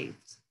heads were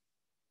shaved.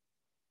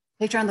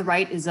 The picture on the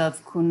right is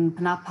of Kun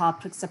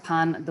Panapa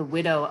Priksapan, the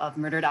widow of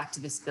murdered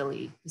activist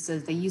Billy, who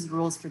says they use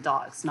rules for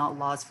dogs, not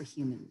laws for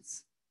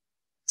humans.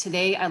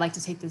 Today, I'd like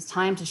to take this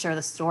time to share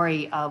the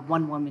story of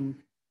one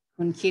woman,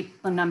 Kun Kip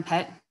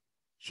Nampet.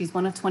 She's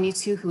one of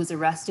 22 who was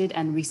arrested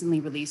and recently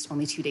released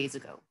only 2 days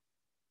ago.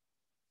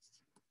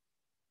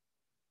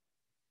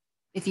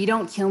 If you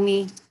don't kill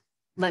me,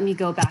 let me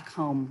go back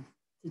home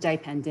to Dai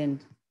Pendin.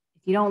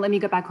 If you don't let me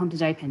go back home to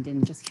Dai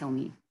Pendin, just kill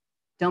me.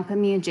 Don't put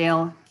me in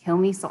jail, kill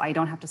me so I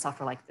don't have to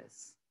suffer like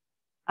this.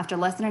 After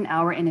less than an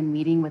hour in a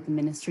meeting with the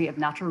Ministry of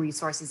Natural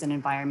Resources and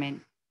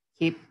Environment,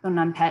 Cape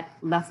Nampet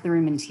left the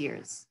room in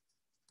tears.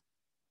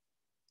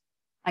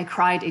 I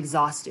cried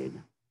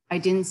exhausted. I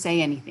didn't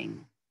say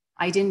anything.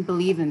 I didn't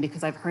believe him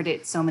because I've heard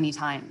it so many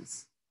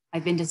times.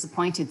 I've been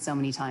disappointed so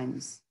many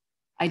times.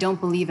 I don't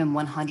believe him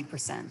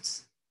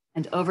 100%.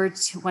 And over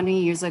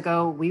 20 years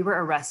ago, we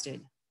were arrested.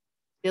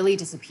 Billy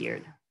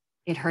disappeared.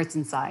 It hurts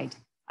inside.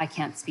 I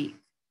can't speak,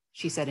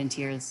 she said in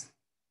tears.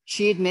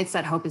 She admits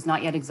that hope is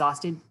not yet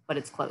exhausted, but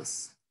it's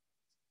close.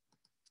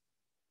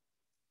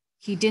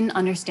 He didn't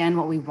understand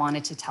what we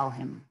wanted to tell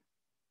him.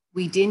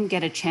 We didn't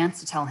get a chance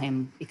to tell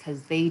him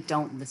because they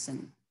don't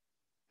listen.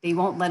 They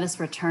won't let us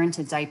return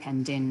to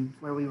Daipen Din,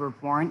 where we were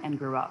born and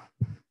grew up.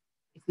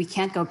 If we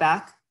can't go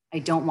back, I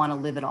don't want to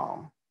live at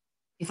all.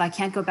 If I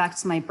can't go back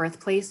to my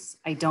birthplace,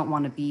 I don't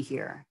want to be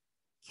here.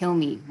 Kill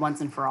me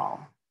once and for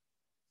all.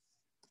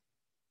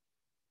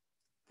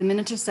 The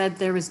minister said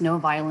there was no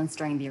violence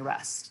during the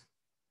arrest.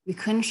 We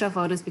couldn't show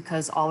photos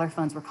because all our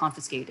phones were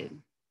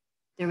confiscated.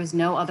 There was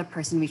no other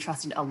person we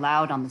trusted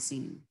allowed on the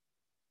scene.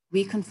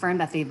 We confirmed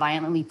that they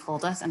violently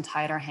pulled us and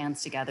tied our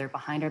hands together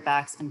behind our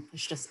backs and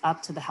pushed us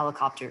up to the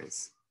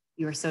helicopters.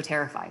 We were so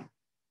terrified.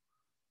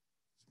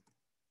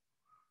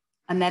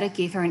 A medic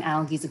gave her an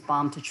analgesic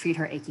balm to treat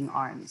her aching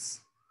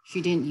arms.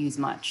 She didn't use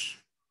much.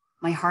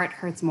 My heart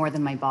hurts more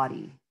than my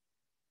body.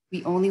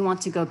 We only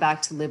want to go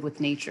back to live with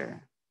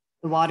nature.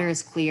 The water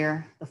is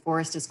clear, the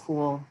forest is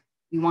cool.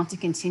 We want to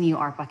continue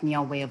our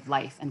Pakanyao way of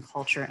life and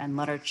culture and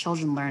let our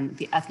children learn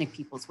the ethnic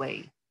people's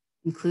way,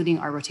 including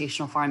our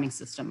rotational farming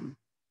system.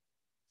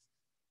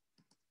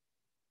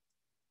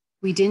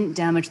 We didn't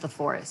damage the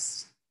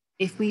forest.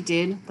 If we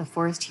did, the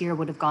forest here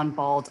would have gone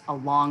bald a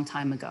long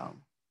time ago.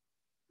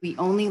 We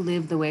only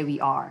live the way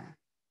we are.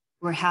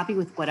 We're happy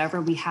with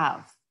whatever we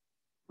have.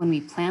 When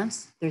we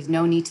plant, there's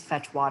no need to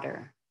fetch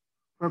water.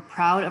 We're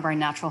proud of our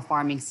natural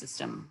farming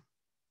system.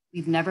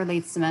 We've never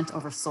laid cement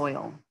over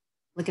soil.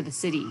 Look at the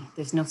city,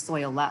 there's no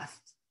soil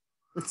left.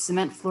 With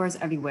cement floors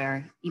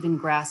everywhere, even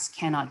grass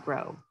cannot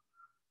grow.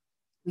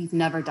 We've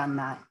never done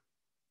that.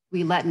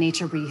 We let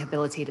nature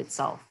rehabilitate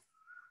itself.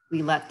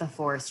 We let the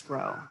forest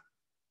grow.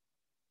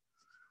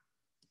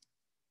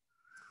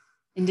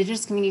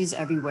 Indigenous communities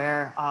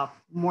everywhere,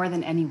 more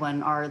than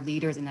anyone, are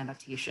leaders in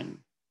adaptation.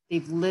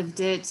 They've lived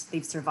it,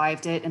 they've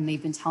survived it, and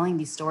they've been telling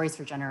these stories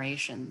for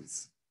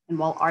generations. And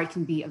while art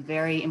can be a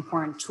very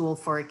important tool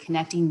for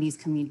connecting these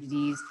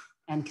communities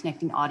and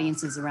connecting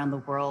audiences around the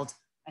world,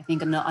 I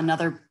think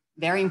another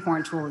very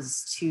important tool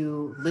is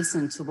to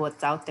listen to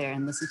what's out there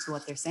and listen to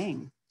what they're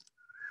saying.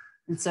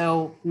 And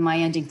so my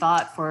ending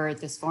thought for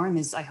this forum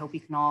is I hope you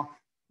can all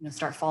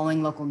start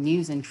following local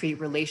news and create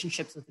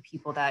relationships with the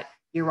people that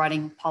you're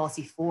writing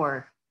policy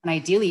for, and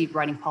ideally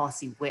writing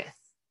policy with.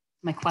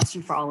 My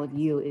question for all of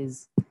you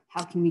is,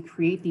 how can we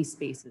create these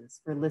spaces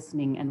for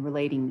listening and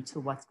relating to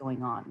what's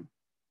going on?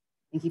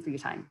 Thank you for your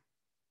time.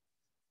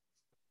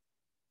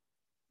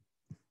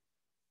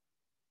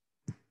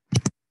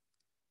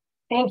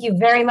 Thank you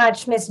very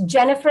much, Ms.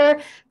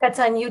 Jennifer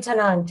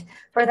Katsan-Yutanant,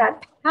 for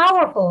that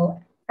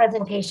powerful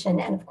presentation,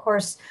 and of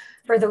course,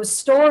 for those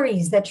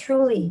stories that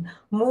truly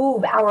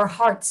move our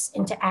hearts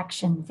into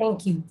action.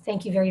 Thank you.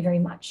 Thank you very, very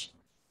much.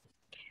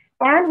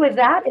 And with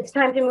that, it's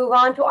time to move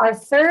on to our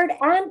third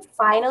and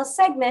final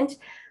segment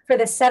for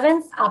the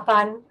 7th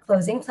APAN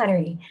Closing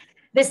Plenary.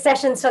 This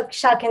session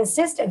shall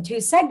consist of 2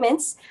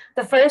 segments.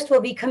 The first will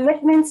be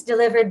commitments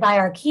delivered by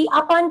our key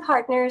APAN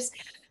partners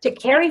to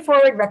carry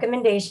forward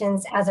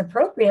recommendations as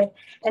appropriate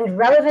and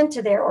relevant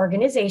to their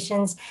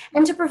organizations,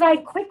 and to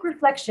provide quick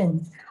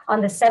reflections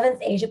on the 7th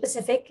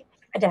Asia-Pacific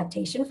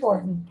Adaptation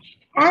Forum.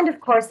 And of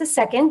course,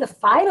 the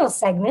final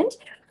segment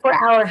for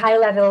our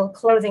high-level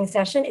closing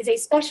session is a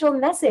special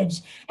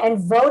message and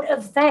vote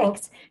of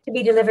thanks to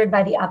be delivered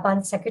by the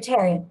APAN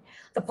Secretariat.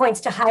 The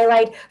points to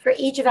highlight for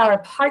each of our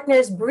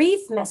partners'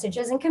 brief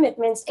messages and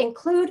commitments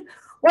include: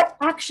 what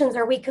actions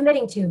are we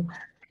committing to?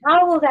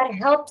 How will that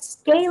help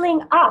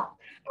scaling up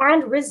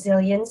and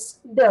resilience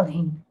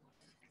building?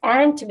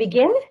 And to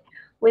begin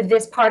with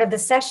this part of the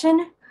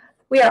session,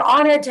 we are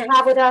honored to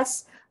have with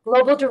us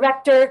Global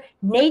Director,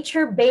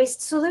 Nature-Based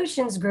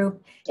Solutions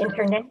Group,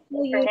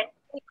 International Union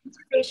for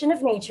Conservation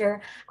of Nature,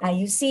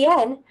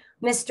 IUCN,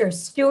 Mr.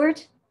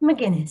 Stuart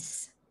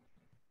McGuinness.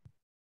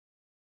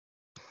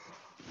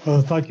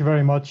 Well, thank you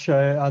very much,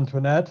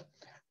 Antoinette.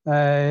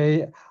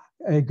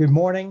 Good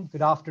morning,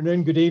 good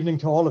afternoon, good evening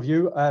to all of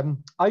you.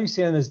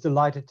 IUCN is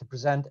delighted to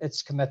present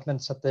its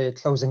commitments at the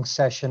closing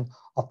session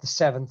of the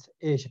 7th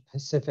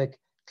Asia-Pacific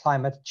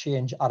Climate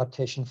Change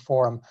Adaptation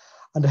Forum,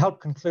 and to help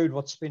conclude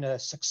what's been a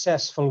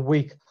successful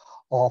week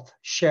of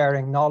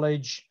sharing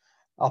knowledge,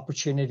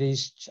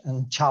 opportunities,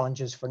 and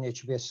challenges for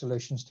nature-based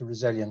solutions to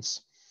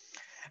resilience.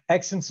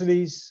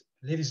 Excellencies,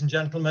 ladies and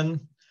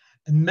gentlemen,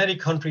 in many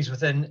countries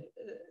within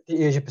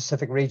the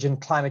Asia-Pacific region,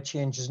 climate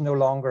change is no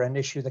longer an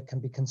issue that can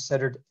be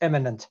considered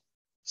imminent,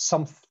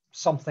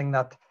 something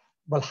that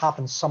will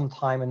happen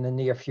sometime in the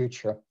near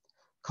future.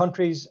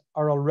 Countries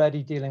are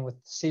already dealing with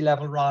sea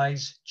level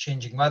rise,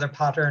 changing weather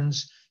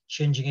patterns,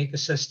 changing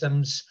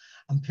ecosystems,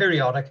 and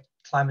periodic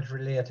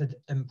climate-related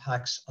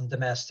impacts on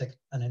domestic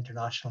and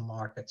international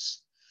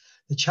markets.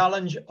 The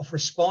challenge of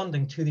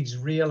responding to these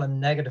real and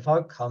negative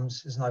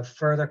outcomes is now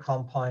further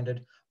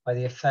compounded by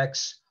the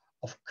effects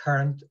of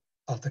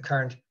the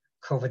current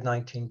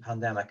COVID-19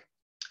 pandemic.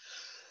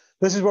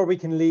 This is where we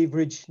can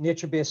leverage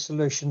nature-based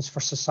solutions for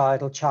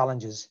societal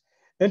challenges,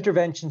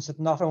 interventions that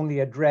not only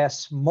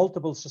address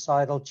multiple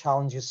societal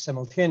challenges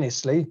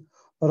simultaneously,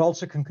 but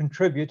also can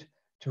contribute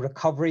to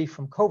recovery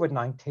from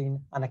COVID-19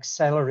 and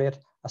accelerate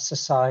a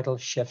societal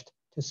shift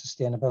to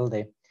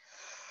sustainability.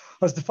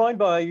 As defined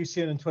by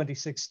IUCN in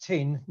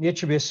 2016,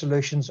 nature-based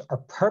solutions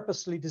are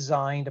purposely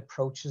designed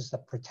approaches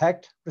that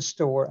protect,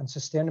 restore, and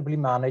sustainably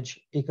manage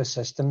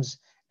ecosystems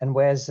in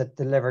ways that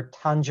deliver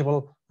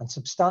tangible and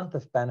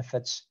substantive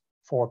benefits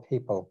for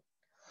people.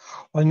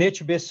 While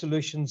nature-based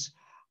solutions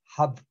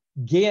have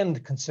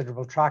gained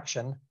considerable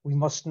traction, we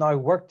must now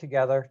work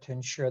together to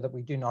ensure that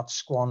we do not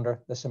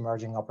squander this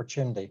emerging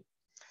opportunity.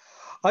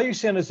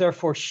 IUCN has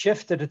therefore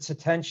shifted its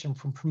attention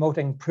from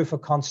promoting proof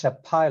of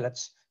concept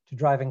pilots to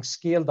driving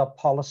scaled up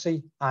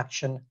policy,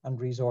 action, and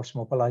resource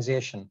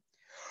mobilization.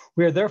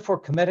 We are therefore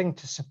committing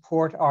to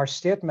support our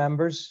state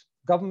members,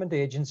 government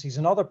agencies,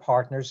 and other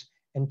partners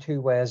in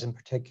two ways in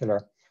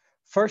particular.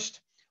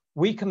 First,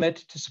 we commit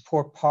to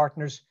support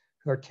partners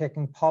who are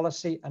taking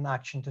policy and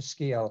action to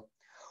scale.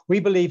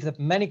 We believe that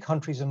many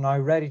countries are now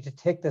ready to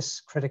take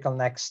this critical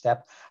next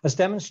step, as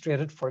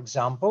demonstrated, for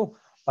example,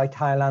 by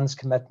Thailand's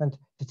commitment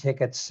to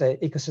take its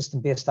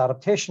ecosystem-based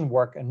adaptation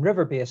work in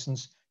river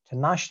basins to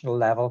national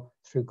level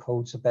through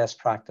codes of best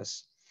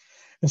practice.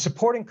 In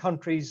supporting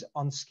countries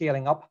on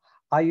scaling up,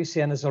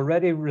 IUCN has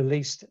already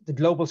released the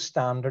global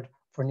standard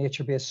for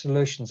nature-based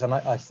solutions, and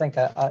I think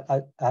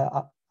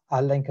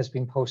a link has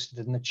been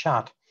posted in the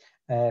chat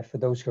for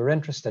those who are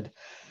interested.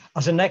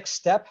 As a next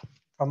step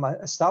from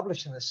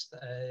establishing this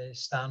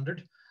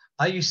standard,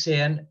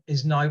 IUCN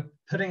is now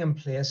putting in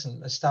place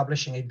and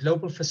establishing a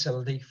global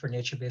facility for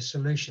nature-based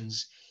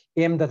solutions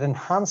aimed at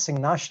enhancing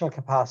national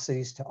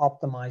capacities to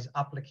optimize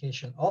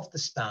application of the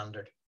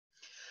standard.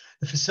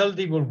 The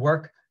facility will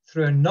work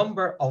through a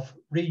number of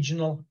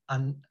regional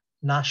and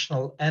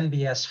national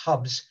MBS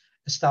hubs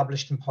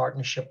established in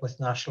partnership with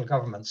national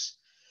governments.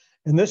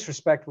 In this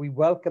respect, we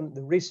welcome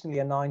the recently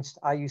announced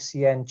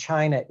IUCN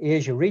China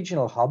Asia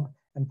Regional Hub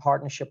in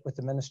partnership with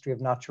the Ministry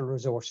of Natural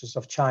Resources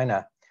of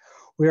China.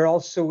 We are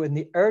also in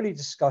the early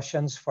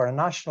discussions for a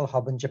national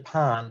hub in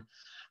Japan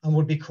and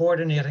will be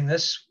coordinating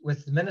this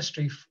with the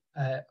Ministry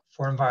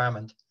for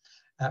Environment,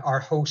 our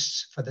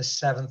hosts for the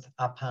 7th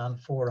APAN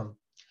Forum.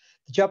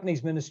 The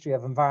Japanese Ministry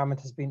of Environment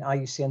has been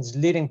IUCN's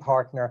leading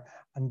partner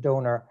and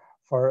donor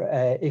for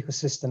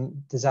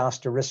ecosystem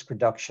disaster risk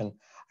reduction,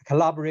 a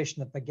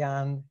collaboration that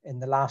began in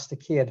the last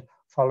decade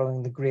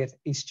following the great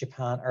East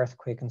Japan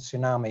earthquake and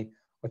tsunami,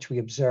 which we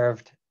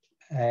observed,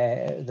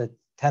 the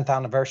 10th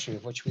anniversary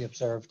of which we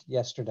observed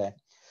yesterday.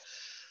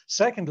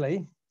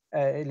 Secondly,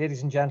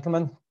 ladies and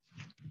gentlemen,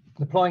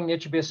 deploying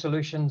nature-based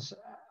solutions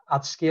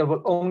at scale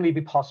will only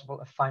be possible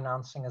if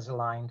financing is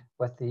aligned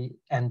with the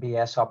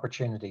NBS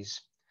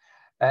opportunities.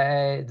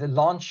 The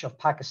launch of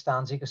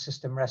Pakistan's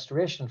Ecosystem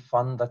Restoration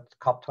Fund at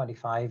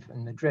COP25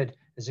 in Madrid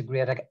is a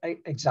great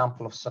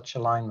example of such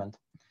alignment.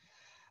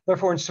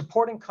 Therefore, in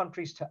supporting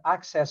countries to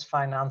access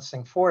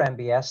financing for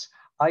NBS,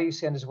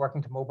 IUCN is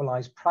working to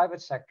mobilize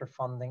private sector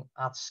funding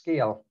at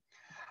scale,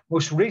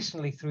 most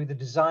recently through the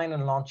design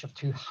and launch of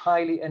two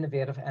highly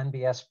innovative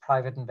NBS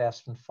private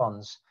investment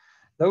funds.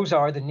 Those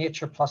are the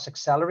Nature Plus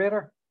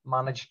Accelerator,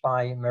 managed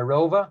by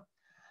Mirova,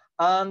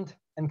 and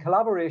in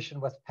collaboration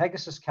with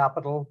Pegasus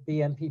Capital,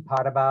 BNP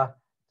Paribas,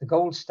 the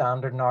Gold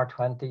Standard and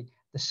R20,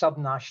 the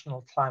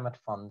Subnational Climate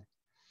Fund.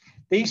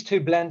 These two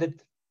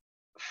blended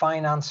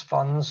finance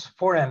funds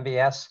for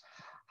NBS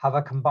have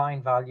a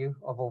combined value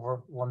of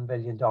over $1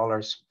 billion,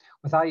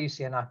 with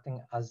IUCN acting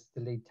as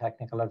the lead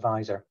technical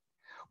advisor.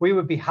 We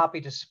would be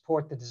happy to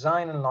support the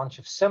design and launch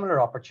of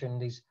similar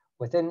opportunities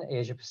within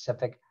Asia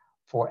Pacific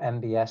for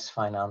NBS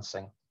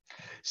financing.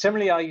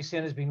 Similarly,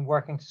 IUCN has been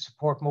working to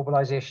support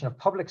mobilization of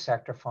public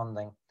sector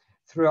funding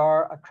through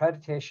our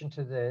accreditation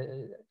to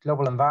the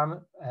Global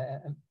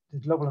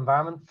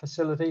Environment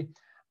Facility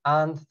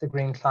and the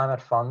Green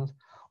Climate Fund.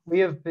 We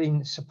have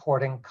been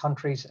supporting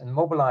countries in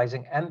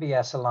mobilizing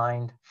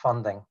NBS-aligned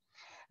funding.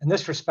 In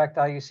this respect,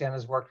 IUCN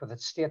has worked with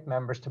its state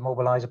members to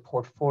mobilize a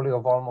portfolio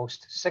of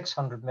almost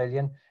 600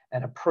 million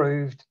in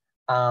approved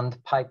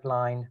and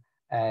pipeline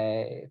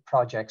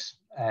projects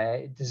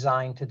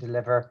designed to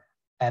deliver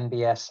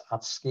NBS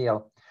at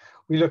scale.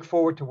 We look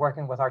forward to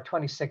working with our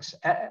 26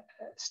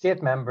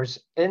 state members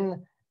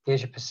in the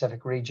Asia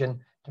Pacific region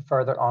to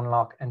further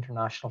unlock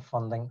international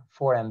funding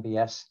for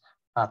NBS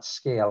at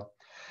scale.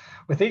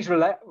 With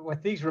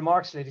these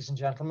remarks, ladies and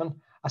gentlemen,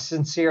 a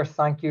sincere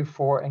thank you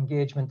for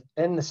engagement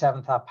in the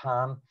 7th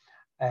APAN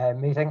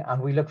meeting,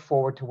 and we look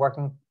forward to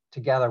working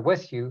together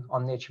with you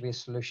on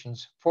nature-based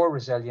solutions for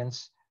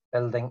resilience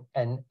building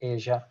in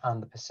Asia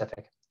and the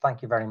Pacific.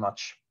 Thank you very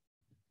much.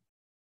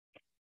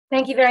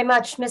 Thank you very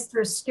much,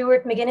 Mr.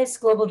 Stuart McGinnis,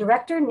 Global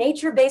Director,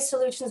 Nature-Based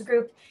Solutions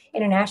Group,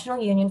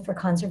 International Union for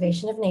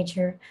Conservation of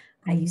Nature,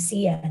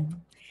 IUCN.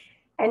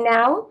 And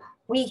now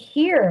we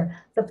hear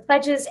the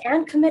pledges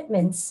and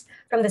commitments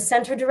from the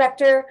Center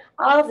Director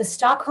of the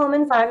Stockholm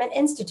Environment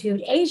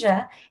Institute,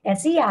 Asia,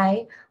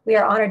 SEI. We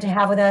are honored to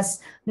have with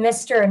us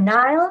Mr.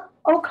 Niall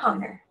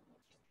O'Connor.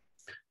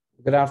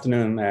 Good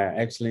afternoon,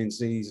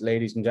 Excellencies,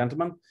 ladies and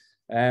gentlemen.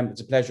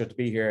 It's a pleasure to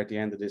be here at the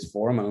end of this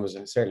forum, and it was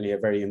certainly a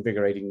very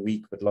invigorating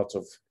week with lots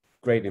of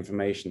great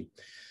information.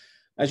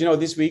 As you know,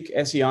 this week,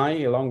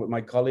 SEI, along with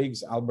my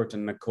colleagues, Albert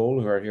and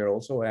Nicole, who are here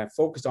also,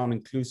 focused on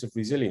inclusive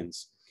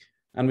resilience.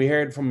 And we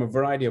heard from a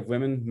variety of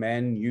women,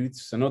 men,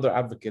 youths, and other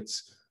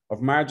advocates of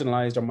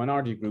marginalized or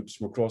minority groups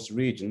from across the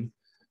region,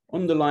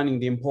 underlining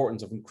the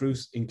importance of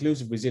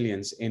inclusive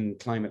resilience in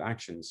climate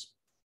actions.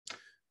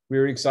 We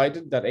are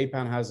excited that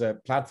APAN has a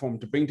platform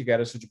to bring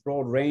together such a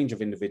broad range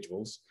of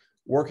individuals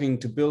working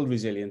to build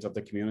resilience of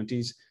the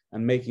communities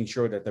and making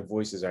sure that their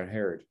voices are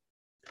heard.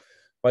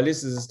 While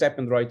this is a step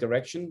in the right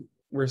direction,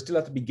 we're still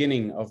at the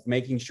beginning of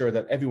making sure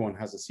that everyone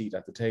has a seat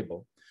at the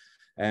table,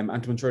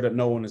 and to ensure that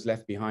no one is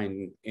left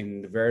behind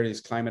in the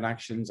various climate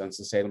actions and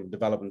sustainable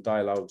development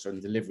dialogues or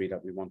delivery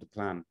that we want to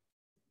plan.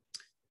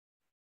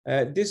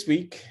 This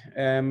week,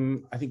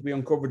 I think we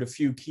uncovered a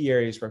few key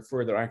areas where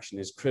further action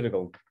is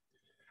critical.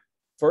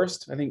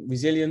 First, I think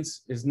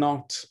resilience is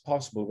not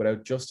possible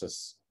without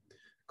justice.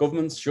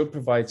 Governments should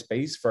provide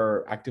space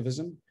for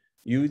activism,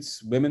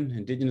 youths, women,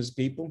 indigenous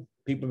people,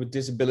 people with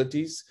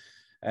disabilities,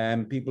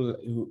 people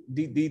who,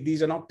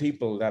 these are not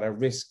people that are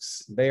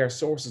risks, they are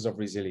sources of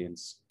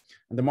resilience.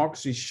 And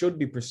democracy should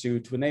be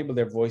pursued to enable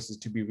their voices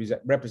to be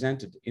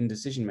represented in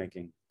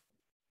decision-making.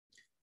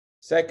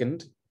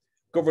 Second,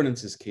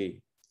 governance is key.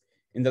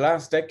 In the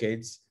last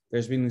decades,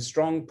 there's been a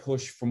strong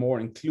push for more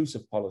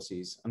inclusive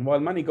policies. And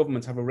while many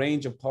governments have a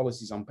range of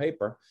policies on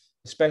paper,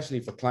 especially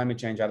for climate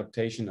change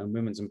adaptation and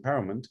women's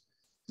empowerment,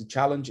 the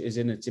challenge is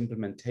in its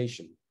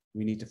implementation.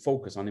 We need to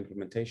focus on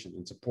implementation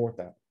and support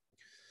that.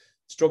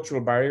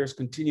 Structural barriers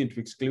continue to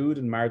exclude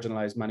and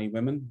marginalize many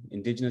women,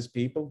 indigenous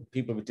people,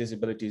 people with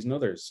disabilities, and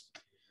others.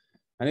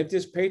 And if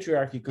this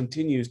patriarchy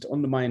continues to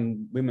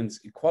undermine women's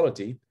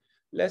equality,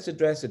 let's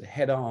address it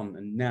head on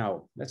and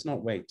now. Let's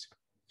not wait.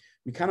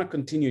 We cannot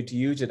continue to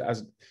use it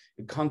as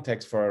a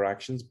context for our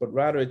actions, but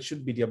rather it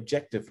should be the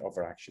objective of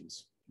our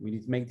actions. We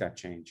need to make that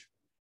change.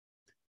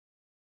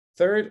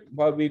 Third,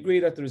 while we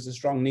agree that there is a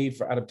strong need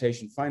for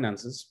adaptation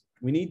finances,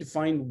 we need to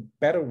find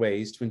better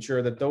ways to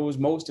ensure that those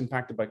most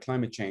impacted by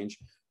climate change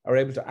are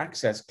able to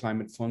access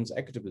climate funds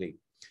equitably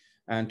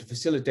and to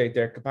facilitate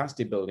their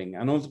capacity building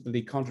and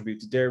ultimately contribute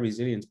to their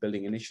resilience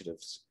building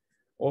initiatives.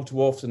 All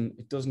too often,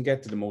 it doesn't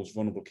get to the most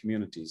vulnerable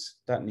communities.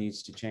 That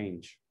needs to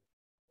change.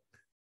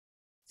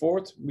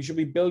 Fourth, we should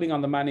be building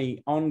on the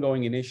many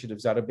ongoing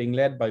initiatives that are being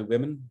led by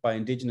women, by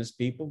indigenous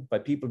people, by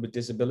people with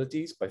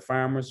disabilities, by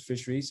farmers,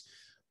 fisheries,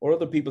 or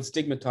other people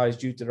stigmatized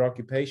due to their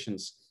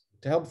occupations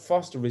to help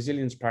foster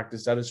resilience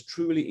practice that is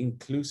truly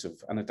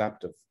inclusive and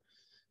adaptive.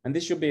 And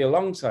this should be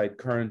alongside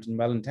current and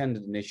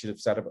well-intended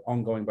initiatives that are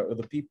ongoing by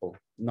other people,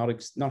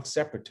 not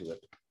separate to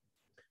it.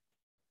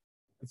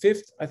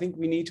 Fifth, I think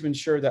we need to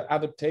ensure that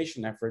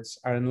adaptation efforts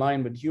are in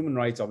line with human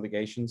rights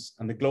obligations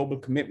and the global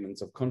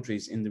commitments of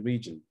countries in the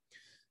region,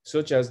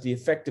 such as the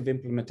effective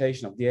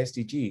implementation of the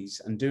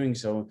SDGs and doing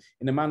so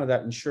in a manner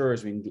that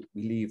ensures we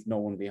leave no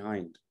one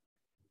behind.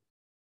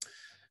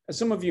 As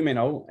some of you may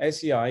know,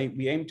 SEI,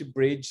 we aim to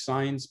bridge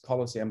science,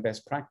 policy, and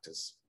best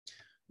practice.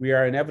 We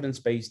are an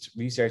evidence-based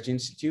research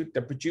institute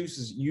that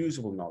produces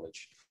usable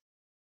knowledge.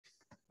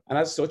 And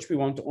as such, we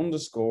want to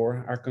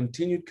underscore our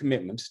continued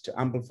commitment to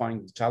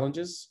amplifying the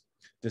challenges,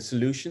 the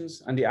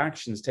solutions, and the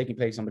actions taking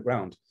place on the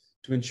ground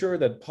to ensure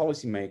that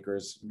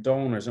policymakers,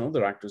 donors, and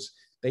other actors,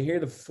 they hear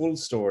the full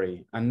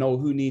story and know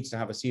who needs to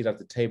have a seat at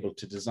the table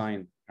to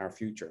design our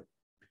future.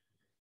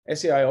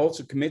 SEI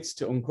also commits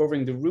to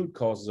uncovering the root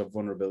causes of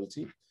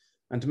vulnerability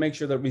and to make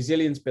sure that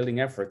resilience building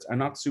efforts are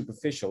not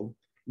superficial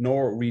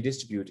nor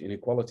redistribute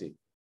inequality.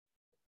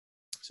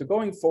 So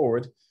going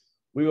forward,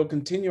 we will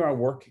continue our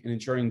work in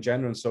ensuring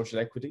gender and social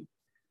equity,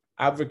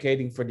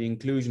 advocating for the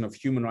inclusion of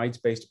human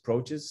rights-based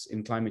approaches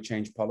in climate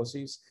change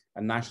policies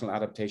and national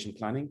adaptation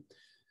planning,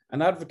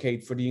 and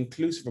advocate for the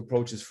inclusive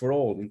approaches for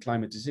all in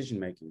climate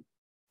decision-making.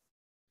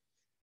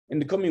 In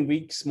the coming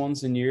weeks,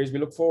 months, and years, we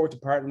look forward to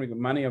partnering with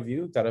many of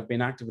you that have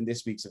been active in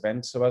this week's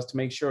event so as to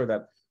make sure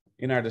that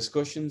in our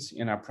discussions,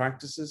 in our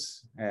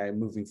practices,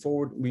 moving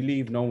forward, we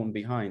leave no one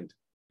behind.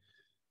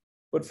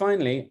 But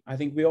finally, I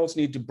think we also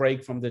need to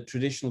break from the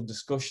traditional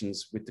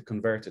discussions with the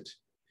converted.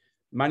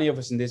 Many of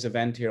us in this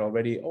event here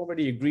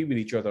already agree with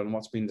each other on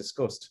what's been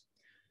discussed.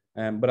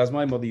 But as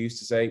my mother used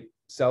to say,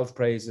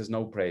 self-praise is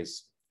no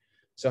praise.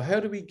 So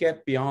how do we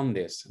get beyond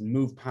this and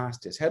move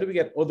past this? How do we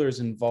get others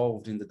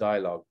involved in the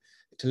dialogue,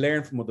 to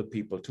learn from other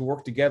people, to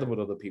work together with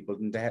other people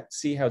and to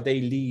see how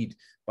they lead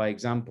by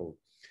example,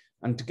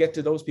 and to get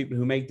to those people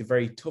who make the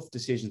very tough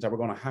decisions that we're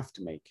going to have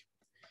to make?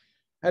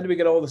 How do we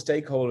get all the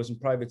stakeholders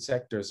and private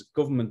sectors,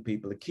 government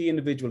people, the key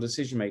individual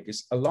decision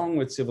makers, along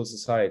with civil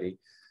society,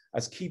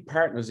 as key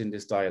partners in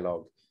this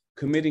dialogue,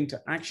 committing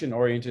to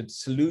action-oriented,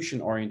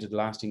 solution-oriented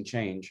lasting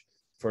change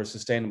for a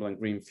sustainable and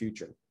green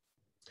future.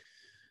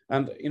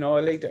 And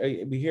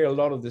we hear a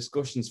lot of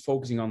discussions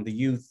focusing on the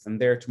youth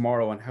and their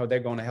tomorrow and how they're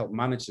going to help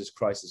manage this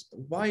crisis. But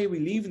why are we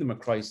leaving them a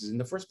crisis in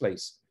the first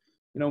place?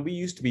 We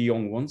used to be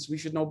young once, we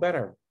should know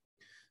better.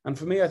 And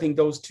for me, I think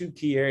those two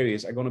key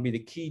areas are going to be the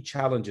key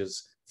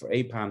challenges for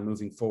APAN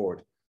moving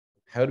forward.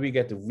 How do we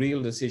get the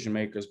real decision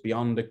makers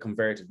beyond the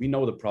converted? We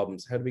know the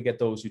problems. How do we get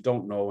those who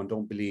don't know and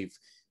don't believe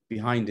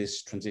behind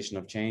this transition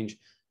of change?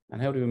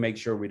 And how do we make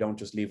sure we don't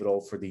just leave it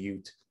all for the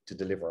youth to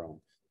deliver on?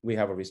 We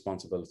have a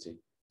responsibility.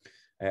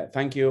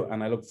 Thank you,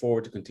 and I look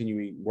forward to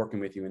continuing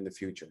working with you in the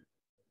future.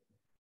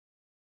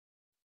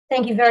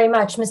 Thank you very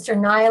much, Mr.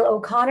 Niall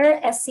O'Connor,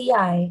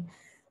 SCI.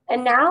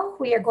 And now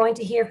we are going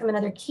to hear from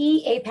another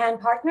key APAN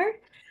partner,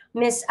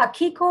 Ms.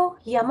 Akiko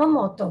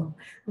Yamamoto,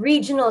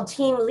 Regional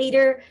Team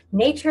Leader,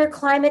 Nature,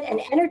 Climate, and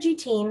Energy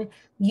Team,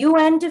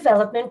 UN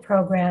Development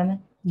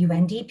Program,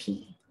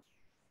 UNDP.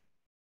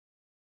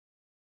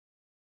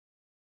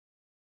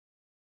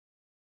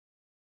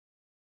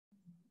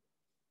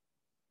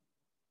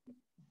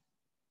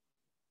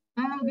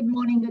 Good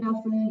morning, good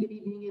afternoon, good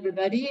evening,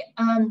 everybody.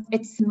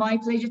 It's my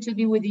pleasure to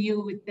be with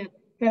you with the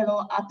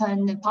fellow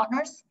APAN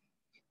partners.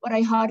 What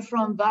I heard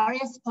from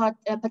various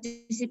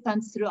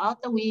participants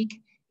throughout the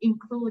week,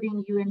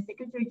 including UN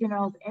Secretary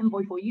General's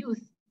Envoy for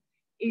Youth,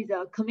 is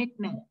a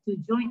commitment to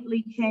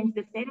jointly change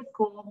the status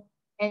quo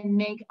and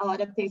make our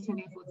adaptation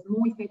efforts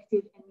more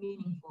effective and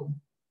meaningful.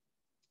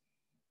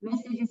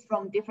 Messages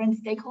from different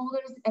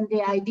stakeholders and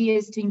their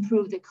ideas to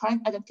improve the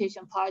current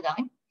adaptation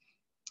paradigm,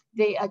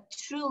 they are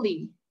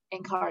truly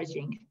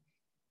encouraging.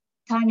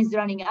 Time is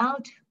running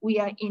out. We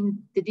are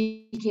in the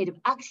decade of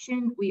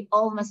action. We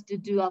all must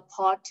do our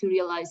part to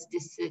realize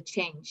this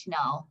change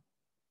now.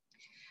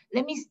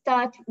 Let me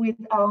start with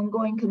our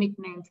ongoing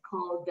commitment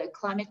called the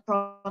Climate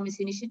Promise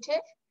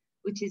Initiative,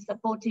 which is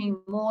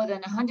supporting more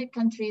than 100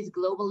 countries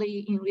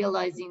globally in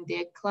realizing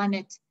their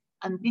climate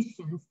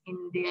ambitions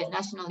in their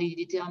nationally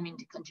determined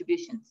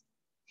contributions.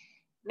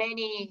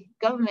 Many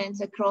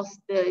governments across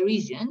the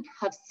region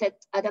have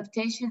set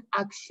adaptation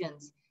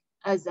actions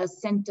as a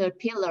center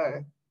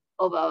pillar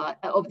of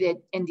the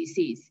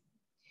NDCs.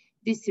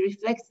 This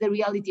reflects the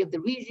reality of the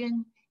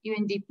region.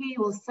 UNDP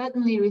will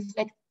certainly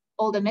reflect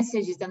all the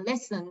messages and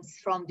lessons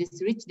from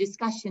this rich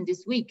discussion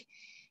this week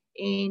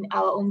in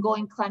our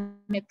ongoing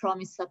climate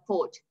promise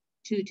support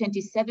to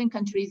 27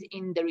 countries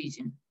in the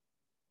region.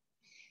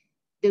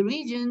 The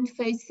region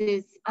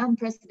faces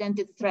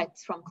unprecedented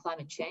threats from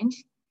climate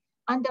change.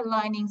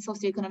 Underlining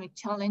socioeconomic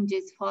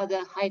challenges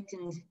further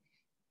heightened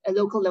a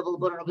local level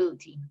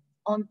vulnerability.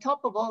 On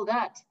top of all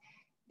that,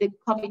 the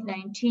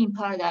COVID-19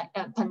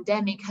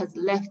 pandemic has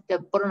left the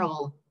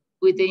vulnerable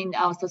within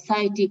our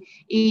society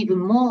even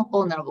more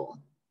vulnerable.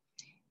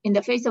 In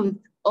the face of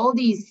all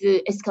these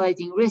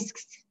escalating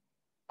risks,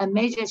 a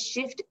major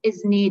shift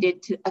is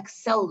needed to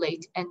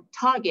accelerate and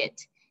target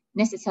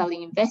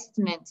necessary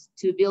investments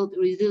to build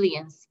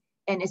resilience,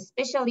 and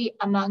especially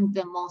among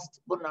the most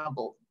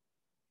vulnerable.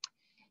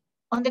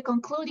 On the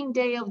concluding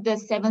day of the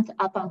 7th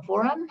APAN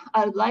Forum,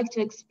 I would like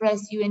to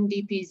express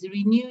UNDP's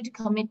renewed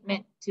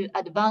commitment to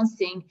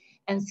advancing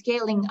and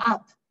scaling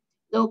up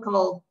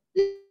locally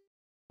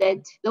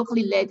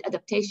led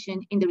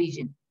adaptation in the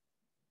region.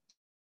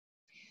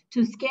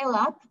 To scale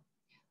up,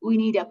 we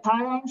need a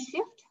paradigm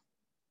shift,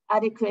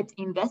 adequate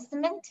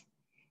investment,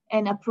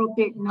 and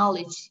appropriate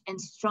knowledge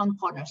and strong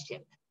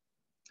partnership.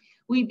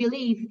 We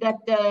believe that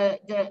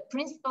the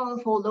principle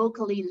for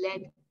locally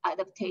led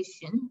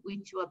adaptation,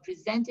 which were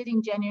presented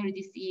in January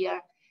this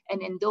year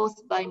and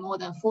endorsed by more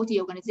than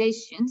 40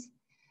 organizations,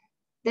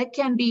 that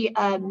can be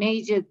a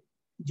major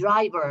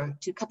driver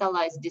to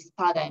catalyze this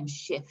paradigm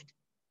shift.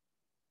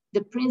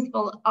 The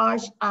principle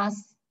urged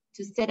us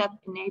to set up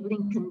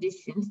enabling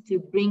conditions to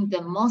bring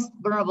the most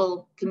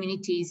vulnerable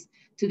communities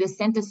to the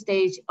center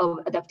stage of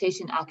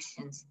adaptation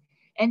actions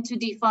and to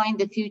define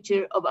the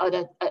future of our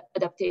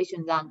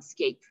adaptation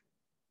landscape.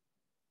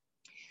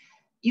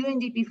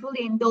 UNDP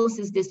fully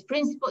endorses these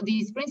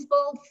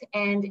principles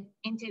and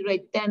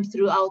integrate them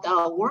throughout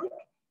our work,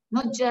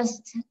 not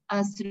just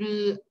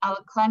through our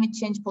climate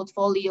change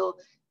portfolio,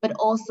 but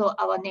also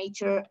our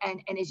nature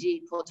and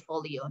energy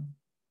portfolio.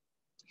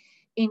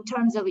 In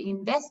terms of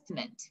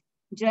investment,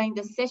 during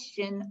the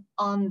session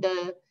on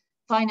the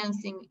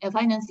finance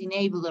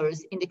enablers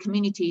in the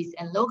communities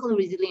and local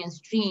resilience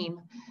stream,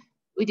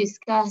 we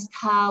discussed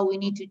how we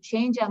need to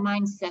change our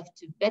mindset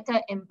to better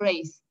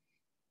embrace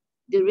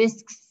the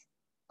risks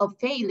of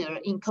failure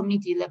in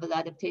community level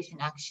adaptation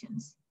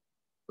actions.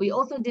 We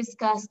also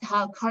discussed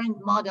how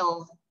current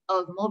model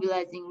of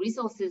mobilizing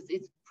resources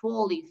is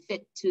poorly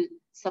fit to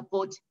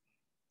support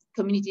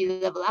community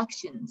level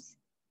actions.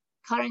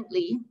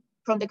 Currently,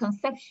 from the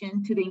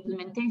conception to the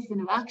implementation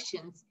of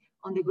actions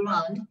on the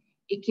ground,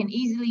 it can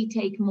easily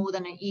take more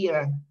than a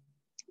year,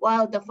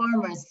 while the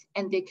farmers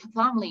and their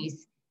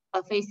families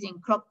are facing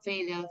crop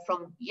failure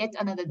from yet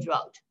another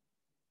drought.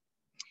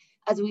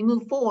 As we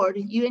move forward,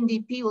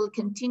 UNDP will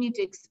continue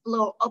to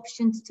explore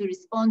options to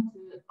respond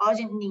to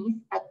urgent needs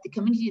at the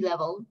community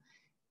level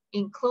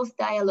in close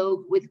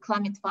dialogue with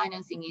climate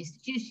financing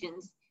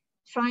institutions,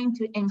 trying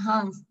to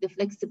enhance the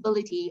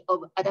flexibility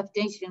of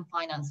adaptation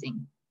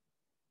financing.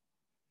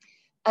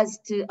 As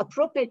to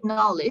appropriate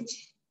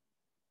knowledge,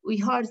 we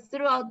heard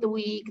throughout the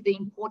week the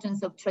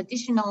importance of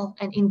traditional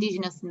and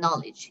indigenous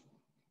knowledge.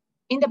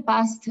 In the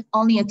past,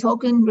 only a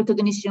token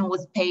recognition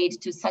was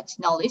paid to such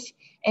knowledge,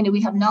 and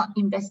we have not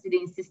invested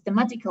in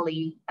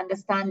systematically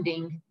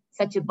understanding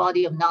such a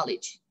body of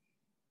knowledge.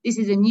 This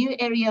is a new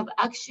area of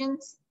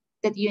actions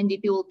that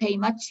UNDP will pay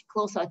much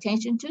closer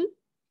attention to,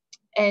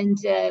 and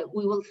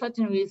we will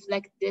certainly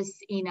reflect this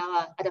in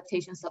our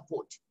adaptation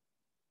support.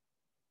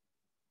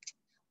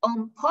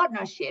 On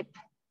partnership,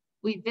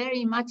 we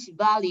very much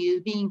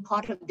value being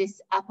part of this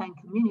APAN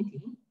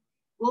community.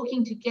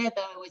 Working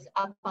together with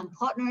APAN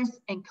partners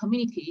and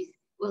communities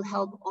will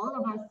help all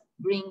of us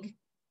bring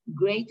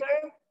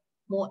greater,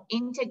 more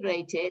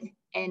integrated,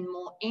 and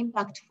more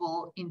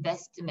impactful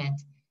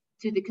investment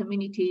to the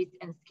communities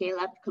and scale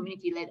up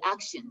community-led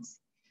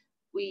actions.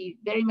 We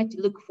very much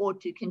look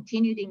forward to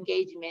continued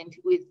engagement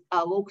with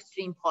our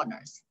workstream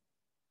partners.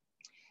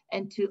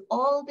 And to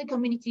all the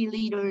community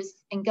leaders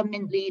and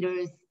government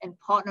leaders and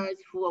partners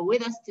who are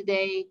with us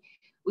today,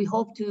 we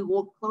hope to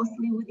work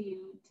closely with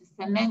you to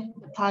cement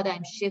the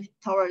paradigm shift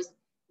towards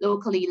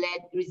locally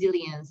led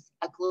resilience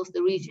across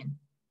the region.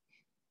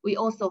 We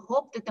also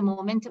hope that the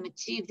momentum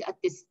achieved at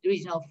this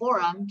regional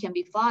forum can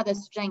be further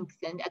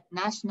strengthened at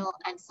national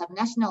and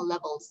subnational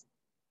levels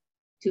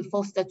to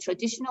foster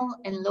traditional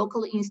and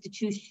local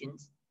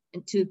institutions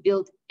and to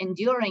build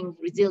enduring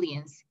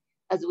resilience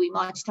as we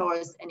march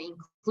towards an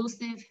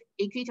inclusive,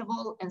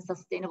 equitable, and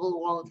sustainable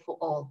world for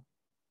all.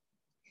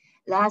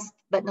 Last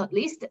but not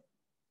least,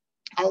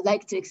 I would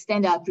like to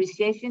extend our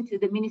appreciation to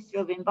the Ministry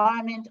of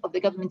Environment of the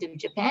Government of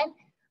Japan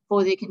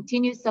for their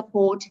continued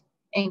support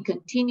and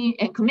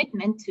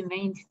commitment to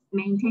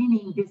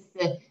maintaining this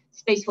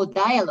space for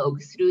dialogue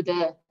through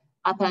the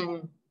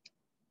APAN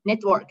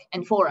network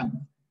and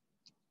forum.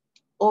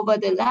 Over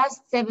the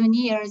last 7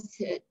 years,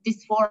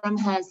 this forum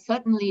has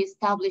certainly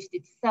established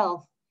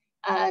itself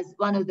as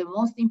one of the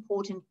most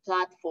important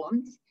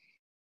platforms.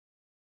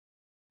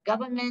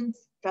 Governments,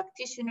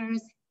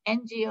 practitioners,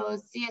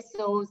 NGOs,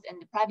 CSOs,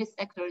 and the private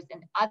sectors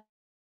and other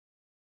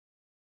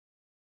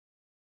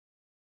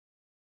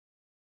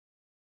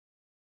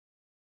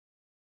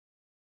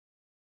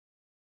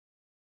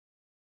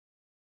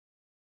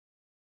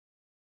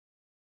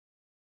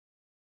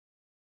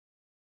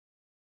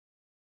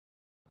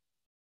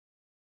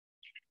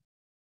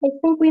I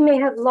think we may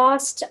have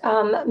lost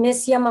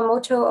Ms.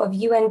 Yamamoto of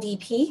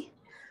UNDP.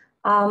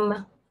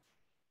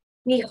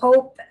 We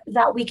hope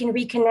that we can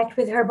reconnect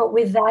with her, but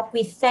with that,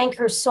 we thank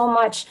her so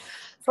much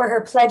for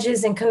her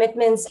pledges and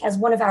commitments as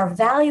one of our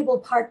valuable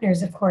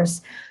partners, of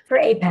course, for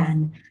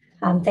APAN.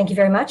 Thank you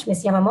very much,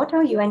 Ms.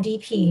 Yamamoto,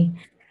 UNDP.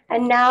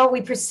 And now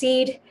we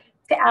proceed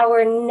to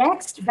our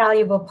next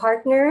valuable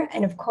partner,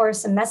 and of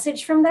course, a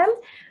message from them,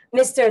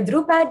 Mr.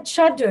 Drupad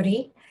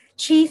Chaudhuri,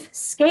 Chief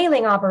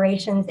Scaling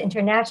Operations,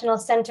 International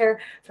Center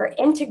for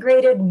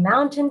Integrated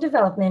Mountain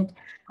Development,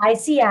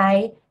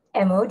 ICI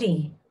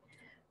MOD.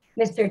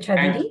 Mr.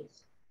 Chaudhuri.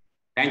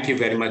 Thank you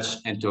very much,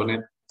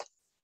 Antoinette.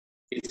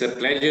 It's a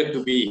pleasure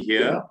to be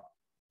here.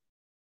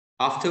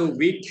 After a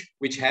week,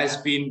 which has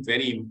been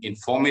very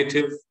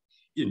informative,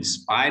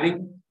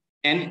 inspiring,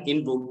 and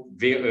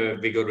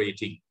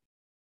invigorating.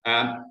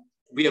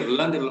 We have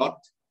learned a lot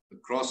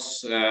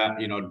across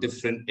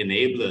different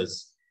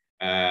enablers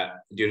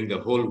during the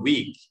whole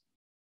week.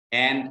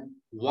 And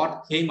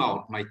what came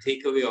out, my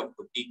takeaway of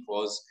the week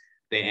was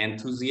the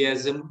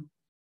enthusiasm,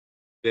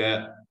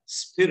 the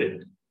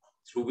spirit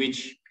through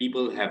which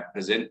people have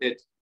presented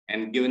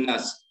and given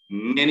us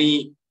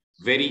many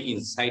very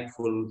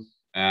insightful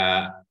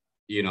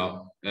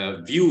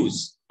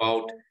views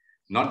about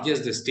not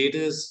just the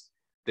status,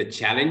 the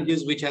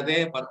challenges which are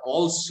there, but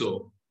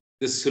also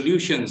the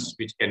solutions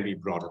which can be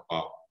brought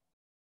about.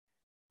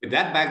 With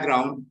that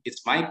background,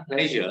 it's my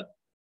pleasure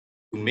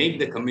to make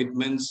the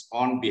commitments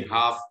on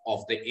behalf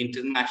of the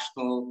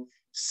International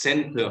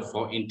Center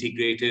for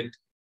Integrated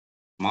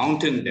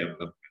Mountain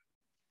Development.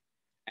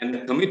 And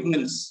the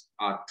commitments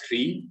are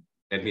 3.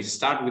 Let me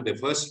start with the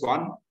first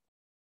one.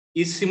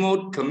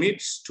 ICIMOD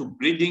commits to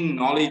bridging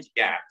knowledge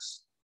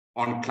gaps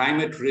on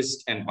climate risk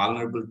and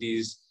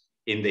vulnerabilities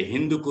in the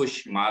Hindu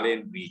Kush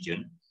Himalayan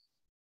region,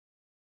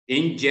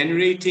 in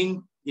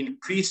generating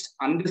increased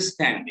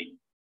understanding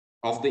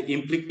of the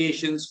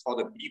implications for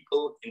the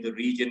people in the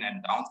region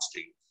and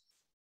downstream,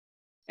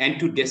 and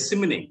to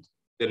disseminate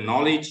the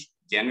knowledge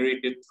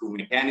generated through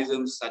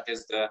mechanisms such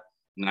as the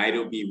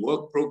Nairobi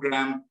Work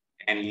Program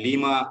and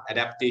Lima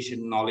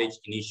Adaptation Knowledge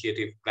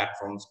Initiative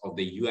platforms of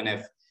the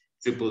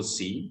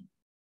UNFCCC,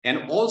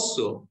 and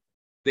also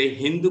the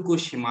Hindu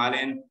Kush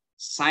Himalayan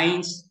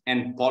Science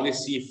and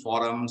Policy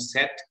Forum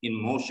set in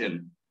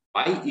motion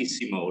by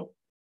ICIMOD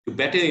to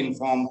better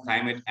inform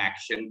climate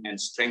action and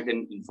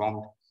strengthen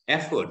informed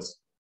efforts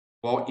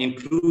for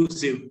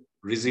inclusive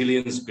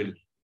resilience building.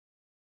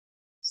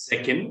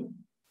 Second,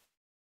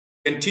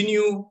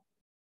 continue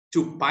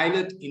to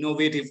pilot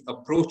innovative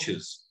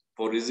approaches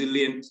for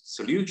resilient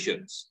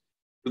solutions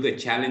to the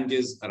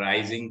challenges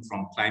arising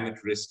from climate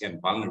risk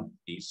and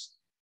vulnerabilities,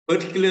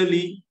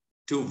 particularly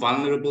to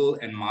vulnerable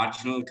and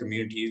marginal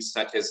communities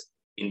such as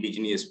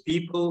indigenous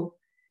people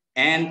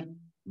and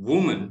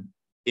women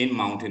in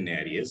mountain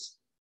areas,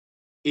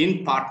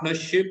 in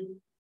partnership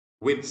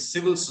with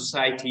civil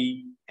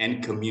society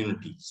and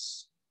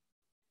communities.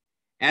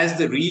 As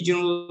the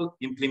regional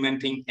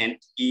implementing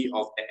entity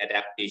of the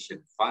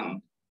Adaptation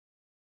Fund,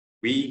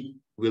 we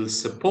will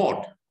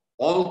support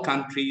all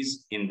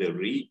countries in the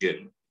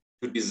region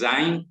to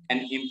design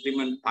and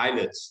implement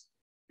pilots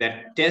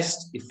that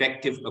test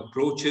effective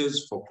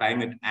approaches for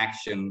climate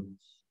action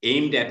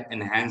aimed at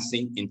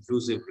enhancing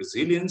inclusive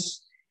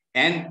resilience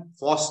and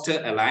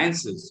foster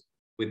alliances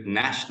with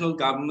national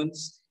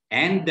governments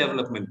and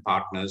development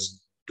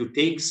partners to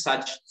take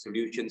such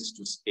solutions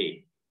to scale.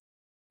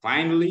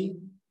 Finally,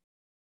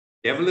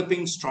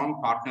 developing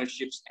strong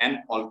partnerships and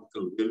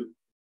political will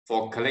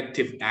for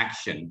collective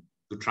action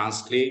to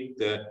translate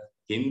the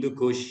Hindu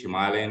Kush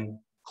Himalayan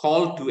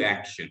call to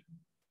action,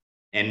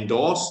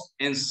 endorsed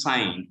and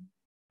signed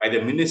by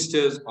the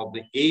ministers of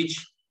the 8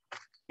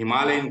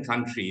 Himalayan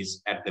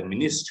countries at the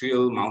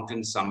Ministerial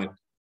Mountain Summit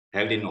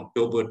held in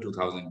October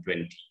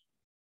 2020.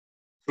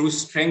 Through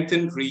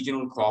strengthened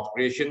regional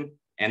cooperation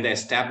and the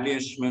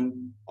establishment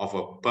of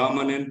a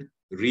permanent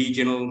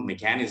regional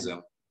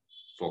mechanism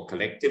for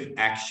collective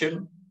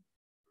action,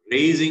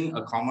 raising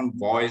a common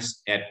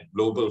voice at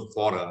global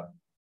fora,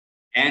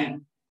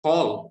 and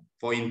call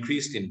for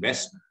increased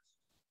investment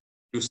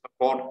to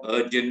support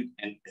urgent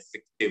and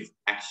effective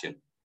action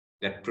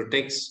that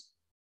protects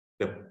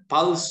the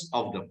pulse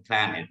of the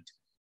planet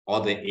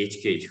or the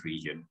HKH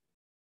region,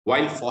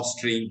 while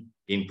fostering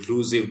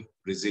inclusive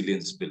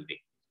resilience building.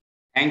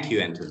 Thank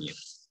you, Antonio.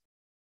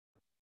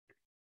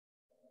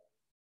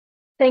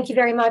 Thank you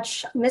very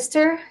much,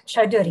 Mr.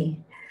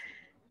 Chaudhuri.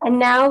 And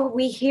now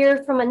we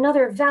hear from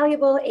another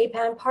valuable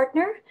APAN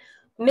partner,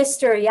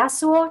 Mr.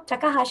 Yasuo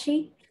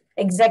Takahashi,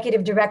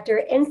 Executive Director,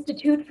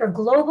 Institute for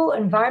Global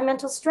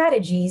Environmental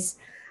Strategies,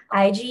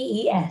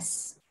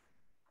 IGES.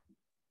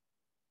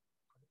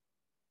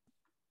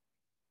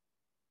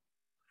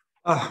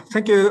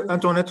 Thank you,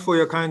 Antoinette, for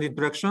your kind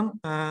introduction,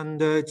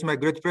 and it's my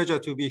great pleasure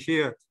to be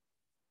here.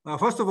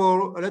 First of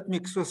all, let me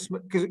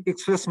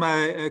express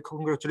my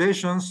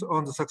congratulations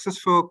on the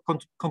successful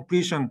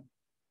completion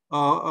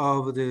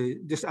of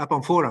this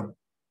APAN forum.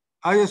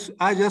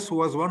 I just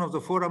was one of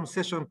the forum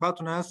session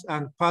partners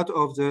and part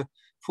of the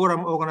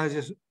forum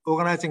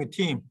organizing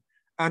team.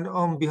 And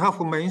on behalf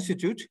of my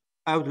institute,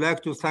 I would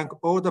like to thank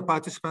all the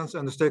participants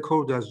and the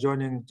stakeholders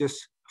joining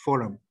this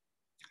forum.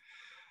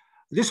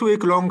 This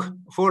week-long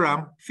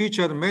forum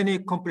featured many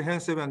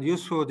comprehensive and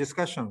useful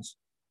discussions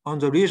on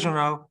the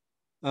regional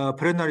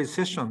plenary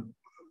session,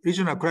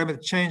 regional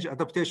climate change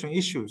adaptation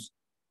issues,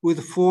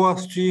 with 4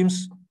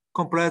 streams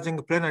comprising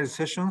plenary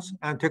sessions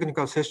and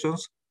technical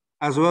sessions,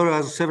 as well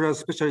as several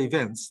special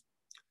events.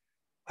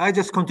 I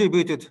just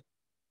contributed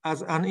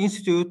as an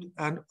institute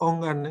and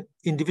on an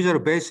individual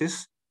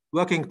basis,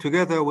 working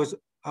together with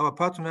our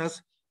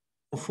partners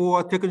on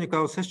 4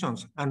 technical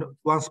sessions and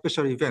 1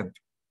 special event.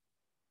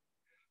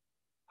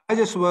 I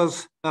just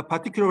was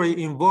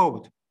particularly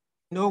involved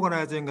in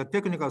organizing a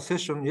technical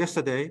session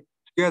yesterday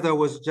together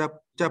with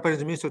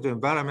Japanese Ministry of the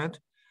Environment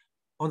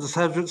on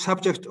the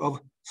subject of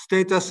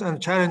status and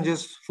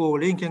challenges for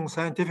linking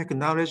scientific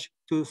knowledge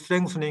to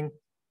strengthening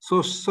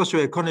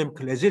socioeconomic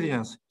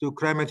resilience to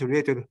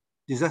climate-related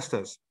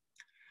disasters.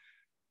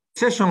 The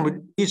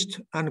session reached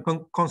a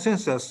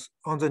consensus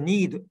on the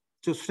need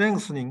to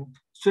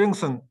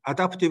strengthen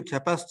adaptive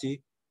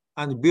capacity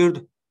and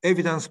build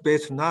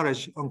evidence-based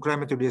knowledge on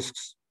climate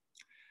risks.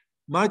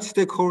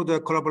 Multi-stakeholder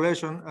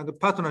collaboration and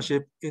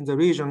partnership in the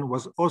region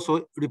was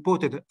also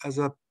reported as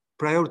a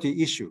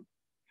priority issue.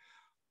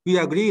 We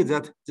agree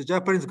that the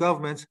Japanese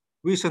government's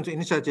recent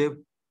initiative,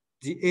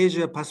 the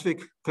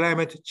Asia-Pacific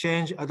Climate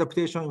Change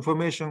Adaptation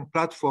Information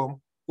Platform,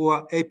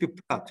 or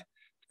APPLAT,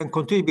 can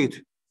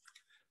contribute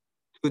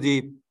to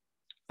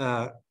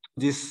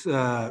these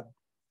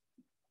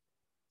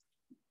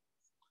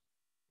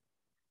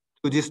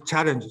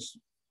challenges.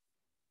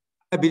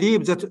 I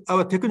believe that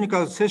our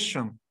technical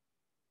session's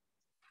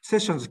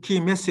key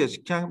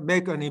message can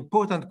make an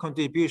important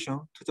contribution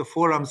to the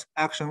forum's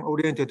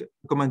action-oriented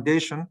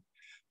recommendation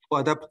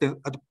for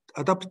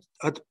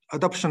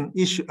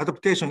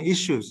adaptation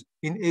issues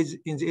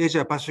in the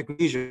Asia-Pacific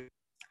region.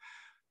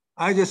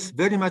 I just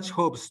very much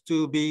hopes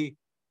to be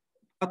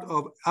part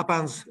of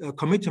APAN's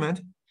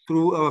commitment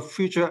through our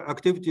future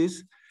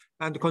activities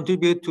and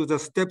contribute to the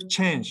step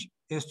change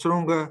in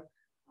stronger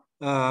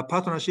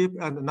partnership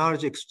and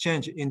knowledge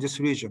exchange in this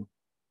region.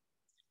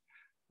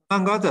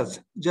 Among others,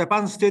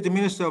 Japan's State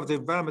Minister of the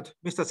Environment,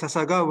 Mr.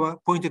 Sasagawa,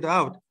 pointed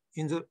out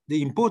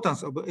the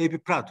importance of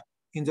APPLAT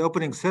in the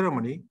opening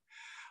ceremony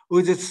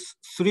with its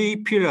 3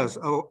 pillars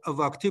of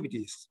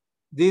activities.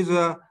 These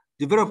are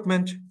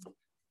development,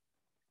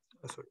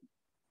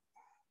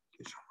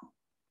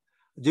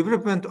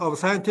 development of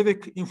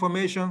scientific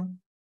information,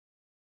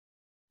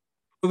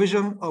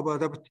 provision of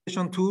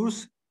adaptation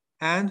tools,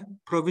 and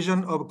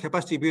provision of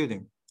capacity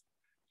building.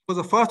 For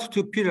the first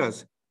two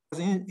pillars, as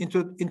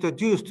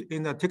introduced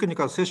in a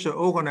technical session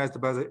organized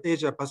by the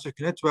Asia Pacific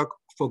Network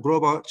for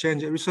Global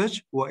Change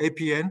Research, or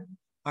APN,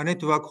 a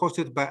network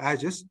hosted by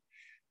IGES,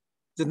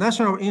 the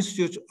National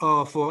Institute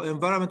for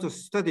Environmental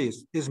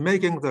Studies is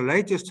making the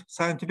latest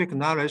scientific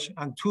knowledge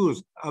and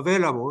tools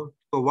available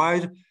to a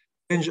wide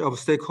range of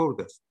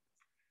stakeholders.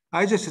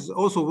 IGES is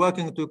also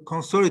working to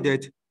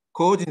consolidate,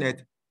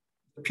 coordinate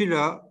the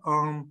pillar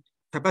on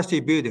capacity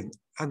building.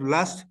 And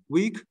last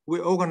week, we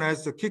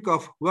organized the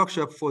kickoff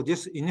workshop for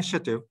this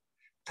initiative,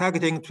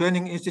 targeting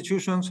training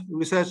institutions,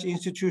 research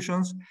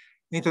institutions,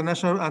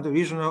 international and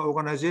regional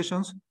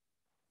organizations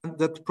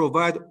that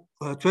provide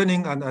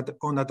training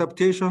on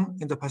adaptation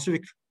in the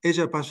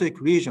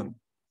Asia-Pacific region.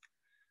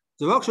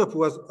 The workshop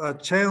was a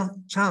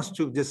chance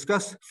to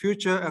discuss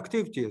future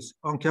activities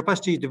on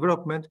capacity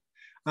development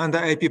under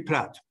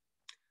APPLAT.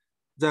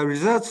 The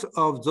results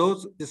of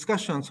those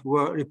discussions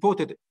were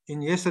reported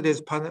in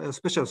yesterday's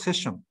special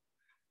session.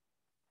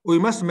 We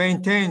must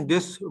maintain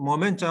this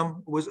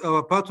momentum with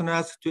our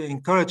partners to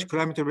encourage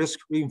climate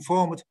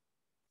risk-informed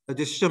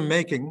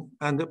decision-making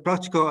and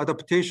practical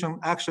adaptation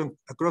action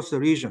across the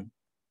region.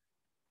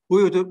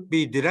 We would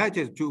be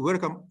delighted to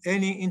welcome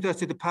any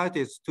interested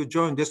parties to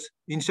join this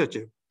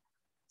initiative.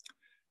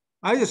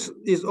 IGES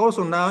is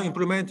also now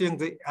implementing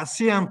the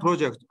ASEAN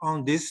project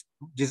on this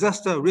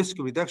disaster risk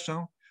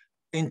reduction,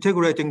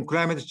 integrating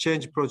climate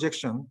change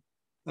projection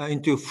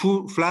into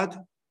flood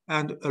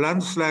and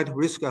landslide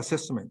risk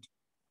assessment.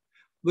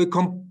 We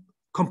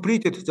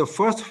completed the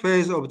first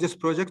phase of this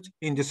project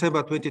in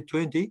December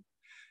 2020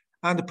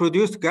 and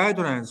produced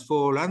guidelines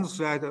for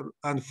landslide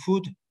and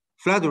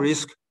flood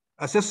risk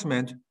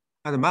assessment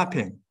and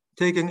mapping,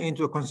 taking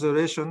into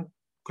consideration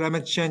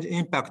climate change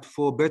impact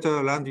for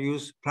better land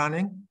use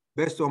planning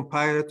based on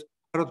pilot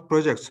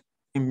projects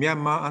in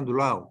Myanmar and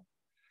Laos.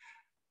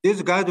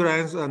 These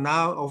guidelines are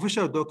now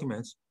official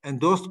documents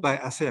endorsed by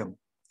ASEAN.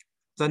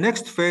 The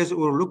next phase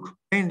will look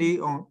mainly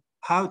on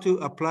how to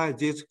apply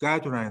these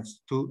guidelines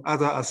to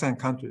other ASEAN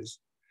countries.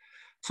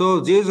 So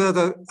these are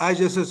the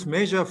IGES's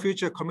major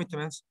future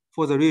commitments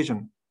for the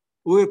region.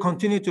 We will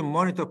continue to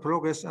monitor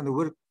progress and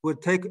we'll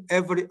take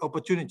every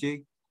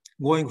opportunity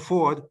going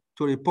forward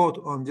to report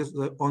on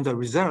the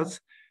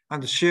results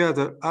and share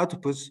the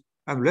outputs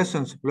and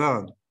lessons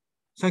learned.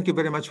 Thank you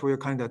very much for your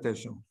kind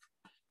attention.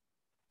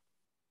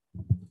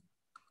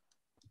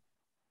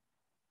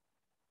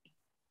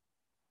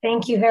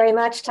 Thank you very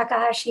much,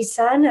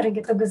 Takahashi-san,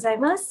 arigatou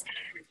gozaimasu,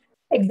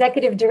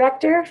 Executive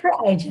Director for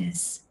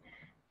IGES.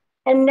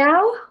 And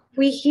now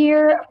we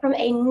hear from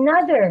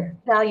another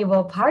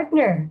valuable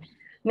partner,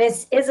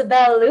 Ms.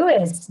 Isabel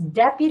Lewis,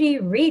 Deputy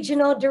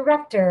Regional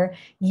Director,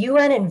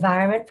 UN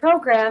Environment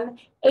Program,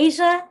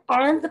 Asia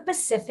and the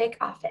Pacific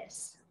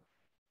Office.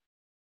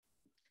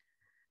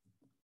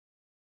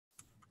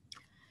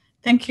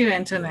 Thank you,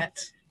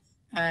 Antoinette,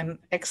 and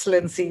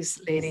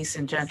excellencies, ladies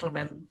and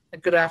gentlemen.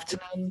 Good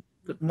afternoon,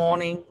 good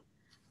morning,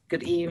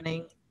 good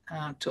evening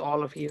to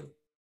all of you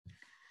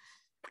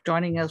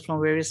joining us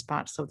from various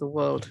parts of the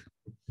world.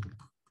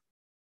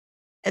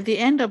 At the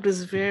end of this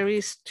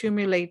very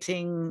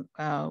stimulating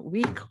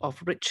week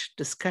of rich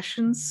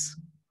discussions,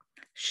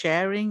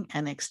 sharing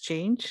and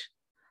exchange,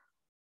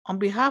 on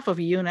behalf of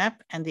UNEP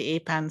and the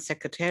APAN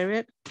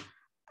Secretariat,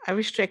 I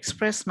wish to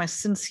express my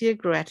sincere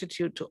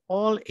gratitude to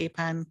all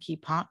APAN key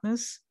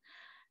partners,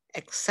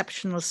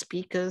 exceptional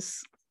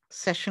speakers,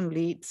 session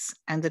leads,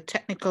 and the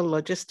technical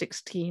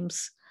logistics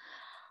teams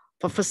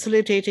for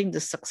facilitating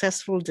the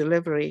successful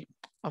delivery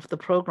of the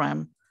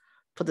program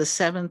for the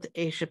 7th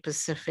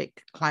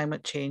Asia-Pacific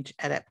Climate Change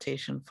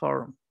Adaptation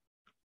Forum.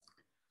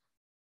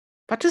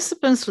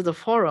 Participants to the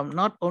forum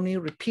not only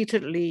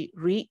repeatedly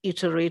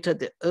reiterated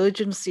the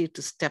urgency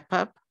to step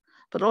up,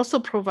 but also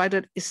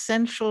provided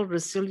essential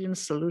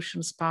resilience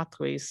solutions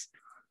pathways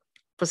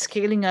for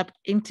scaling up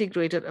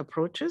integrated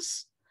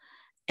approaches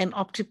and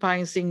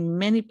optimizing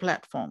many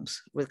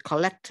platforms with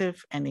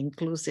collective and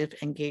inclusive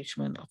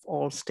engagement of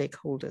all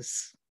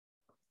stakeholders.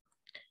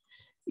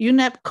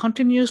 UNEP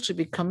continues to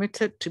be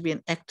committed to be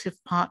an active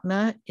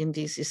partner in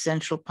these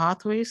essential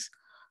pathways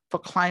for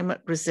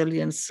climate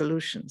resilience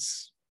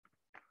solutions.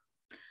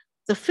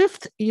 The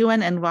 5th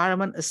UN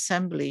Environment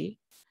Assembly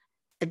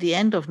at the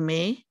end of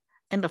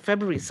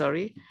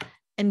February,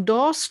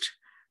 endorsed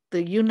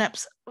the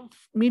UNEP's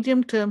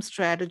medium-term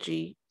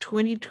strategy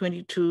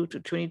 2022 to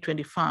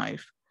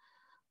 2025,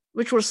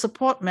 which will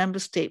support member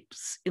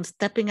states in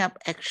stepping up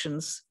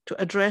actions to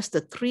address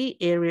the 3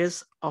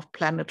 areas of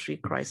planetary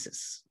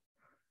crisis: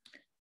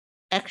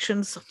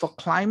 actions for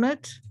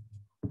climate,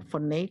 for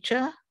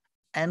nature,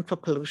 and for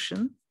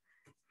pollution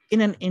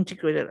in an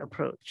integrated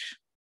approach.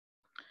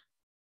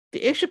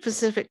 The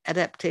Asia-Pacific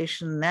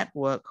Adaptation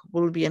Network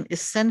will be an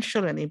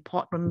essential and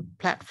important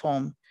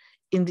platform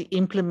in the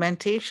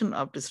implementation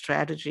of the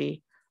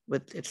strategy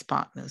with its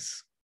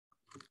partners.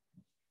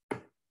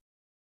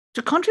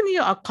 To continue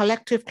our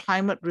collective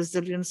climate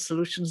resilience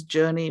solutions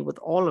journey with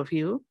all of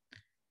you,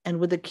 and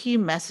with the key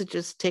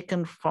messages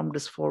taken from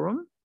this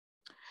forum,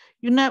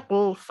 UNEP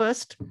will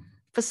first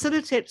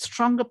facilitate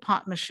stronger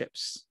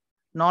partnerships,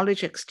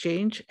 knowledge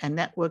exchange, and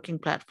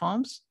networking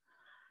platforms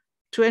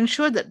to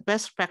ensure that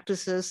best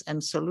practices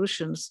and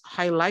solutions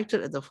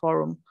highlighted at the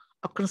forum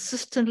are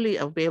consistently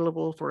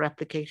available for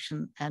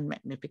replication and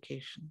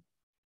magnification.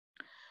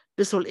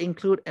 This will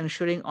include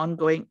ensuring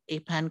ongoing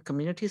APAN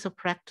communities of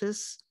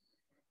practice,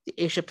 the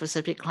Asia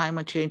Pacific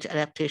Climate Change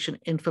Adaptation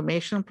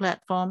Information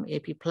Platform,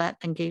 APPLAT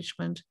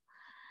engagement,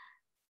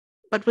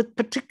 but with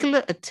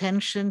particular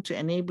attention to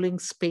enabling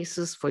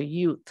spaces for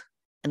youth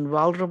and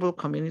vulnerable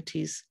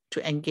communities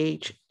to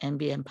engage and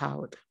be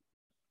empowered.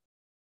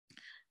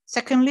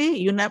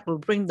 Secondly, UNEP will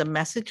bring the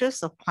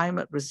messages of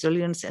climate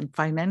resilience and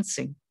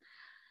financing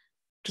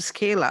to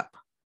scale up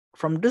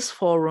from this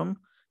forum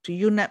to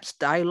UNEP's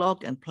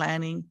dialogue and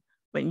planning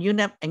when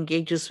UNEP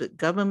engages with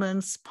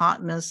governments,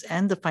 partners,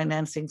 and the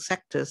financing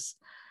sectors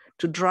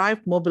to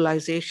drive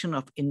mobilization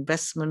of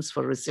investments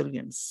for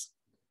resilience.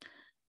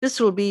 This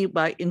will be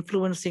by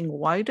influencing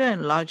wider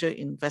and larger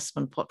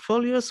investment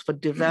portfolios for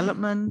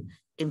development,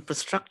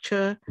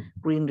 infrastructure,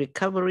 green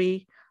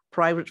recovery,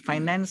 private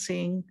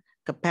financing,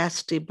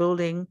 capacity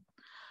building,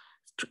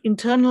 to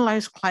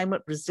internalize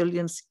climate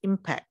resilience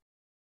impact.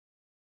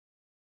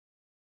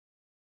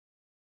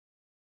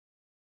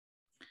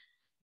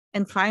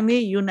 And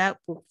finally, UNEP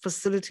will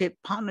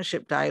facilitate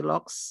partnership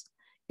dialogues,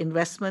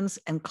 investments,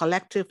 and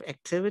collective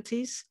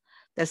activities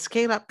that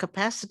scale up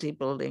capacity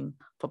building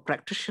for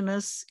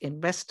practitioners,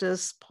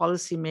 investors,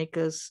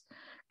 policymakers,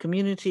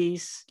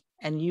 communities,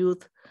 and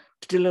youth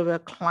to deliver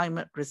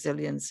climate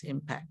resilience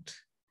impact.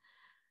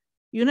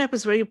 UNEP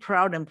is very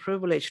proud and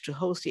privileged to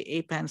host the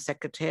APAN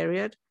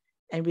Secretariat,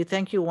 and we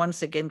thank you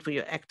once again for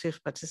your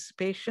active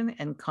participation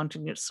and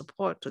continued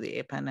support to the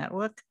APAN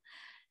network.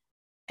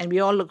 And we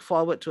all look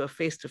forward to a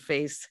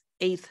face-to-face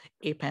 8th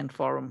APAN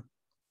Forum.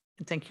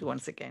 And thank you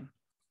once again.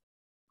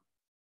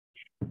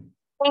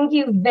 Thank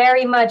you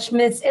very much,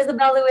 Ms.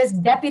 Isabel Lewis,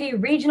 Deputy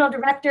Regional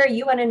Director,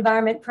 UN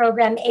Environment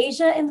Program,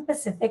 Asia and the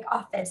Pacific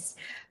Office.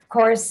 Of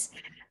course,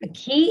 a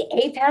key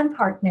APAN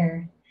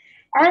partner.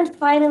 And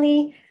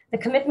finally, the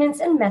commitments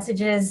and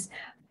messages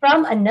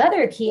from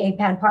another key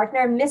APAN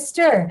partner,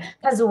 Mr.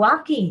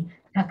 Kazuaki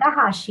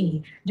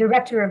Takahashi,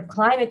 Director of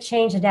Climate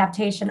Change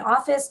Adaptation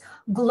Office,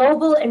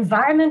 Global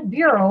Environment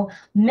Bureau,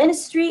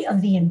 Ministry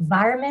of the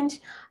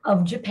Environment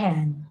of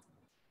Japan.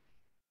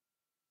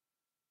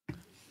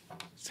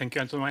 Thank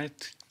you,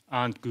 Antoinette,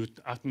 and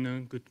good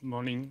afternoon, good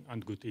morning,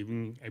 and good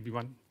evening,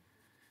 everyone.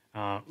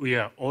 We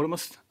are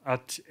almost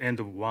at the end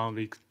of 1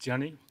 week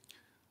journey,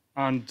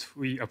 and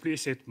we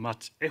appreciate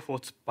much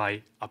efforts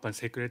by APAN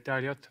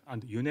Secretariat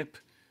and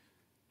UNEP,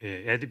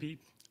 ADB,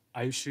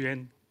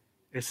 IUCN,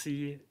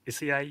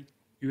 SEI,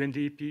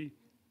 UNDP,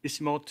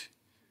 ISMOT,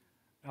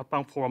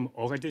 APAN Forum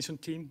Organization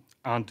Team,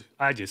 and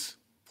IGES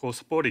for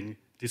supporting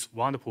this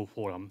wonderful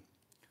forum.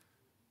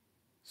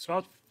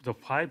 Throughout the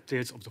 5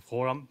 days of the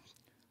forum,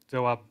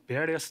 there were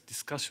various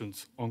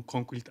discussions on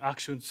concrete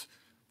actions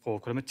for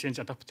climate change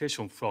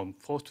adaptation from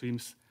 4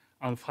 streams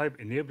and 5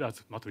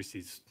 enablers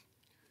matrices.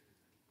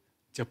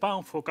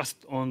 Japan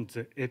focused on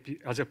the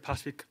Asia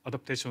Pacific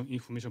Adaptation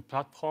Information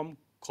Platform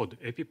called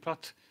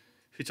APPLAT,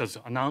 which was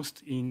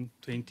announced in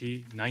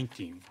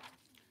 2019.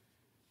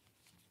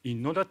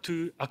 In order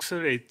to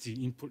accelerate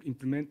the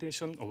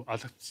implementation of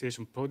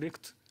adaptation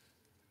projects,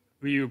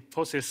 we will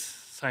process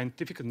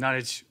scientific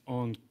knowledge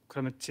on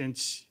climate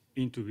change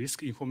into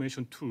risk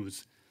information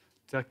tools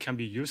that can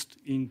be used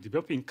in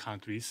developing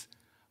countries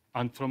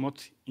and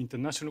promote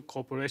international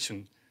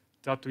cooperation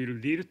that will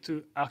lead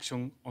to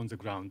action on the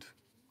ground.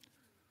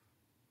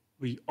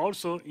 We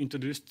also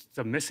introduced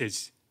the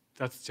message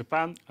that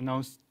Japan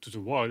announced to the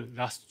world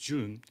last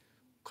June,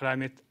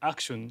 climate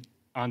action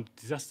and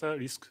disaster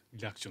risk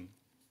reduction.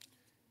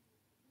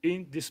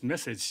 In this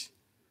message,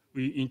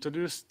 we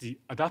introduced the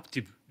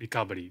adaptive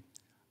recovery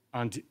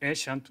and the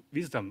ancient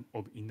wisdom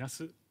of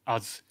Inasu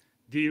as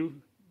deal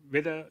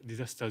weather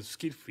disasters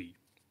skill-free.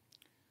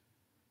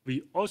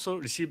 We also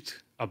received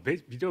a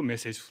video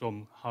message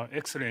from Her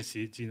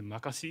Excellency Jean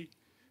Makasi,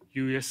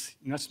 US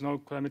National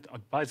Climate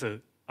Advisor,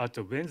 at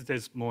a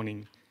Wednesday's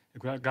morning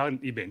garden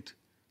event,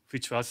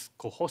 which was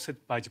co-hosted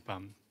by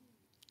Japan.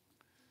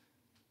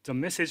 The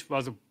message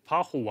was a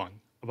powerful one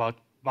about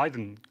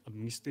Biden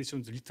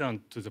administration's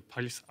return to the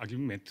Paris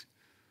Agreement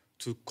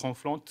to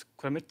confront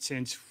climate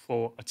change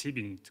for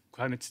achieving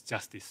climate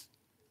justice.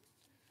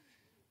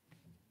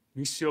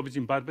 Ministry of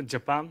Environment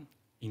Japan,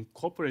 in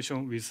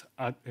cooperation with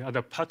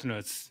other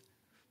partners,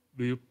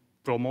 will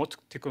promote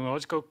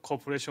technological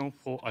cooperation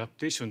for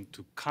adaptation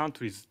to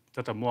countries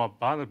that are more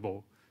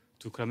vulnerable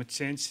to climate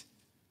change,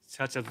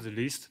 such as the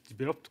least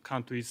developed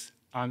countries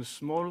and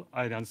small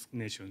island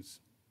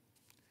nations.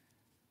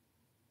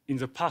 In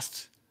the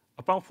past,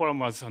 APAN Forum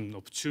was an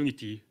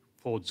opportunity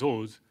for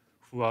those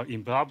who are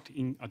involved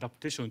in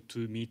adaptation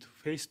to meet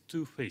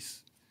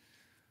face-to-face.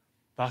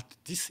 But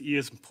this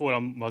year's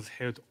forum was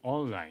held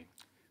online,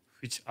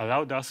 which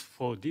allowed us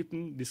for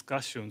deepened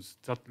discussions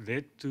that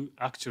led to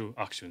actual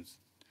actions.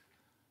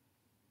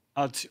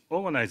 As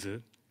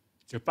organizer,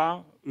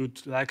 Japan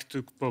would like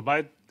to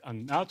provide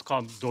an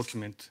outcome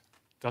document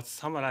that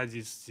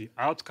summarizes the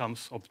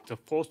outcomes of the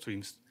four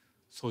streams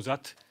so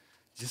that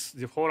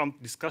the forum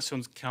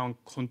discussions can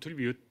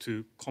contribute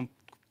to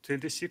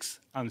COP26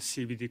 and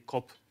CBD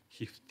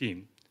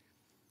COP15.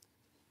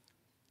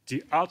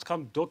 The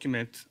outcome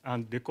document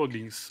and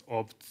recordings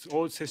of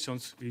all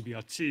sessions will be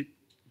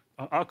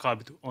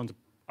archived on the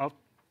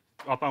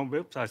APAN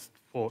website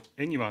for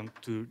anyone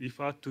to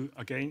refer to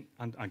again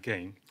and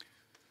again.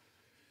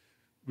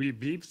 We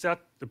believe that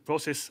the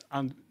process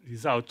and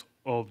result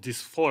of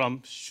this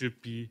forum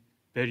should be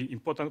very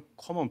important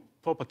common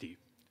property.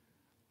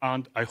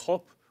 And I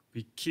hope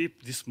we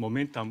keep this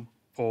momentum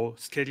for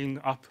scaling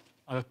up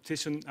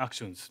adaptation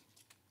actions.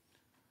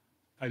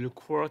 I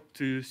look forward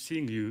to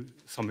seeing you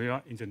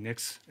somewhere in the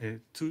next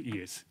 2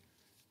 years.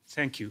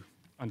 Thank you,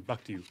 and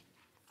back to you.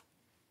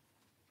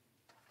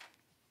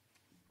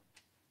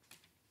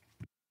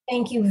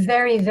 Thank you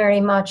very,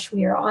 very much.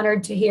 We are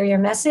honored to hear your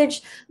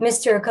message.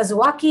 Mr.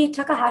 Kazuaki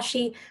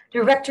Takahashi,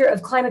 Director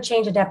of Climate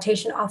Change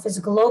Adaptation Office,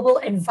 Global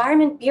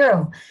Environment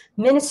Bureau,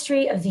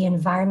 Ministry of the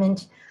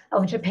Environment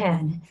of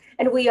Japan.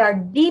 And we are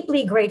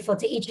deeply grateful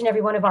to each and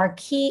every one of our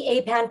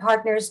key APAN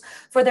partners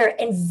for their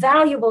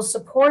invaluable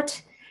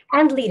support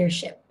and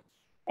leadership.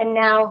 And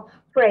now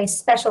for a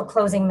special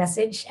closing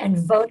message and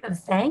vote of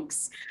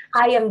thanks,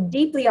 I am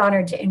deeply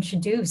honored to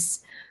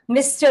introduce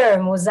Mr.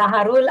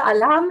 Muzaharul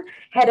Alam,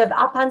 Head of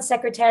APAN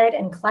Secretariat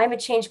and Climate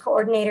Change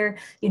Coordinator,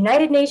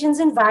 United Nations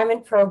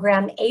Environment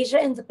Program, Asia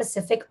and the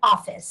Pacific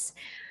Office.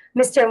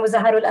 Mr.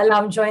 Muzaharul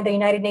Alam joined the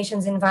United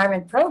Nations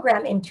Environment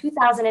Program in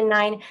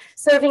 2009,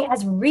 serving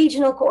as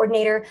Regional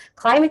Coordinator,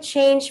 Climate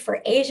Change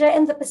for Asia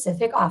and the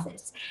Pacific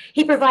Office.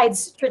 He provides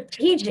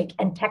strategic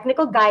and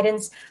technical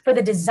guidance for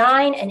the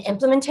design and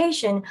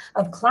implementation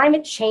of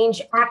climate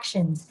change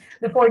actions.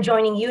 Before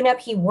joining UNEP,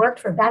 he worked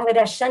for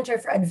Bangladesh Center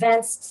for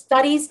Advanced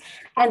Studies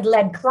and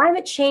led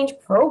climate change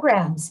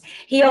programs.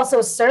 He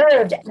also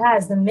served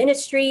as the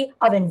Ministry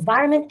of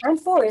Environment and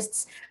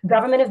Forests,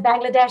 Government of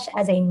Bangladesh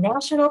as a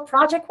national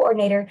project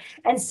coordinator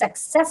and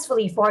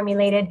successfully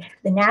formulated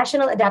the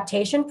National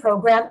Adaptation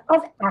Program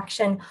of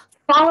Action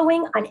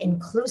following an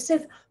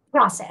inclusive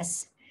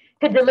process.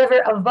 To deliver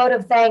a vote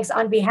of thanks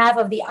on behalf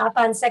of the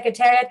APAN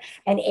Secretariat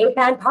and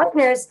APAN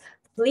partners,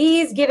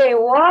 please give a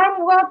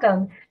warm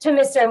welcome to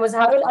Mr.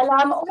 Muzaharul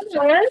Alam, or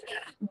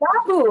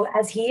Babu,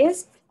 as he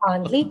is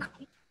fondly.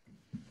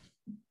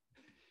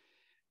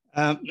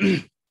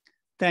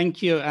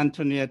 Thank you,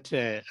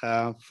 Antoinette,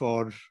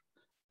 for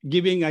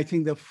giving, I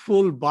think, the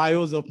full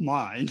bios of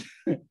mine.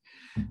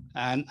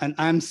 and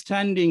I'm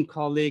standing,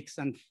 colleagues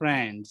and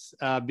friends,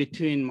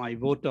 between my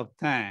vote of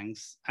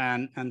thanks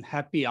and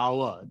happy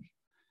hour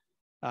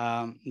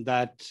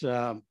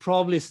that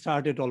probably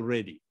started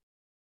already.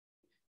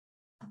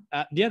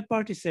 Dear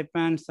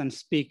participants and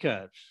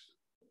speakers,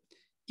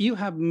 you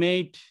have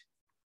made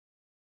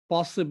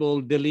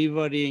possible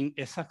delivering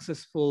a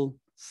successful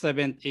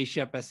 7th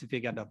Asia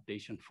Pacific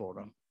Adaptation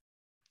Forum.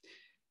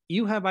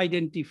 You have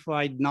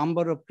identified a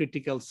number of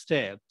critical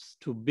steps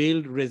to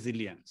build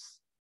resilience.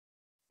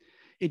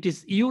 It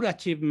is your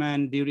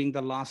achievement during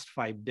the last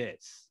 5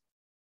 days.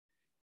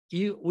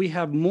 We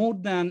have more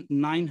than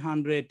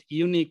 900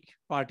 unique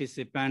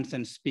participants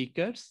and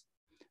speakers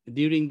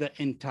during the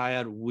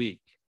entire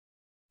week.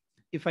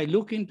 If I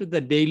look into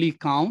the daily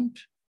count,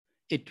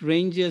 it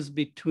ranges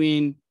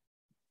between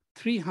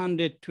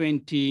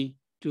 320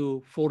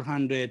 to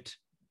 400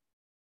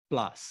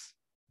 plus.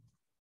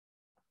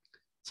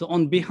 So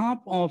on behalf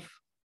of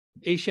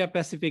Asia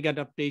Pacific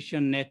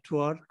Adaptation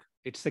Network,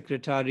 its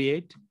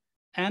Secretariat,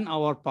 and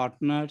our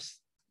partners,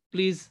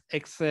 please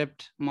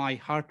accept my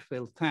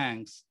heartfelt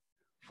thanks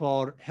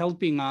for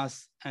helping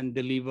us and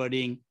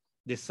delivering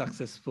this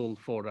successful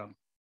forum.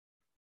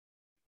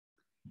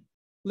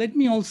 Let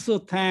me also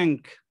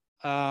thank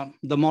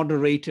the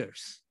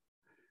moderators.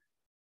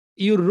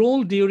 Your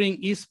role during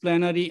East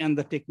Plenary and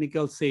the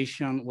technical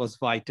session was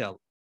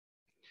vital.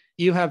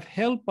 You have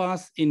helped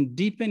us in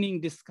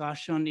deepening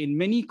discussion in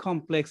many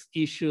complex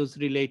issues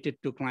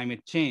related to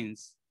climate change,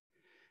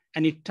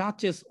 and it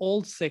touches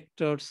all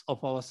sectors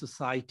of our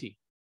society.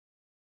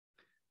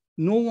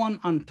 No one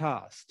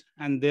untouched,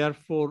 and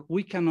therefore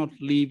we cannot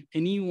leave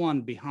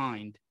anyone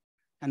behind.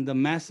 And the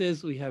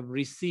message we have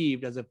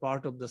received as a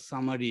part of the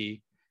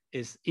summary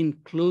is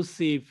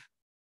inclusive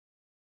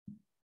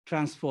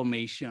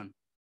transformation.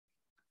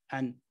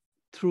 And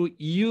through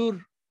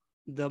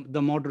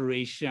the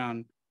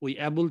moderation,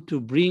 we're able to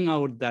bring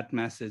out that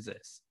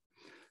messages.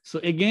 So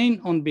again,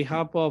 on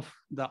behalf of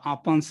the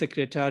APAN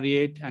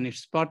Secretariat and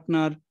its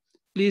partner,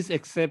 please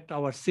accept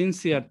our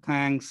sincere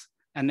thanks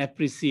and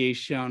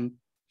appreciation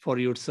for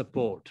your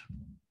support.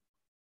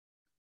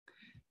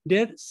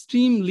 Dear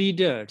stream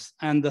leaders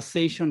and the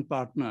session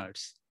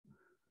partners,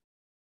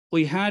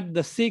 we had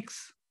the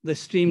 6, the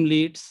stream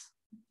leads,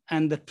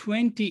 and the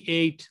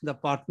 28, the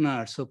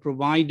partners who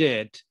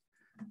provided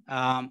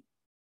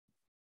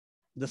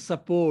the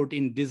support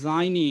in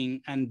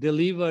designing and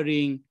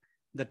delivering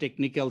the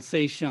technical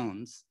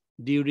sessions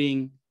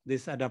during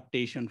this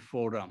adaptation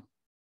forum.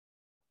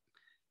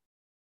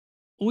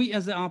 We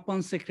as the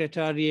APAN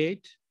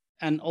Secretariat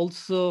and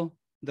also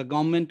the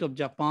government of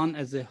Japan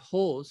as a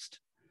host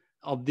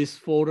of this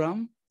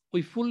forum,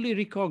 we fully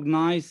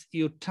recognize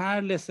your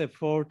tireless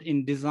effort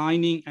in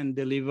designing and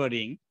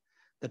delivering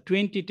the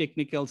 20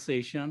 technical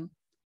sessions,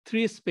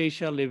 3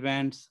 special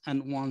events,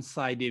 and 1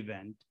 side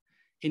event,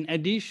 in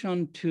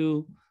addition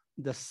to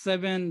the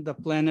 7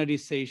 plenary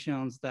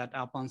sessions that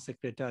APAN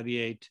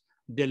Secretariat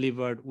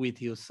delivered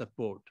with your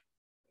support.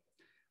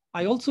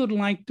 I also would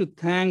like to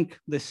thank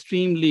the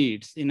stream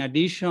leads, in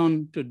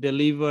addition to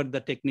deliver the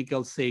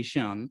technical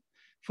session,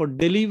 for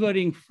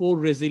delivering 4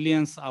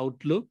 resilience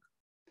outlook.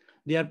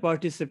 Dear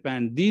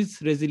participants,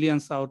 these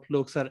resilience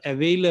outlooks are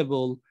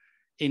available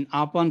in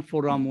APAN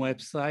Forum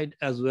website,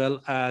 as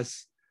well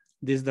as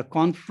the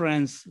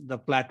conference, the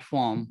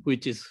platform,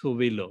 which is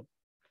Huvilo.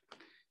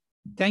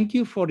 Thank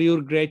you for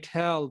your great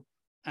help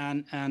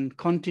and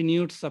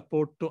continued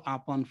support to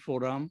APAN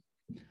Forum.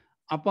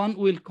 APAN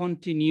will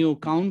continue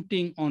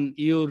counting on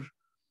your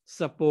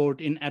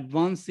support in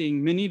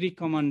advancing many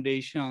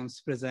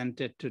recommendations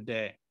presented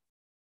today.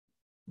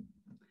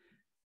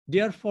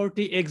 Dear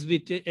 40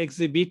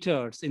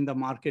 exhibitors in the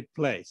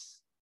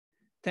marketplace,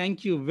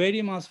 thank you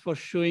very much for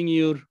showing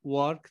your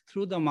work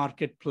through the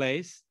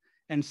marketplace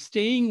and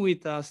staying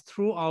with us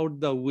throughout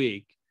the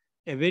week.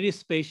 A very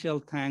special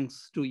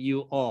thanks to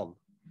you all.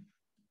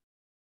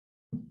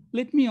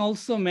 Let me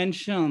also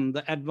mention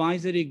the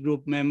advisory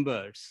group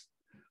members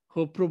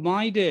who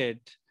provided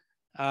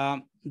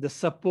the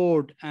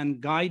support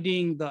and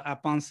guiding the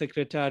APAN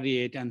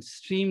Secretariat and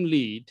stream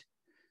lead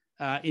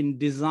in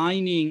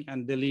designing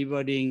and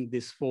delivering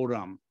this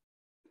forum.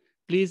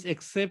 Please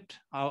accept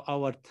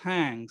our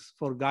thanks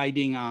for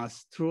guiding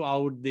us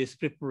throughout this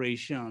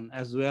preparation,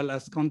 as well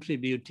as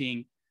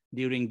contributing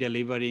during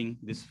delivering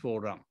this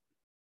forum.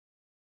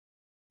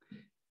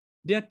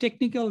 Their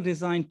technical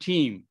design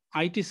team,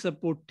 IT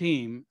support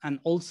team, and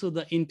also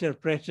the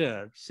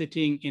interpreter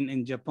sitting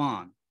in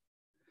Japan.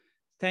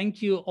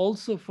 Thank you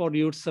also for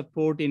your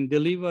support in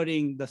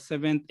delivering the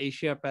 7th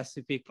Asia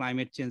Pacific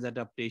Climate Change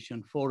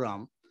Adaptation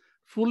Forum,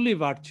 fully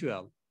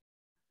virtual,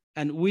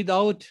 and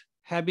without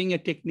having a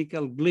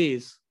technical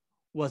glitch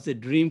was a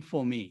dream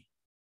for me,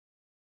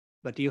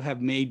 but you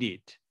have made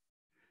it.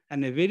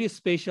 And a very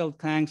special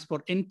thanks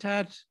for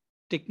entire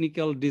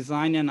technical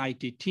design and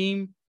IT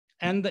team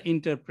and the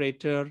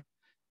interpreter,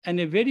 and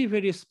a very,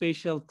 very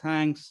special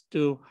thanks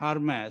to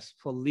Hermes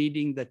for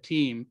leading the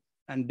team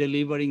and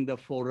delivering the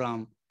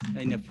forum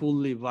in a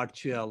fully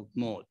virtual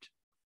mode.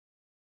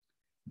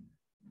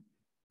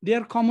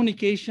 Their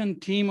communication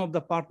team of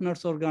the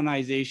partners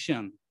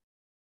organization,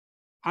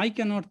 I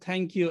cannot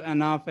thank you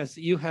enough, as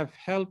you have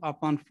helped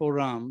APAN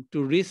Forum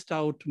to reach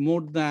out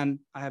more than,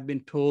 I have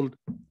been told,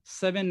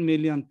 7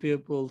 million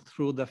people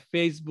through the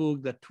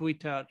Facebook, the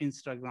Twitter,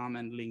 Instagram,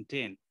 and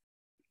LinkedIn.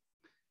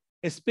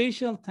 A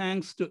special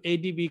thanks to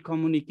ADB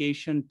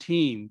communication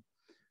team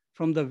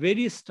from the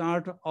very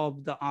start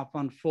of the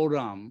APAN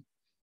Forum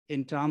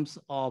in terms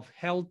of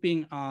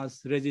helping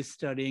us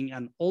registering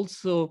and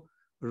also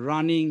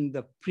running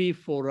the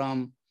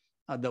pre-forum,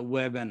 the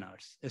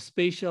webinars. A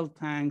special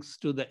thanks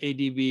to the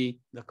ADB,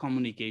 the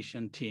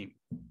communication team.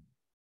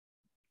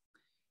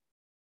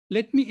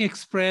 Let me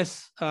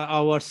express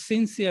our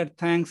sincere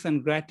thanks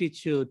and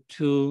gratitude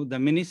to the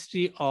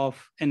Ministry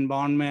of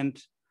Environment,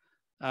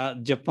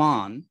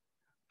 Japan,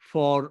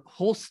 for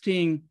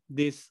hosting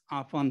this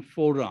APAN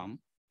Forum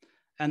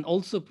and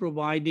also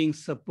providing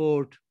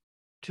support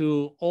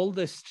to all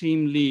the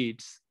stream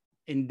leads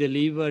in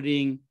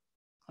delivering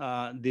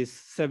this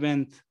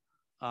 7th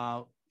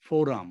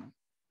forum.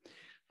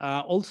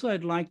 Also,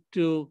 I'd like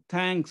to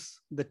thank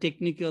the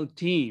technical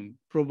team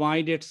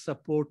provided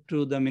support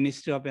to the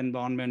Ministry of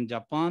Environment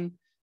Japan,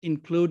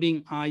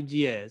 including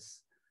IGS,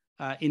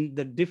 in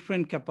the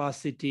different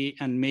capacity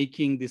and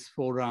making this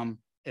forum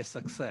a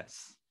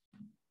success.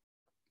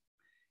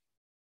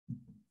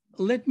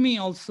 Let me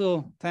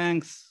also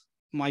thank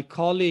my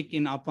colleague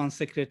in APAN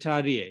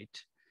Secretariat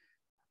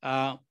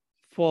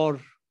for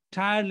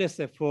tireless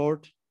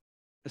effort,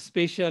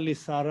 especially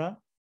Sarah,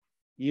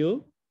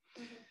 you,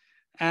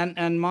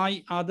 and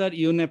my other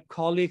UNEP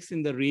colleagues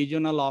in the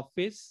regional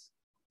office,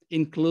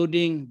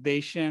 including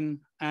Deshen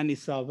and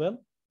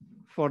Isabel,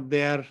 for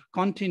their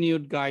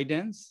continued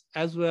guidance,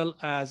 as well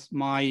as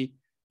my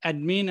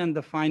admin and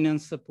the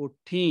finance support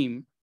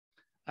team,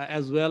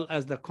 as well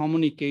as the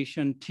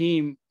communication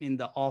team in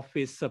the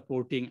office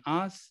supporting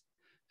us,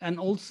 and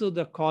also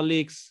the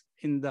colleagues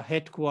in the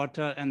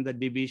headquarters and the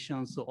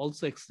divisions who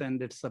also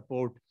extended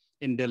support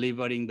in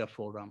delivering the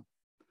forum.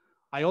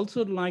 I also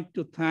would like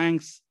to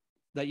thank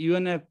the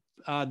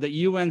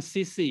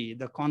UNCCC,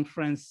 the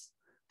conference,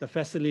 the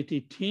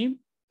facility team,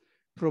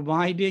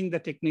 providing the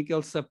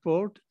technical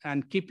support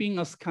and keeping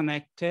us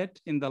connected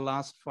in the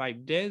last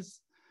 5 days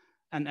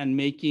and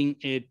making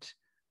it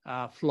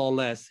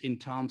flawless in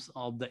terms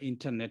of the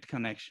internet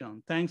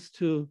connection. Thanks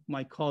to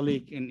my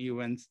colleague in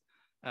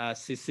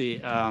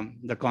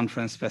the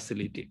conference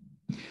facility.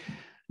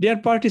 Dear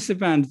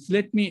participants,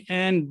 let me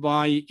end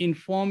by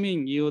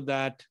informing you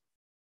that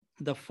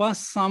the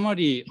first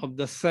summary of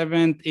the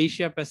 7th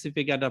Asia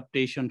Pacific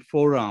Adaptation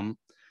Forum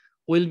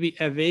will be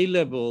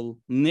available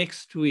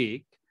next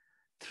week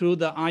through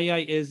the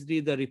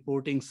IISD, the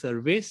reporting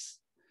service.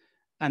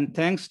 And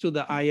thanks to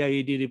the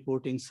IIED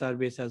reporting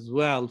service as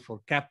well for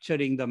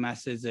capturing the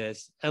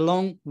messages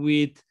along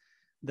with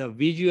the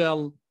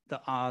visual,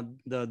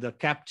 the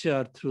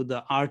capture through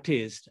the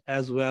artist,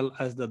 as well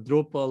as the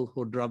Drupal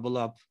who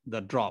develop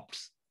the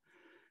drops.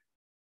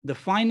 The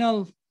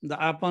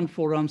APAN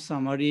forum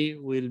summary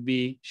will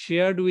be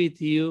shared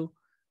with you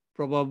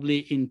probably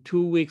in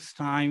 2 weeks'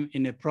 time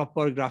in a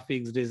proper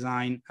graphics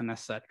design and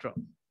etc.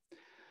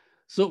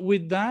 So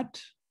with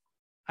that,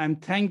 I'm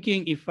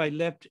thanking, if I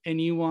left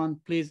anyone,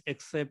 please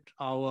accept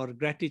our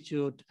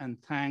gratitude and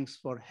thanks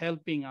for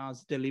helping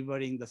us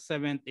delivering the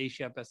 7th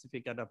Asia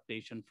Pacific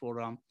Adaptation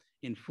Forum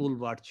in full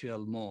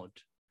virtual mode.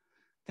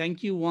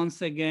 Thank you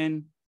once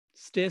again.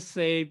 Stay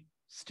safe,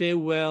 stay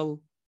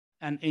well,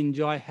 and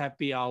enjoy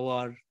happy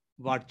hour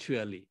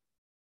virtually.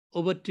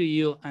 Over to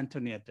you,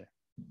 Antonietta.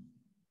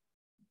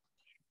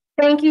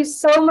 Thank you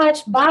so much,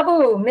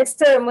 Babu,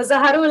 Mr.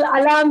 Muzaharul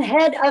Alam,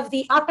 head of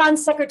the APAN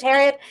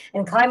Secretariat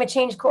and Climate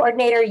Change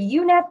Coordinator,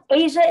 UNEP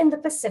Asia in the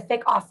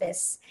Pacific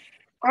Office.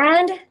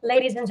 And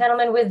ladies and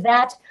gentlemen, with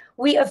that,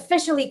 we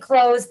officially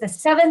close the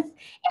 7th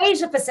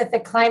Asia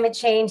Pacific Climate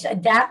Change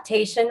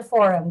Adaptation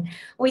Forum.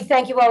 We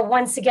thank you all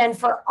once again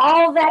for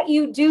all that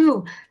you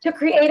do to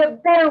create a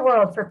better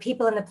world for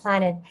people on the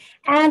planet,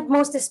 and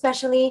most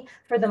especially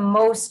for the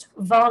most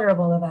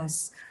vulnerable of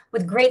us.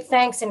 With great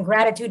thanks and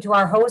gratitude to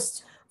our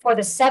hosts for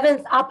the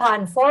 7th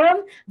APAN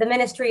Forum, the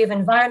Ministry of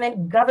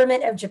Environment,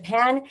 Government of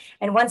Japan,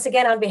 and once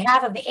again on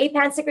behalf of the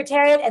APAN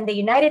Secretariat and the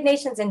United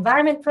Nations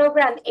Environment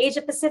Program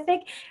Asia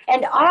Pacific,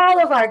 and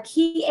all of our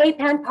key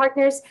APAN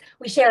partners,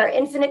 we share our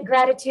infinite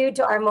gratitude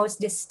to our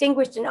most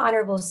distinguished and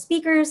honorable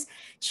speakers,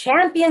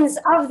 champions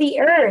of the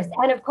earth,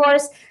 and of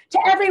course, to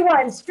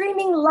everyone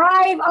streaming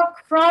live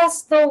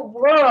across the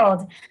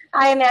world.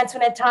 I am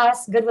Antoinette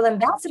Toss, Goodwill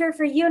Ambassador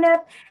for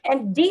UNEP,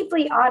 and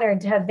deeply honored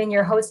to have been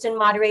your host and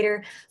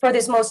moderator for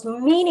this most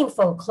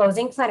meaningful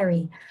closing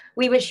plenary.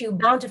 We wish you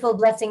bountiful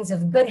blessings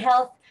of good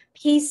health,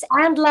 peace,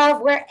 and love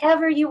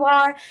wherever you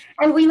are,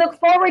 and we look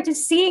forward to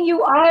seeing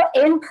you all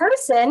in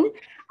person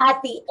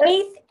at the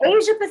 8th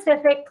Asia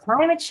Pacific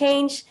Climate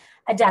Change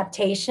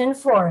Adaptation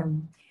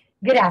Forum.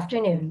 Good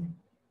afternoon.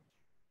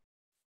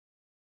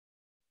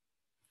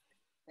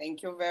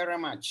 Thank you very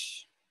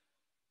much.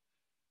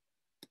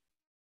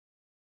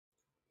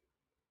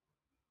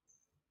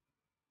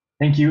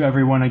 Thank you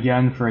everyone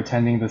again for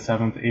attending the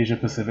 7th Asia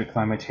Pacific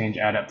Climate Change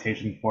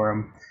Adaptation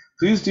Forum.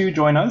 Please do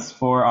join us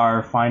for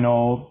our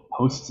final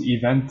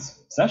post-event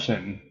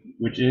session,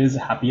 which is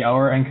Happy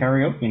Hour and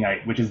Karaoke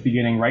Night, which is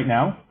beginning right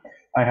now.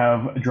 I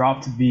have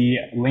dropped the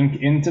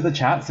link into the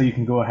chat, so you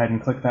can go ahead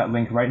and click that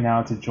link right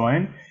now to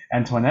join.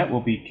 Antoinette will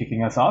be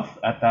kicking us off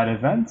at that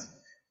event.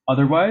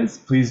 Otherwise,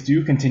 please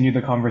do continue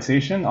the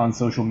conversation on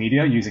social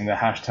media using the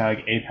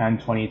hashtag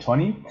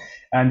APAN2020.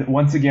 And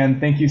once again,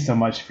 thank you so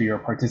much for your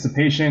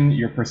participation,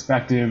 your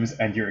perspectives,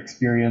 and your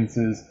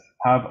experiences.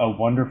 Have a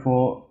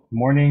wonderful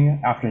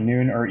morning,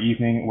 afternoon, or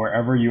evening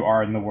wherever you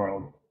are in the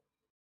world.